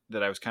that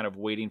I was kind of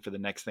waiting for the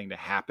next thing to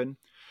happen.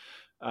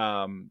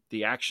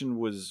 The action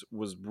was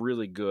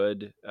really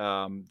good.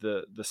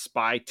 The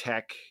spy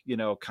tech,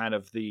 kind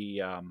of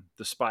the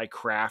spy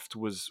craft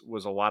was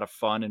a lot of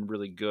fun and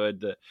really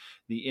good.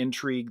 The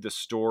intrigue, the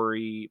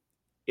story,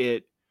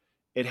 it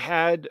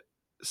had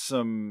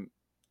some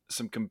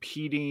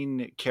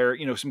competing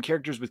some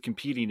characters with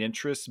competing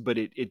interests, but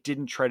it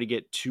didn't try to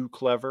get too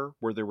clever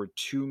where there were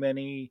too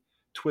many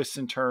twists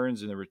and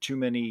turns and there were too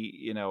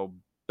many,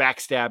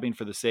 backstabbing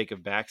for the sake of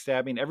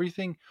backstabbing.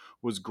 Everything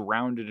was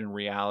grounded in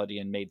reality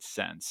and made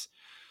sense.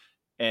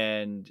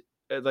 And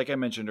like I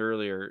mentioned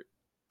earlier,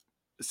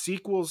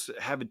 sequels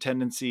have a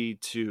tendency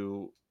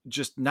to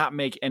just not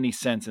make any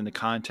sense in the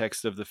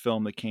context of the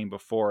film that came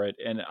before it.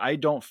 And I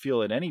don't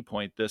feel at any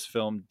point this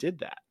film did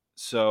that.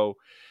 So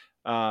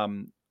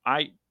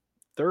I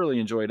thoroughly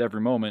enjoyed every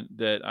moment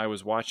that I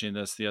was watching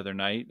this the other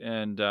night.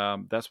 And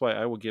that's why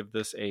I will give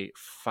this a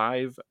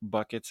 5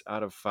 buckets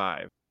out of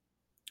 5.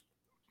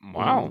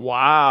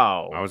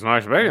 Wow. I was not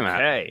expecting that.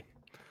 Okay.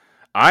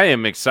 I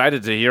am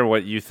excited to hear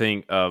what you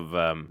think of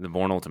the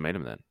Bourne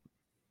Ultimatum then.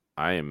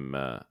 I'm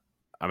a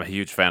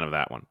huge fan of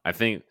that one. I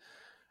think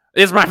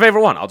it's my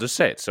favorite one. I'll just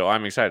say it. So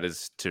I'm excited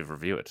to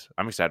review it.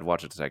 I'm excited to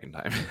watch it a second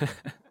time.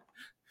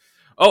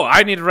 Oh,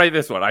 I need to write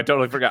this one. I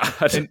totally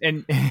forgot.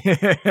 And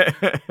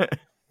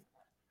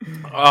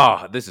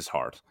oh, this is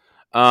hard.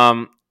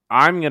 I'm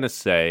going to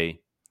say,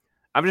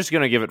 I'm just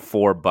going to give it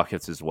 4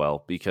 buckets as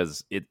well,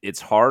 because it's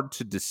hard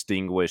to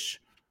distinguish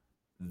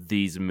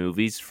these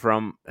movies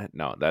from...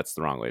 No, that's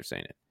the wrong way of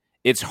saying it.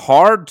 It's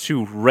hard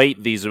to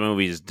rate these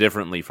movies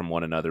differently from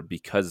one another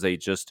because they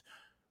just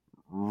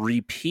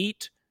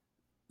repeat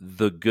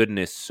the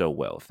goodness so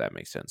well, if that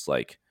makes sense.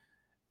 Like,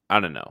 I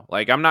don't know.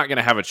 Like, I'm not going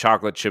to have a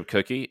chocolate chip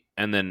cookie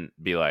and then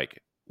be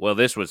like, well,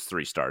 this was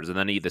 3 stars, and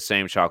then eat the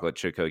same chocolate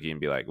chip cookie and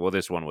be like, well,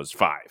 this one was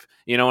 5.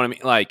 You know what I mean?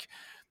 Like,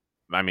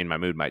 I mean, my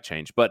mood might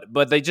change, but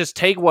they just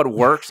take what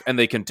works and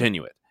they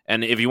continue it.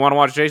 And if you want to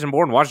watch Jason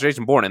Bourne, watch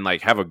Jason Bourne and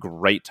like have a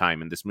great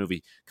time. And this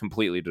movie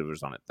completely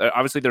delivers on it.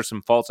 Obviously, there's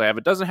some faults I have.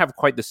 It doesn't have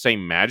quite the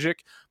same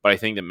magic, but I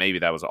think that maybe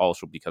that was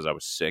also because I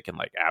was sick and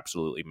like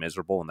absolutely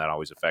miserable, and that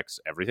always affects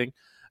everything.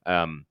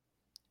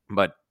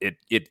 But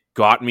it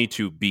got me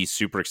to be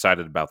super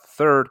excited about the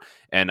third,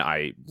 and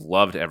I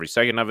loved every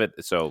second of it.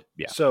 So,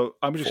 yeah. So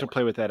I'm just going to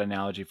play with that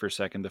analogy for a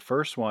second. The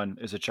first one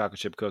is a chocolate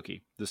chip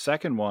cookie. The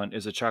second one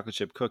is a chocolate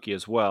chip cookie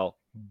as well,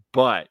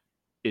 but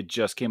it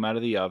just came out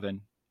of the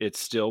oven. It's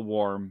still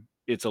warm.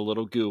 It's a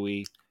little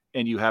gooey,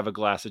 and you have a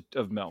glass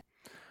of milk.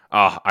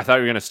 I thought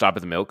you were going to stop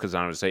at the milk because I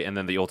was going to say, and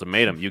then the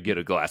ultimatum, you get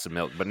a glass of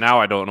milk. But now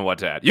I don't know what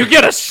to add. You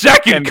get a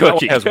second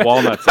cookie. Has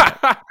walnuts in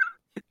it.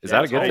 Is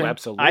that a good thing?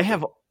 Absolutely.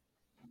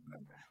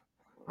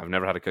 I've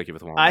never had a cookie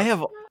with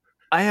walnuts.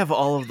 I have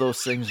all of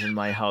those things in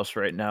my house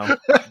right now.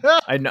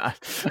 I know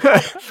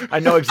I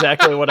know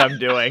exactly what I'm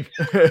doing.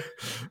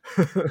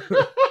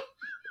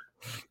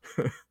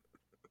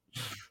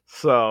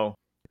 So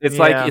it's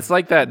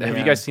like that. Have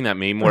you guys seen that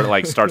meme where it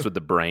like starts with the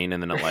brain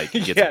and then it like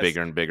gets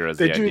bigger and bigger as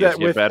the ideas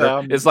get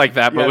better? It's like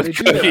that, but with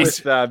cookies.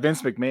 That with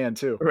Vince McMahon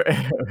too.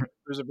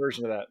 There's a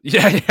version of that.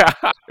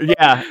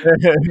 Yeah.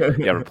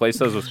 Yeah, replace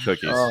those with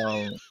cookies.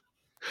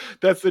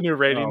 That's the new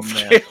rating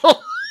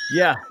scale.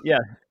 Yeah.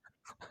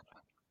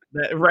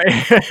 Right.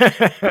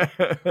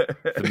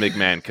 The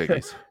McMahon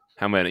cookies.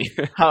 How many?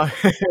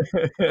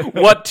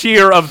 What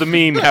tier of the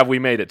meme have we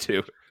made it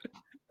to?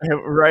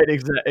 Right,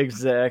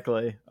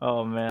 exactly.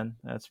 Oh man,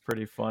 that's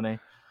pretty funny.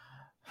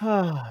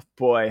 Oh,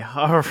 boy.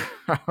 All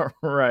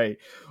right.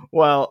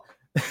 Well,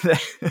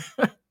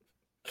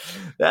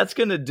 That's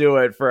going to do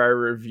it for our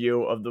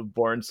review of the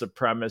Bourne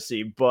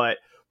Supremacy. But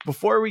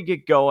before we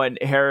get going,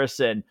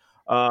 Harrison,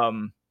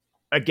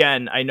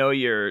 again, I know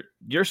you're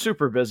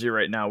super busy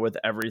right now with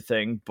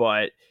everything,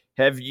 but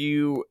have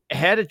you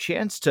had a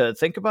chance to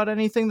think about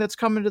anything that's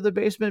coming to the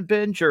Basement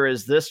Binge, or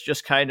is this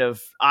just kind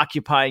of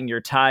occupying your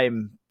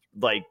time,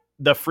 like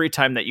the free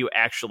time that you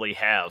actually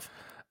have?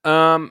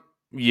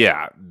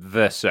 Yeah,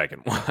 the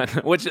second one,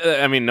 which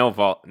I mean,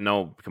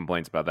 no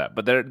complaints about that.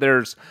 But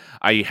there's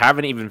I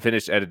haven't even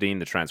finished editing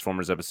the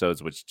Transformers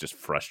episodes, which just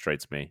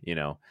frustrates me,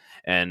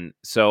 And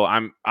so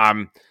I'm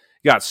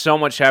got so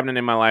much happening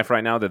in my life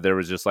right now that there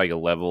was just like a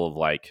level of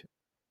like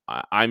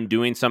I'm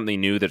doing something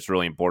new that's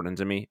really important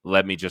to me.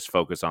 Let me just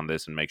focus on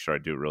this and make sure I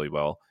do it really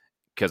well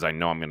because I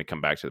know I'm going to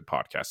come back to the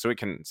podcast, so it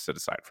can sit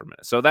aside for a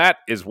minute. So that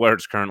is where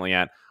it's currently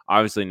at.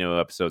 Obviously, new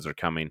episodes are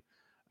coming,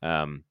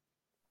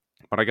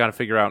 but I got to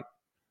figure out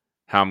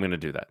how I'm going to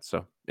do that.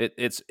 So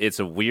it's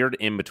a weird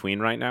in between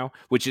right now,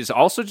 which is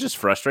also just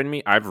frustrating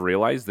me. I've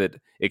realized that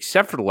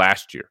except for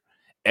last year,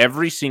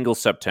 every single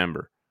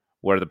September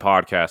where the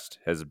podcast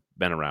has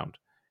been around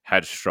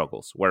had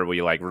struggles where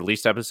we like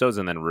released episodes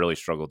and then really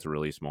struggled to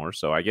release more.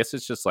 So I guess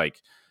it's just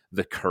like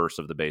the curse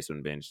of the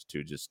Basement Binge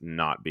to just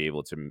not be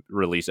able to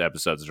release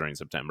episodes during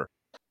September.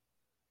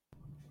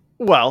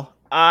 Well,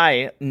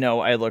 I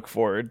know I look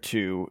forward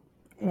to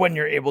when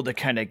you're able to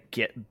kind of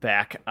get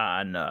back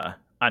on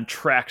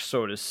track,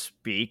 so to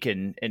speak,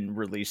 and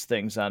release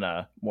things on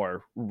a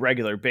more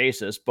regular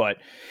basis. But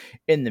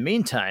in the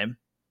meantime,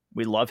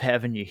 we love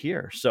having you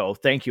here. So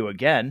thank you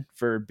again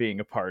for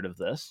being a part of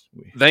this.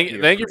 Thank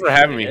you for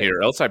having me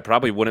here. Else I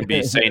probably wouldn't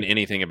be saying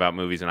anything about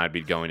movies and I'd be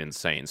going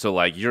insane. So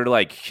like you're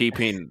like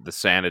keeping the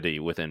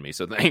sanity within me.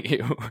 So thank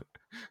you.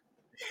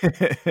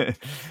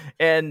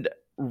 And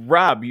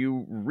Rob,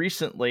 you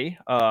recently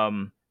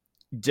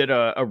did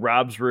a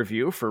Rob's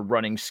review for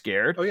Running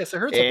Scared. Oh yes, I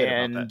heard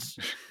something about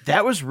that.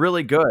 That was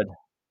really good.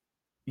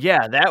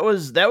 Yeah, that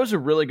was a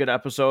really good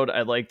episode.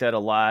 I liked that a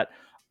lot.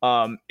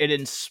 It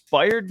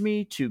inspired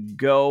me to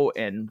go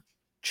and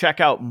check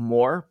out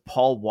more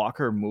Paul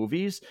Walker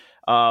movies.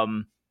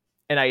 And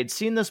I had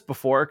seen this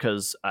before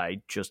because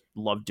I just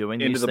love doing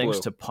these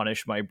things to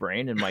punish my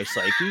brain and my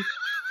psyche.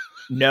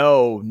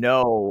 No.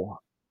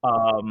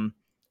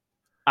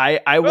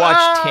 I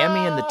watched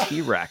Tammy and the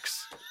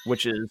T-Rex,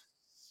 which is...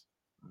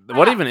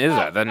 What even is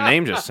that? That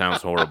name just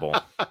sounds horrible.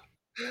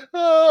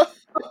 Oh,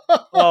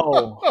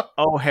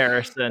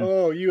 Harrison.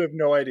 Oh, you have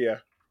no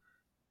idea.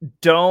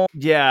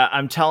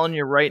 I'm telling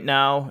you right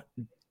now,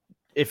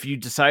 if you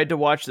decide to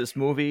watch this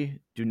movie,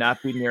 do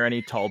not be near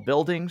any tall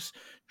buildings.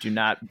 Do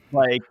not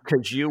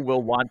because you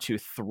will want to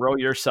throw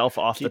yourself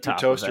off the top.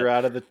 Keep your toaster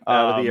out of the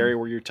area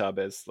where your tub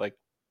is. Like,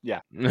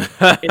 yeah.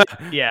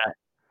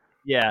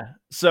 Yeah.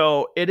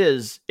 So it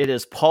is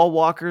Paul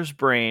Walker's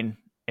brain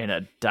in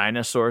a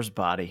dinosaur's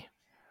body.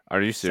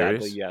 Are you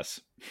serious? Sadly,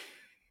 yes.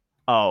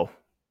 Oh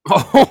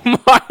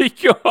my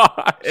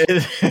god!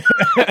 Isn't there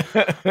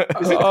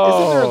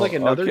like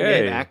another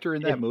main actor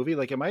in that movie?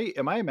 Like, am I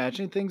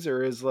imagining things,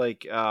 or is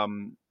like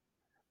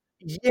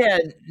Yeah,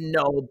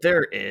 no,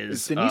 there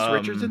is. Is Denise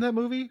Richards in that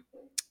movie?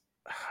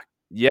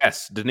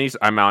 Yes, Denise.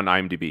 I'm on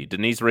IMDb.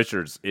 Denise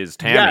Richards is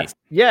Tammy.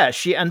 Yeah,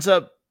 she ends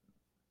up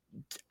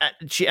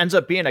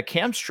being a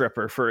cam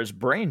stripper for his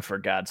brain. For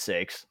God's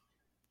sakes,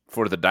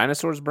 for the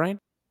dinosaur's brain.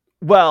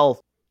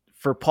 Well,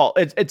 for Paul,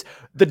 it's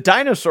the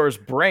dinosaur's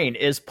brain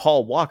is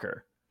Paul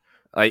Walker.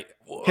 Like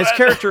his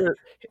character.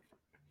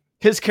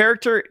 His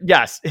character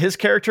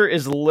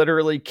is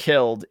literally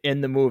killed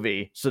in the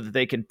movie so that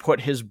they can put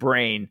his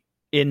brain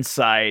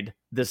inside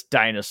this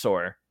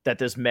dinosaur that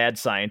this mad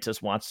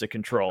scientist wants to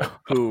control.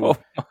 Who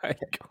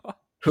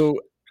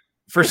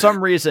for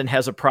some reason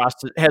has a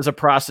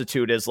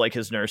prostitute as like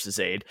his nurse's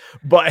aide.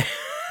 But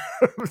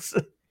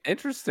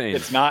interesting.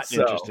 It's not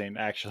interesting,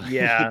 actually.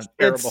 Yeah, it's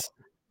terrible.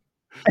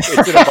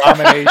 It's an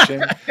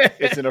abomination.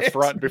 It's an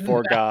affront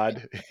before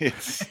God.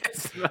 It's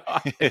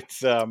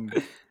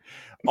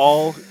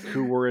all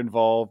who were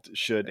involved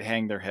should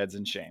hang their heads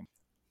in shame.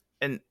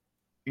 And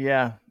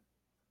yeah,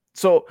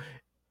 so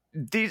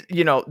these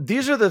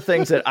are the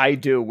things that I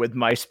do with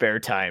my spare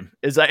time.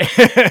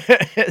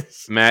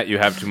 Matt, you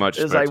have too much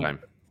spare time.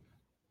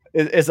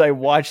 As I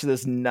watch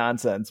this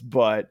nonsense,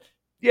 but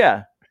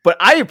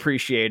I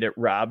appreciate it,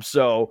 Rob.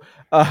 So,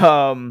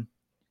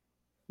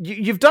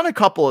 you've done a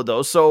couple of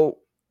those. So,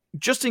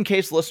 just in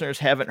case listeners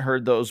haven't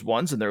heard those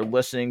ones and they're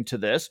listening to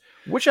this,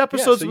 which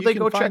episodes would they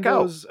go check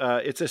out?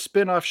 It's a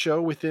spin-off show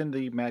within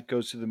the Matt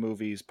Goes to the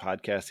Movies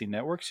podcasting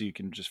network. So you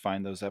can just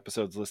find those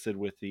episodes listed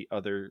with the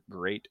other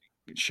great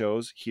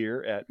shows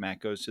here at Matt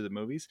Goes to the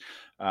Movies.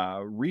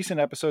 Recent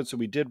episodes. So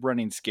we did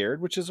Running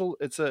Scared, which is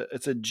it's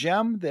a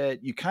gem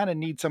that you kind of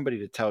need somebody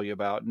to tell you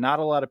about. Not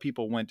a lot of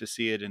people went to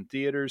see it in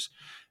theaters.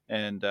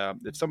 And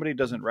if somebody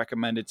doesn't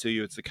recommend it to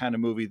you, it's the kind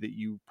of movie that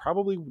you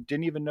probably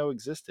didn't even know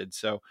existed.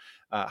 So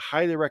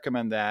highly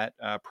recommend that.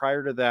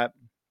 Prior to that,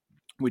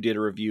 We did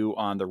a review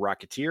on The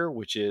Rocketeer,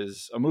 which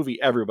is a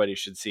movie everybody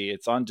should see.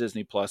 It's on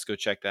Disney Plus. Go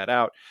check that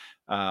out.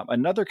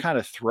 Another kind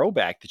of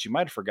throwback that you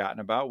might have forgotten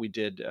about. We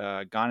did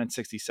Gone in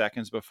 60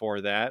 Seconds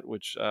before that,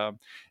 which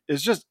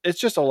is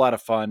just a lot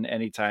of fun.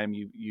 Anytime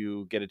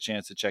you get a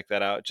chance to check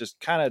that out, just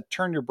kind of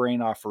turn your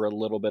brain off for a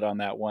little bit on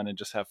that one and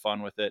just have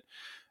fun with it.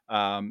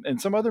 And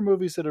some other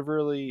movies that have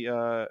really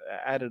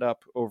added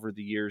up over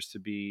the years to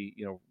be,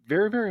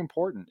 very, very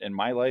important in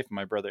my life,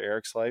 my brother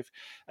Eric's life.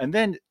 And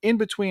then in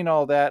between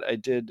all that, I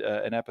did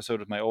an episode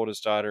with my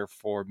oldest daughter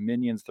for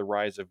Minions: The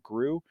Rise of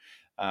Gru,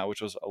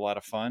 which was a lot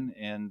of fun.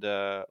 And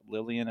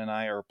Lillian and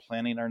I are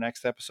planning our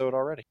next episode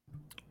already.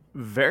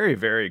 Very,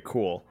 very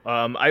cool.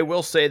 I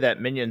will say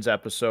that Minions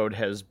episode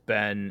has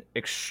been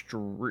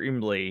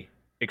extremely,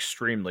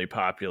 extremely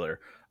popular.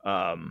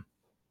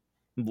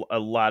 A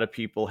lot of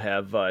people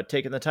have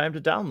taken the time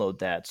to download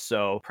that,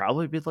 so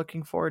probably be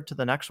looking forward to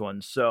the next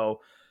one.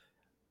 So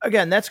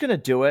again, that's going to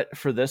do it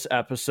for this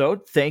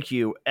episode. Thank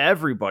you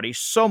everybody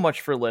so much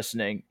for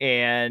listening.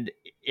 And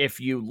if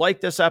you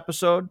like this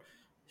episode,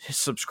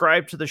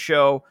 subscribe to the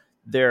show.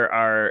 There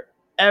are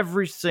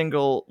every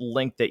single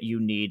link that you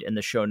need in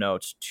the show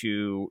notes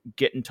to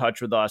get in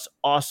touch with us.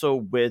 Also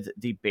with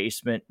the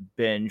Basement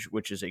Binge,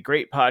 which is a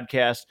great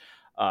podcast.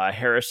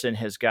 Harrison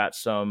has got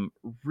some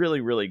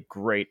really, really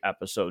great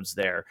episodes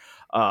there.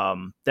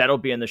 That'll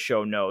be in the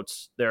show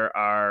notes.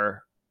 There's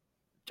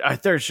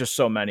just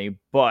so many,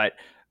 but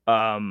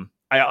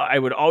I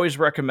would always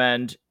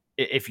recommend,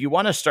 if you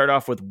want to start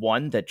off with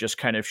one that just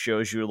kind of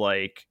shows you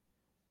like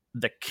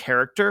the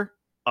character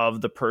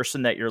of the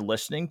person that you're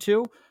listening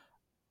to,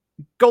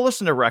 go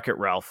listen to Wreck-It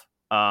Ralph.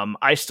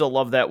 I still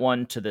love that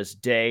one to this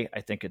day.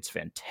 I think it's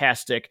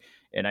fantastic.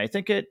 And I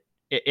think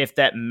if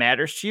that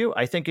matters to you,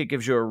 I think it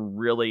gives you a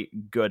really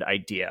good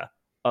idea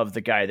of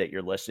the guy that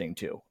you're listening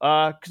to.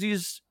 Because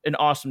he's an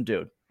awesome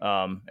dude.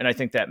 And I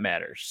think that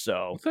matters.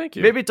 So Well, thank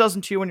you. Maybe it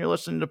doesn't to you when you're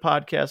listening to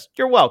podcasts.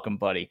 You're welcome,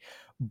 buddy.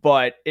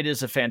 But it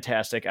is a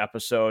fantastic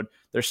episode.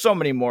 There's so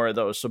many more of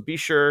those. So be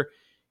sure,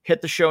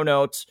 hit the show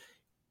notes,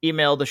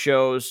 email the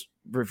shows,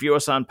 review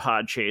us on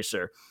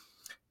Podchaser.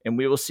 And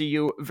we will see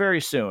you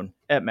very soon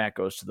at Matt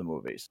Goes to the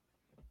Movies.